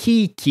the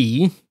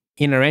key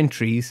in our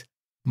entries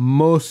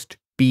must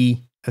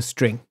be a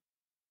string.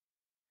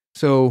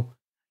 So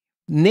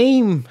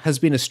name has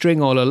been a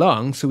string all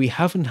along, so we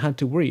haven't had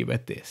to worry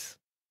about this.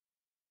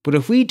 But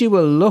if we do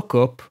a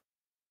lookup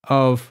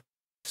of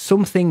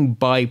something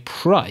by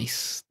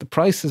price, the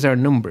prices are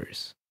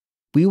numbers,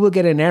 we will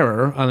get an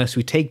error unless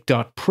we take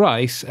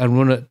 .price and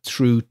run it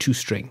through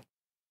toString.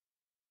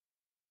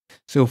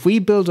 So if we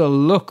build a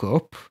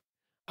lookup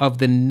of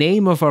the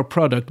name of our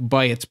product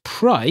by its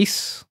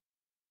price,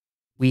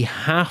 we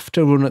have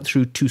to run it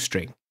through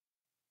toString.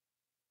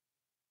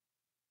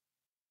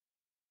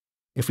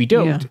 If we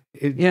don't,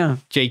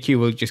 JQ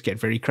will just get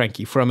very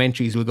cranky. From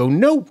entries will go,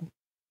 no,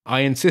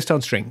 I insist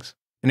on strings.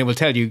 And it will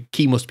tell you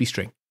key must be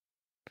string.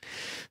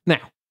 Now,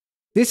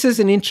 this is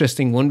an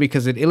interesting one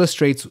because it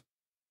illustrates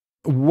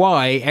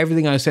why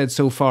everything I've said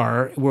so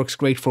far works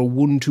great for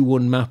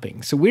one-to-one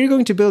mapping. So we're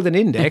going to build an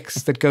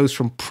index that goes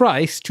from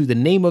price to the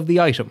name of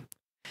the item.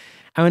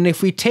 And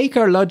if we take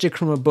our logic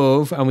from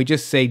above and we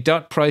just say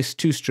 .price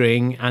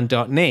toString and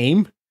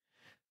 .name,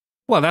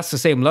 well, that's the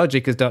same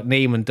logic as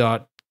 .name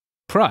and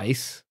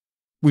 .price.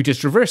 We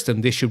just reverse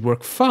them. This should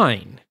work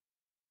fine.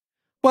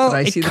 Well,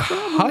 it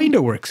kind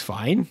of works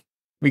fine.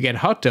 We get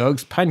hot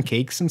dogs,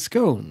 pancakes, and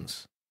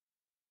scones.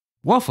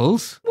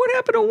 Waffles? What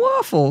happened to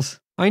waffles?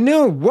 I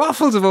know,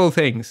 waffles of all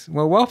things.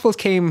 Well, waffles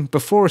came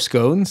before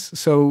scones,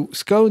 so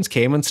scones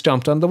came and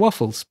stomped on the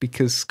waffles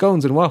because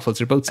scones and waffles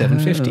are both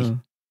 750.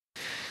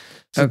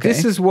 So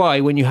this is why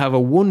when you have a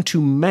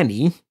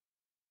one-to-many,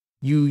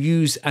 you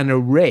use an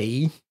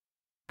array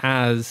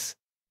as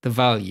the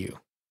value.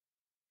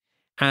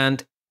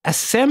 And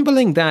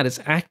assembling that is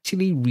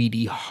actually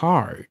really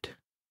hard.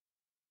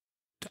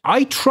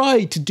 I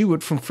tried to do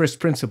it from first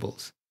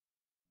principles.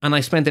 And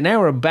I spent an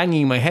hour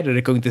banging my head at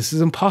it going, this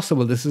is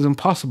impossible, this is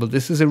impossible,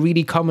 this is a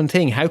really common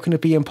thing, how can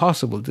it be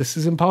impossible, this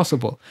is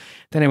impossible.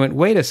 Then I went,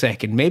 wait a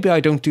second, maybe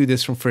I don't do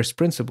this from first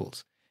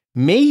principles.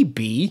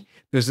 Maybe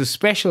there's a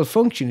special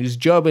function whose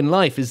job in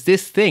life is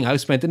this thing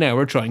I've spent an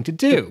hour trying to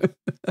do.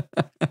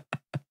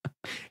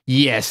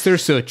 Yes,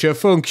 there's such a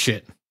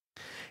function.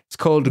 It's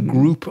called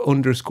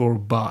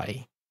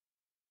group_by.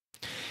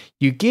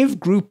 You give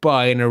group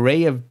by an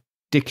array of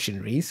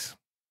dictionaries,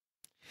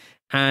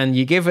 and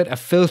you give it a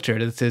filter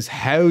that says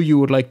how you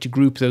would like to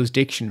group those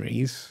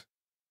dictionaries,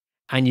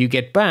 and you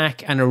get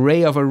back an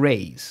array of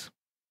arrays.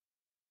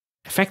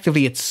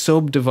 Effectively, it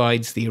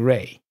subdivides the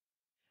array.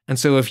 And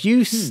so if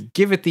you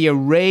give it the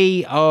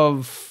array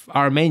of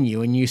our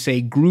menu and you say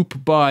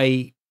group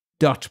by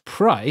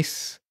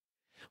 .price,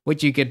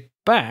 what you get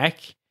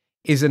back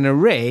is an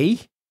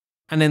array,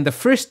 and then the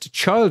first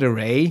child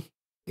array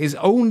is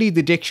only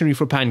the dictionary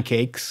for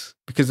pancakes,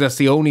 because that's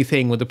the only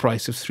thing with the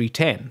price of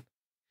 $3.10.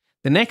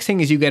 The next thing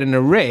is you get an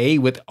array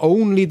with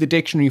only the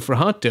dictionary for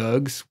hot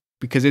dogs,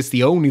 because it's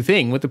the only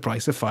thing with the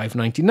price of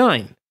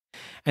 $5.99.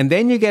 And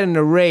then you get an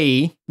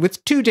array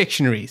with two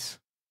dictionaries,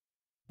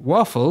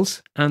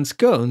 waffles and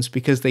scones,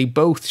 because they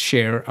both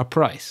share a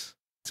price.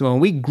 So when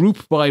we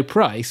group by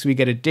price, we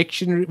get a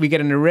dictionary, we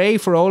get an array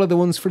for all of the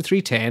ones for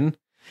 $3.10,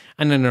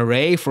 and an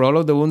array for all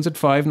of the ones at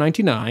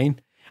 $5.99,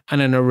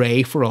 and an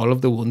array for all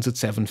of the ones at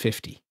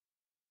 $7.50.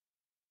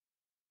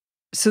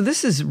 So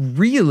this is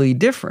really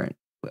different.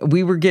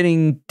 We were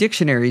getting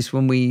dictionaries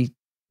when we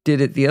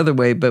did it the other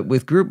way, but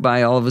with group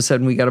by, all of a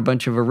sudden we got a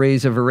bunch of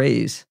arrays.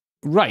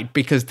 Right,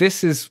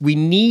 because we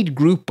need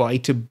group by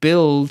to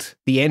build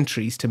the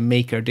entries to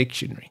make our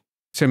dictionary,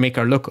 to make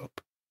our lookup.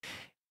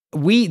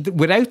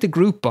 Without the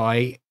group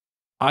by,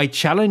 I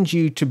challenge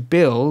you to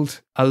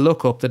build a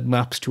lookup that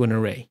maps to an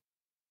array.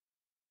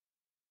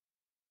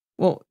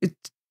 Well,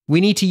 we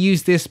need to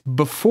use this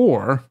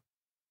before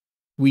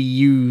we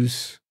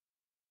use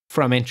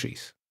from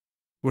entries.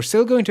 We're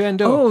still going to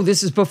end up. Oh,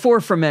 this is before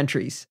from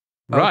entries.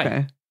 Right.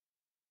 Okay.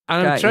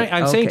 And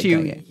I'm saying to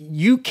you,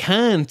 you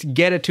can't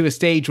get it to a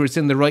stage where it's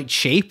in the right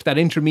shape, that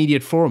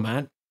intermediate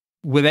format,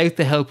 without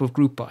the help of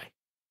group by.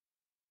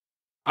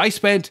 I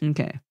spent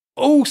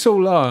so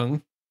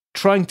long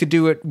trying to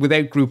do it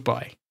without group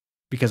by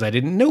because I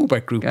didn't know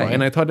about group by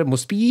and I thought it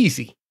must be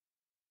easy.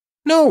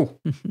 No,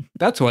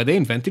 that's why they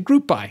invented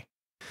group by.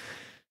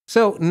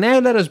 So now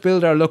let us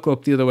build our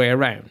lookup the other way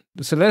around.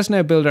 So let's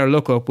now build our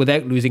lookup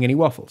without losing any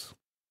waffles.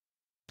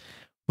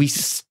 We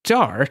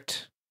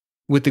start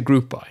with the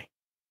group by.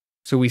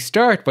 So we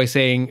start by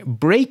saying,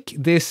 break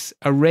this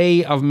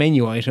array of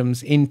menu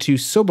items into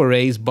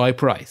subarrays by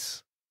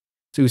price.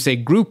 So we say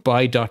group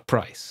by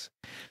 .price.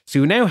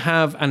 So we now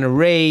have an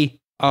array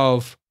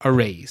of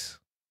arrays.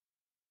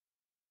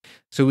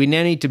 So we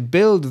now need to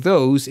build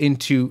those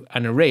into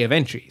an array of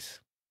entries.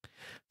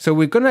 So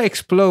we're going to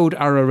explode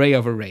our array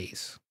of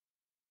arrays.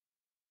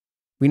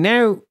 We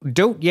now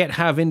don't yet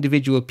have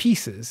individual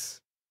pieces.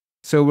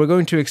 So we're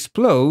going to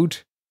explode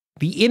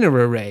the inner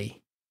array.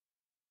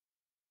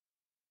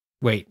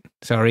 Wait,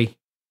 sorry.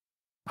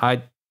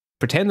 I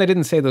pretend I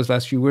didn't say those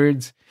last few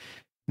words.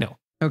 No.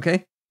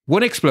 Okay.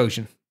 One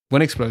explosion.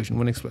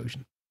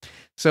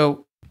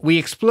 So we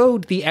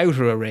explode the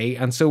outer array,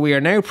 and so we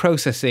are now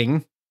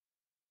processing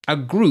a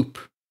group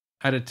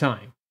at a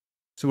time.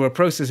 So we're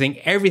processing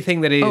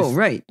everything that is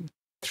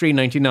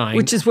 399.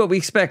 Which is what we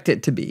expect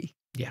it to be.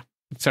 Yeah.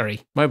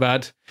 Sorry, my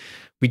bad.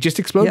 We just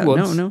explode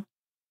once. No.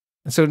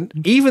 So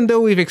even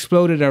though we've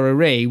exploded our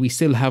array, we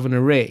still have an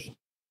array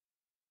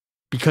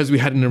because we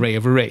had an array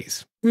of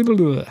arrays.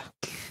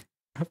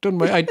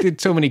 I did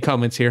so many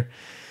comments here.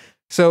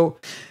 So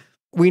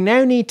we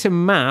now need to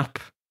map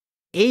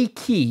a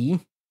key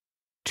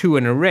to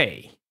an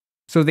array.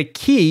 So the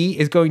key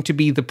is going to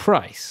be the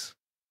price.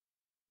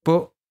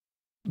 But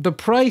the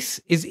price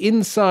is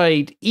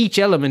inside each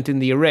element in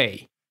the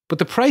array. But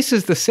the price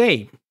is the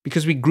same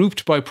because we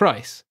grouped by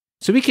price.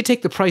 So we could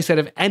take the price out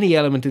of any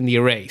element in the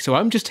array. So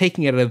I'm just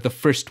taking it out of the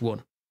first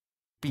one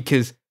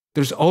because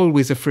there's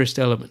always a first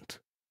element.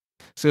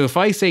 So if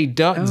I say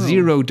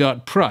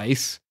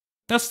 .0.price,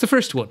 that's the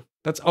first one.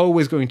 That's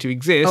always going to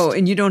exist. Oh,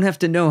 and you don't have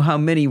to know how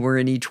many were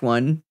in each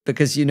one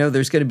because you know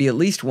there's going to be at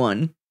least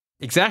one.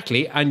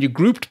 Exactly. And you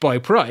grouped by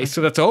price,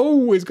 so that's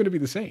always going to be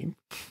the same.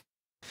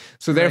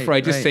 So therefore,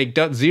 I just say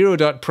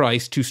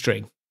 .0.price to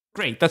string.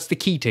 Great, that's the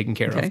key taken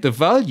care of. The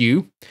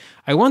value,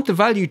 I want the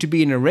value to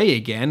be an array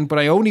again, but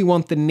I only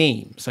want the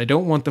names. I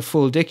don't want the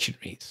full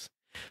dictionaries.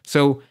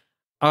 So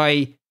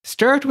I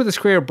start with a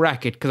square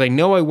bracket because I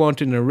know I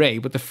want an array,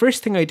 but the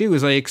first thing I do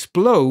is I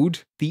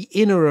explode the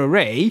inner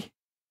array.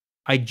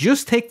 I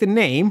just take the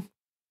name,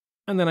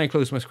 and then I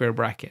close my square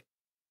bracket.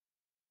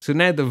 So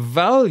now the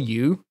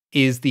value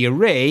is the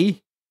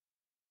array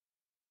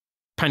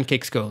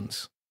pancake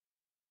scones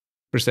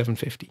for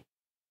 750.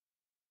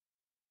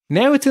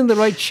 Now it's in the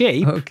right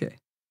shape. Okay.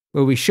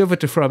 Where we shove it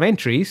to from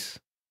entries,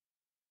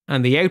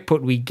 and the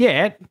output we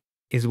get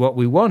is what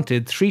we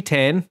wanted: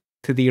 310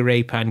 to the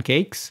array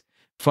pancakes,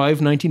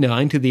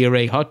 599 to the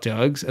array hot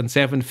dogs, and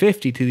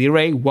 750 to the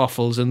array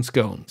waffles and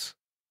scones.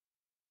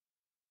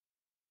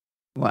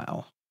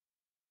 Wow.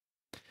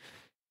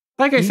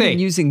 Like I say,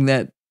 using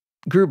that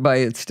group by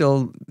it's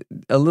still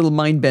a little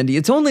mind bendy.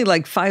 It's only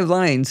like 5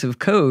 lines of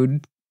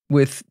code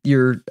with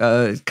your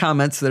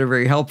comments that are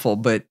very helpful,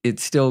 but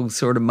it's still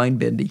sort of mind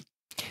bendy.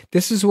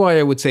 This is why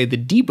I would say the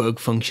debug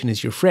function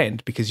is your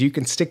friend, because you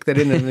can stick that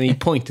in at any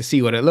point to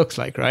see what it looks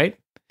like, right?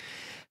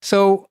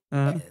 So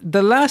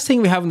the last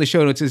thing we have in the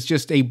show notes is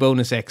just a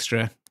bonus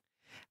extra.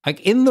 Like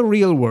in the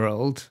real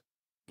world,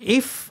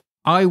 if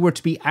I were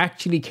to be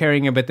actually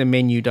caring about the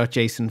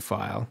menu.json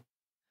file,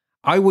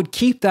 I would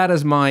keep that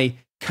as my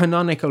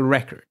canonical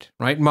record,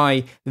 right?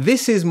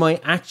 This is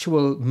my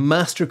actual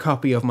master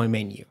copy of my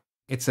menu.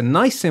 It's a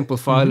nice simple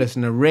file. It's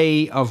an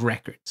array of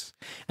records.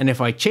 And if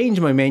I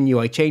change my menu,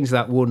 I change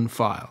that one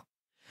file.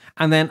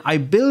 And then I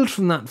build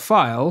from that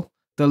file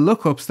the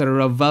lookups that are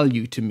of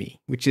value to me,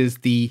 which is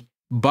the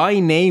by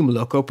name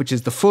lookup, which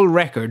is the full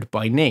record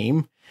by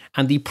name,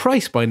 and the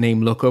price by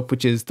name lookup,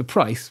 which is the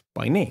price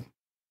by name.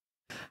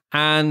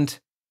 And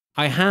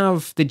I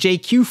have the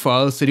JQ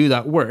files to do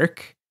that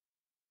work.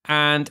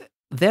 And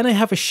then I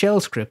have a shell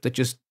script that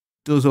just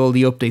does all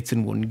the updates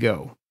in one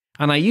go.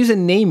 And I use a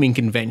naming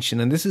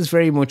convention, and this is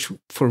very much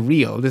for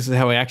real. This is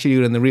how I actually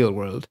do it in the real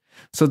world.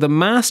 So the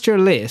master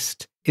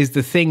list is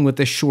the thing with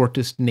the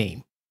shortest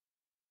name.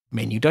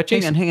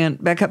 Menu.json. Hang on.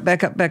 Back up.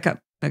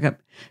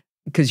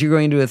 Because you're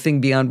going to a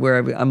thing beyond where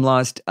I'm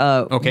lost.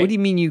 Okay. What do you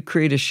mean you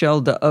create a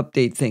shell to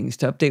update things?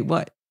 To update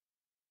what?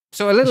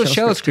 So a little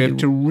shell script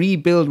to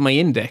rebuild my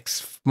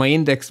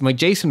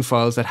JSON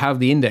files that have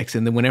the index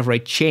in them whenever I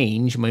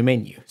change my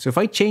menu. So if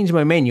I change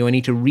my menu, I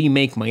need to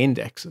remake my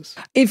indexes.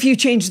 If you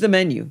change the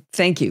menu,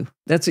 thank you.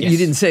 That's what you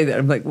didn't say that.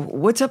 I'm like,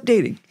 what's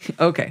updating?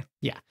 Okay.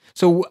 Yeah.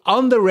 So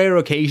on the rare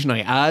occasion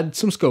I add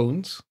some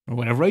scones or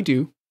whatever I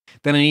do,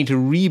 then I need to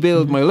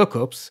rebuild my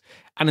lookups.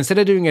 And instead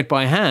of doing it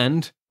by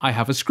hand, I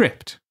have a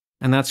script.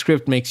 And that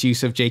script makes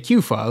use of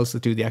JQ files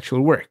that do the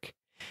actual work.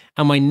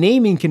 And my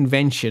naming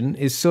convention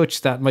is such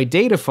that my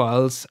data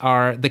files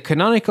are, the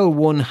canonical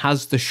one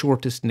has the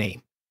shortest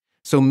name.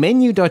 So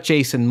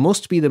menu.json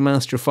must be the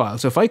master file.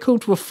 So if I go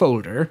to a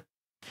folder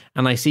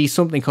and I see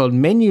something called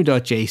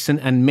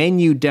menu.json and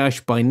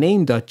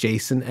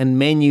menu-byname.json and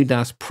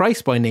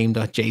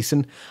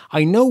menu-price-by-name.json,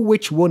 I know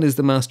which one is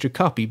the master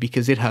copy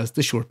because it has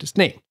the shortest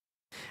name.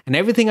 And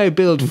everything I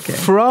build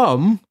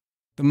from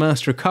the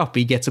master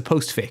copy gets a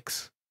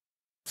postfix.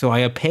 So I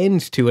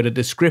append to it a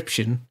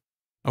description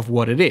of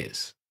what it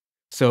is.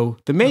 So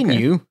the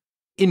menu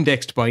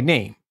indexed by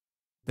name,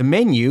 the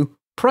menu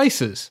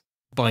prices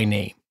by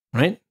name,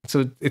 right?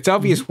 So it's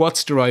obvious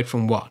what's derived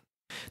from what.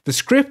 The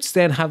scripts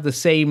then have the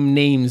same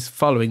names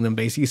following them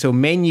basically. So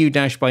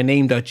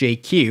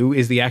menu-byname.jq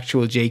is the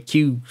actual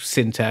JQ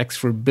syntax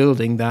for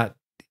building that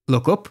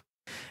lookup,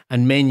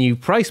 and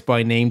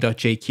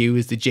menu-price-by-name.jq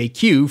is the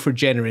JQ for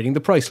generating the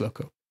price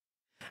lookup.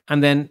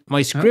 And then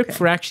my script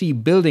for actually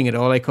building it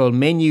all, I call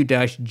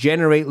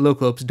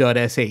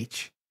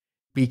menu-generate-lookups.sh,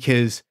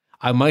 because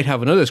I might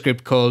have another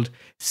script called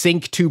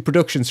sync to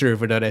production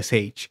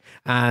server.sh.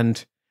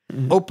 And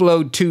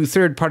upload to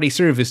third-party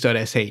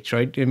service.sh,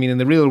 right? I mean, in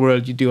the real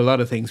world, you do a lot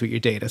of things with your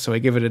data. So I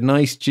give it a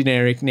nice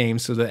generic name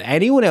so that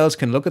anyone else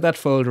can look at that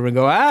folder and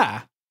go,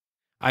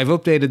 I've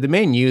updated the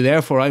menu,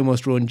 therefore I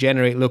must run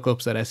generate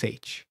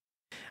lookups.sh.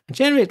 And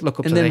generate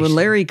lookups.sh. And then when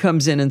Larry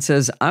comes in and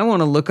says, I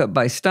want to look up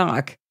by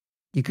stock,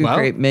 you can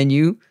create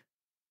menu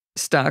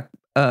stock.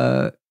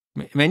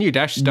 Menu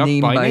dash stock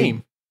by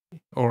name.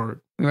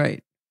 Or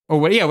right. Or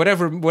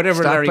whatever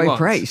stock Larry by wants.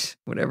 Price,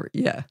 whatever.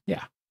 Yeah.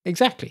 Yeah,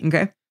 exactly.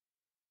 Okay.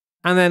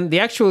 And then the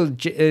actual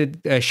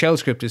shell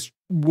script is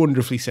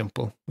wonderfully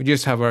simple. We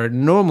just have our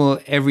normal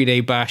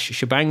everyday bash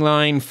shebang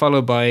line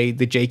followed by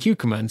the JQ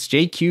commands.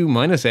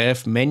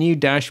 JQ-F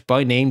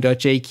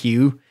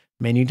menu-byname.jq,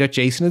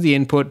 menu.json is the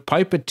input,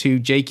 pipe it to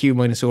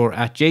JQ-or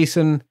at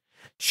JSON,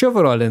 shove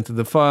it all into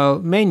the file,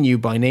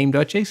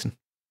 menu-byname.json.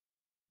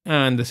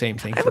 And the same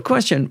thing. I have a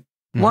question.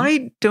 Mm-hmm.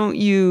 Why don't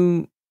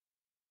you...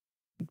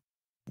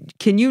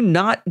 Can you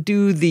not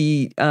do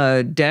the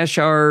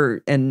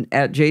 -r and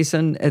at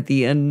JSON at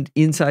the end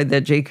inside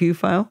that JQ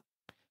file?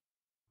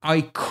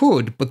 I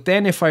could, but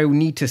then if I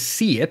need to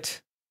see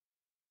it...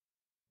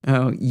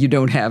 Oh, you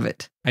don't have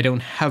it. I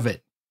don't have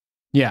it.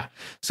 Yeah.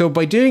 So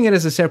by doing it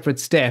as a separate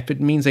step,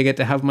 it means I get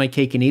to have my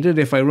cake and eat it.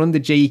 If I run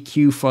the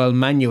JQ file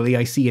manually,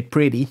 I see it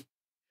pretty,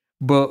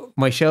 but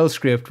my shell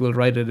script will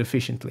write it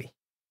efficiently.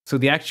 So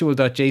the actual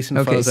 .json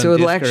files. Okay, so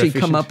it'll actually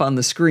come up on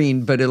the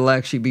screen, but it'll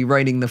actually be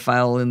writing the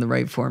file in the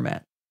right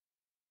format.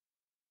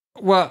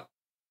 Well,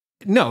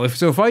 no.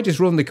 If I just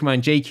run the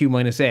command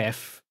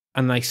JQ-F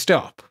and I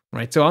stop,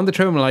 right? So on the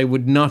terminal, I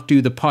would not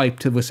do the pipe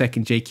to the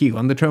second JQ.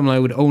 On the terminal, I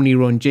would only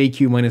run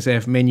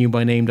JQ-F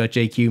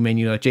menu-by-name.jq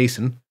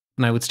menu.json,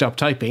 and I would stop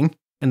typing,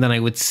 and then I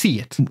would see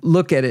it.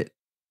 Look at it,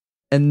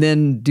 and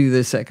then do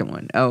the second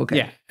one. Oh, okay.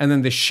 Yeah, and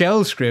then the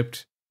shell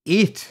script,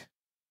 it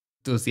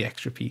does the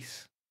extra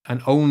piece. And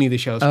only the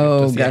shell script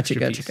does the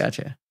extra piece.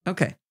 Gotcha.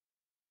 Okay.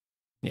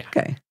 Yeah.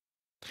 Okay.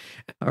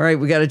 All right,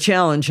 we got a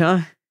challenge,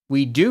 huh?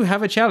 We do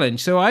have a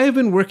challenge. So I have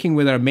been working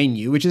with our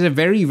menu, which is a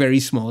very,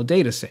 very small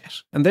data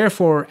set. And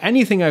therefore,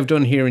 anything I've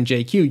done here in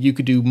JQ, you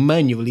could do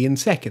manually in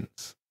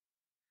seconds.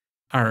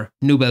 Our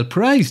Nobel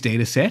Prize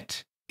data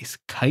set is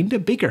kind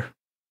of bigger.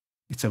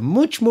 It's a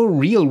much more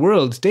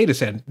real-world data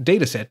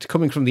set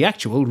coming from the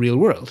actual real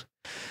world.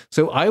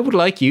 So I would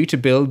like you to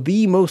build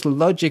the most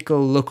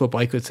logical lookup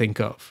I could think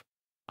of.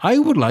 I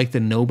would like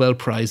the Nobel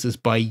Prizes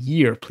by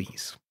year,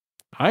 please.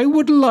 I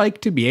would like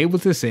to be able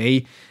to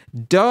say,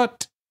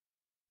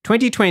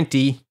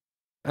 2020,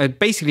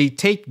 basically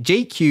take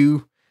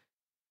JQ,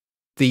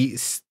 the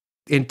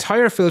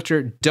entire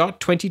filter,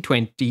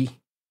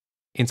 2020,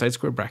 inside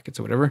square brackets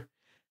or whatever,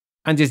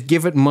 and just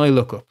give it my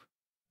lookup.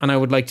 And I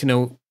would like to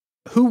know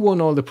who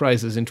won all the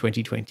prizes in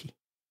 2020.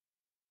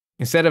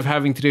 Instead of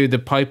having to do the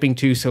piping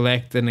to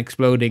select and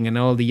exploding and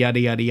all the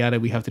yada, yada, yada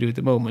we have to do at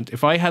the moment.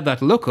 If I had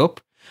that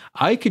lookup,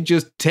 I could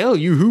just tell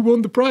you who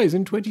won the prize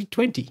in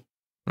 2020,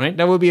 right?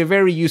 That would be a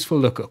very useful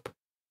lookup.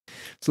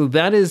 So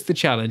that is the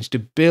challenge, to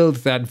build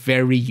that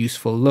very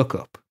useful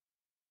lookup.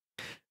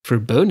 For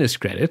bonus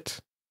credit,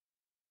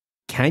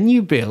 can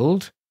you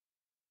build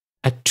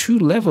a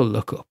 2-level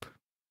lookup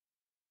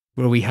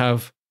where we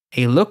have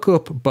a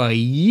lookup by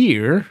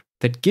year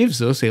that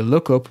gives us a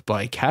lookup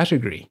by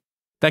category?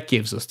 That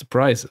gives us the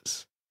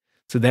prizes.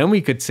 So then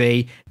we could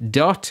say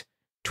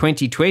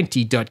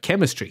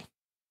 .2020.chemistry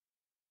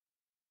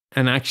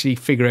and actually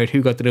figure out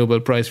who got the Nobel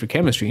Prize for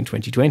chemistry in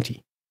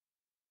 2020.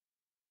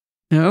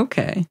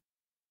 Okay.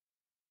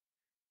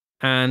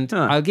 And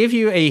I'll give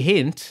you a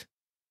hint.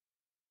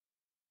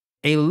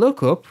 A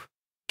lookup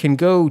can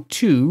go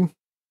to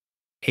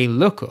a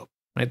lookup,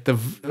 right?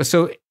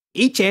 So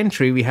each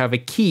entry, we have a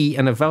key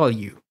and a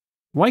value.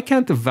 Why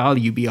can't the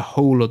value be a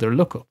whole other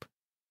lookup?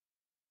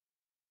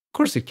 Of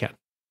course it can.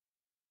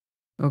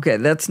 Okay,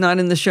 that's not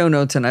in the show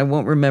notes, and I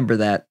won't remember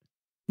that.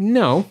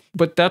 No,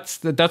 but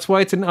that's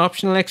why it's an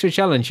optional extra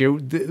challenge here.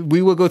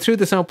 We will go through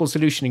the sample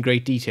solution in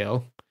great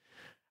detail.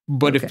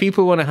 But if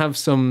people want to have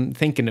some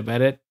thinking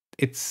about it,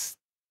 it's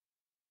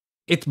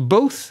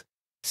both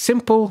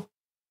simple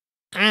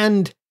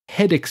and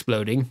head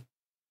exploding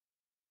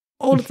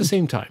all at the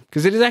same time.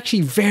 Because it is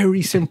actually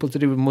very simple to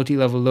do a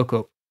multi-level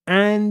lookup.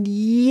 And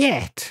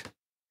yet,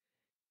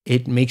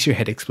 it makes your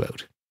head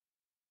explode.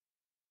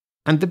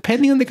 And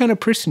depending on the kind of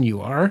person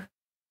you are,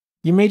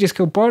 you may just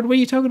go, Bart, what are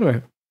you talking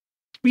about?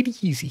 It's really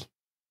easy.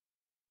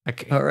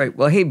 Okay. All right.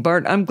 Well, hey,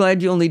 Bart, I'm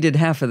glad you only did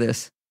half of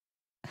this.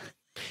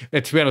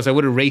 To be honest, I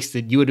would have raced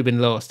it. You would have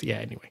been lost. Yeah,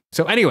 anyway.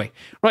 So anyway,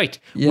 right.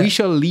 Yeah. We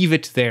shall leave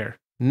it there.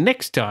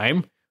 Next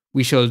time,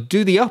 we shall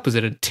do the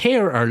opposite and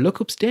tear our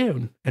lookups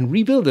down and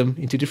rebuild them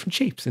into different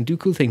shapes and do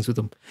cool things with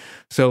them.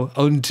 So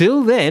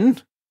until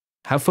then,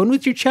 have fun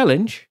with your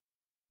challenge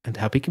and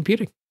happy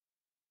computing.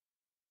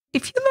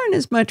 If you learn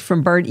as much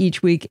from Bart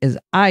each week as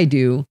I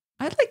do,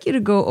 I'd like you to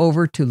go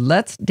over to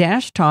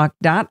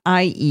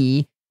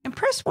lets-talk.ie and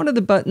press one of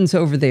the buttons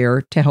over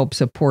there to help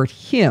support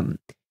him.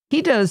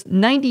 He does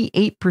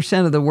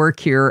 98% of the work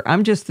here.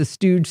 I'm just the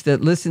stooge that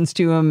listens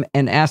to him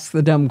and asks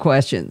the dumb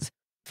questions.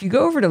 If you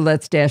go over to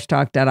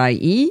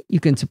lets-talk.ie, you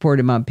can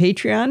support him on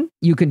Patreon,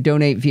 you can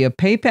donate via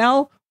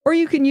PayPal, or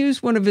you can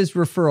use one of his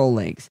referral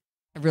links.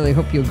 I really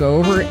hope you'll go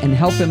over and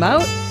help him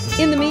out.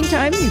 In the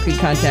meantime, you can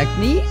contact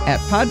me at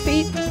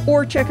Podfeet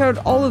or check out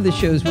all of the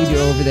shows we do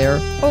over there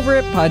over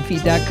at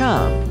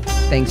podfeet.com.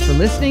 Thanks for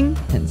listening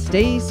and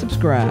stay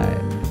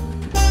subscribed.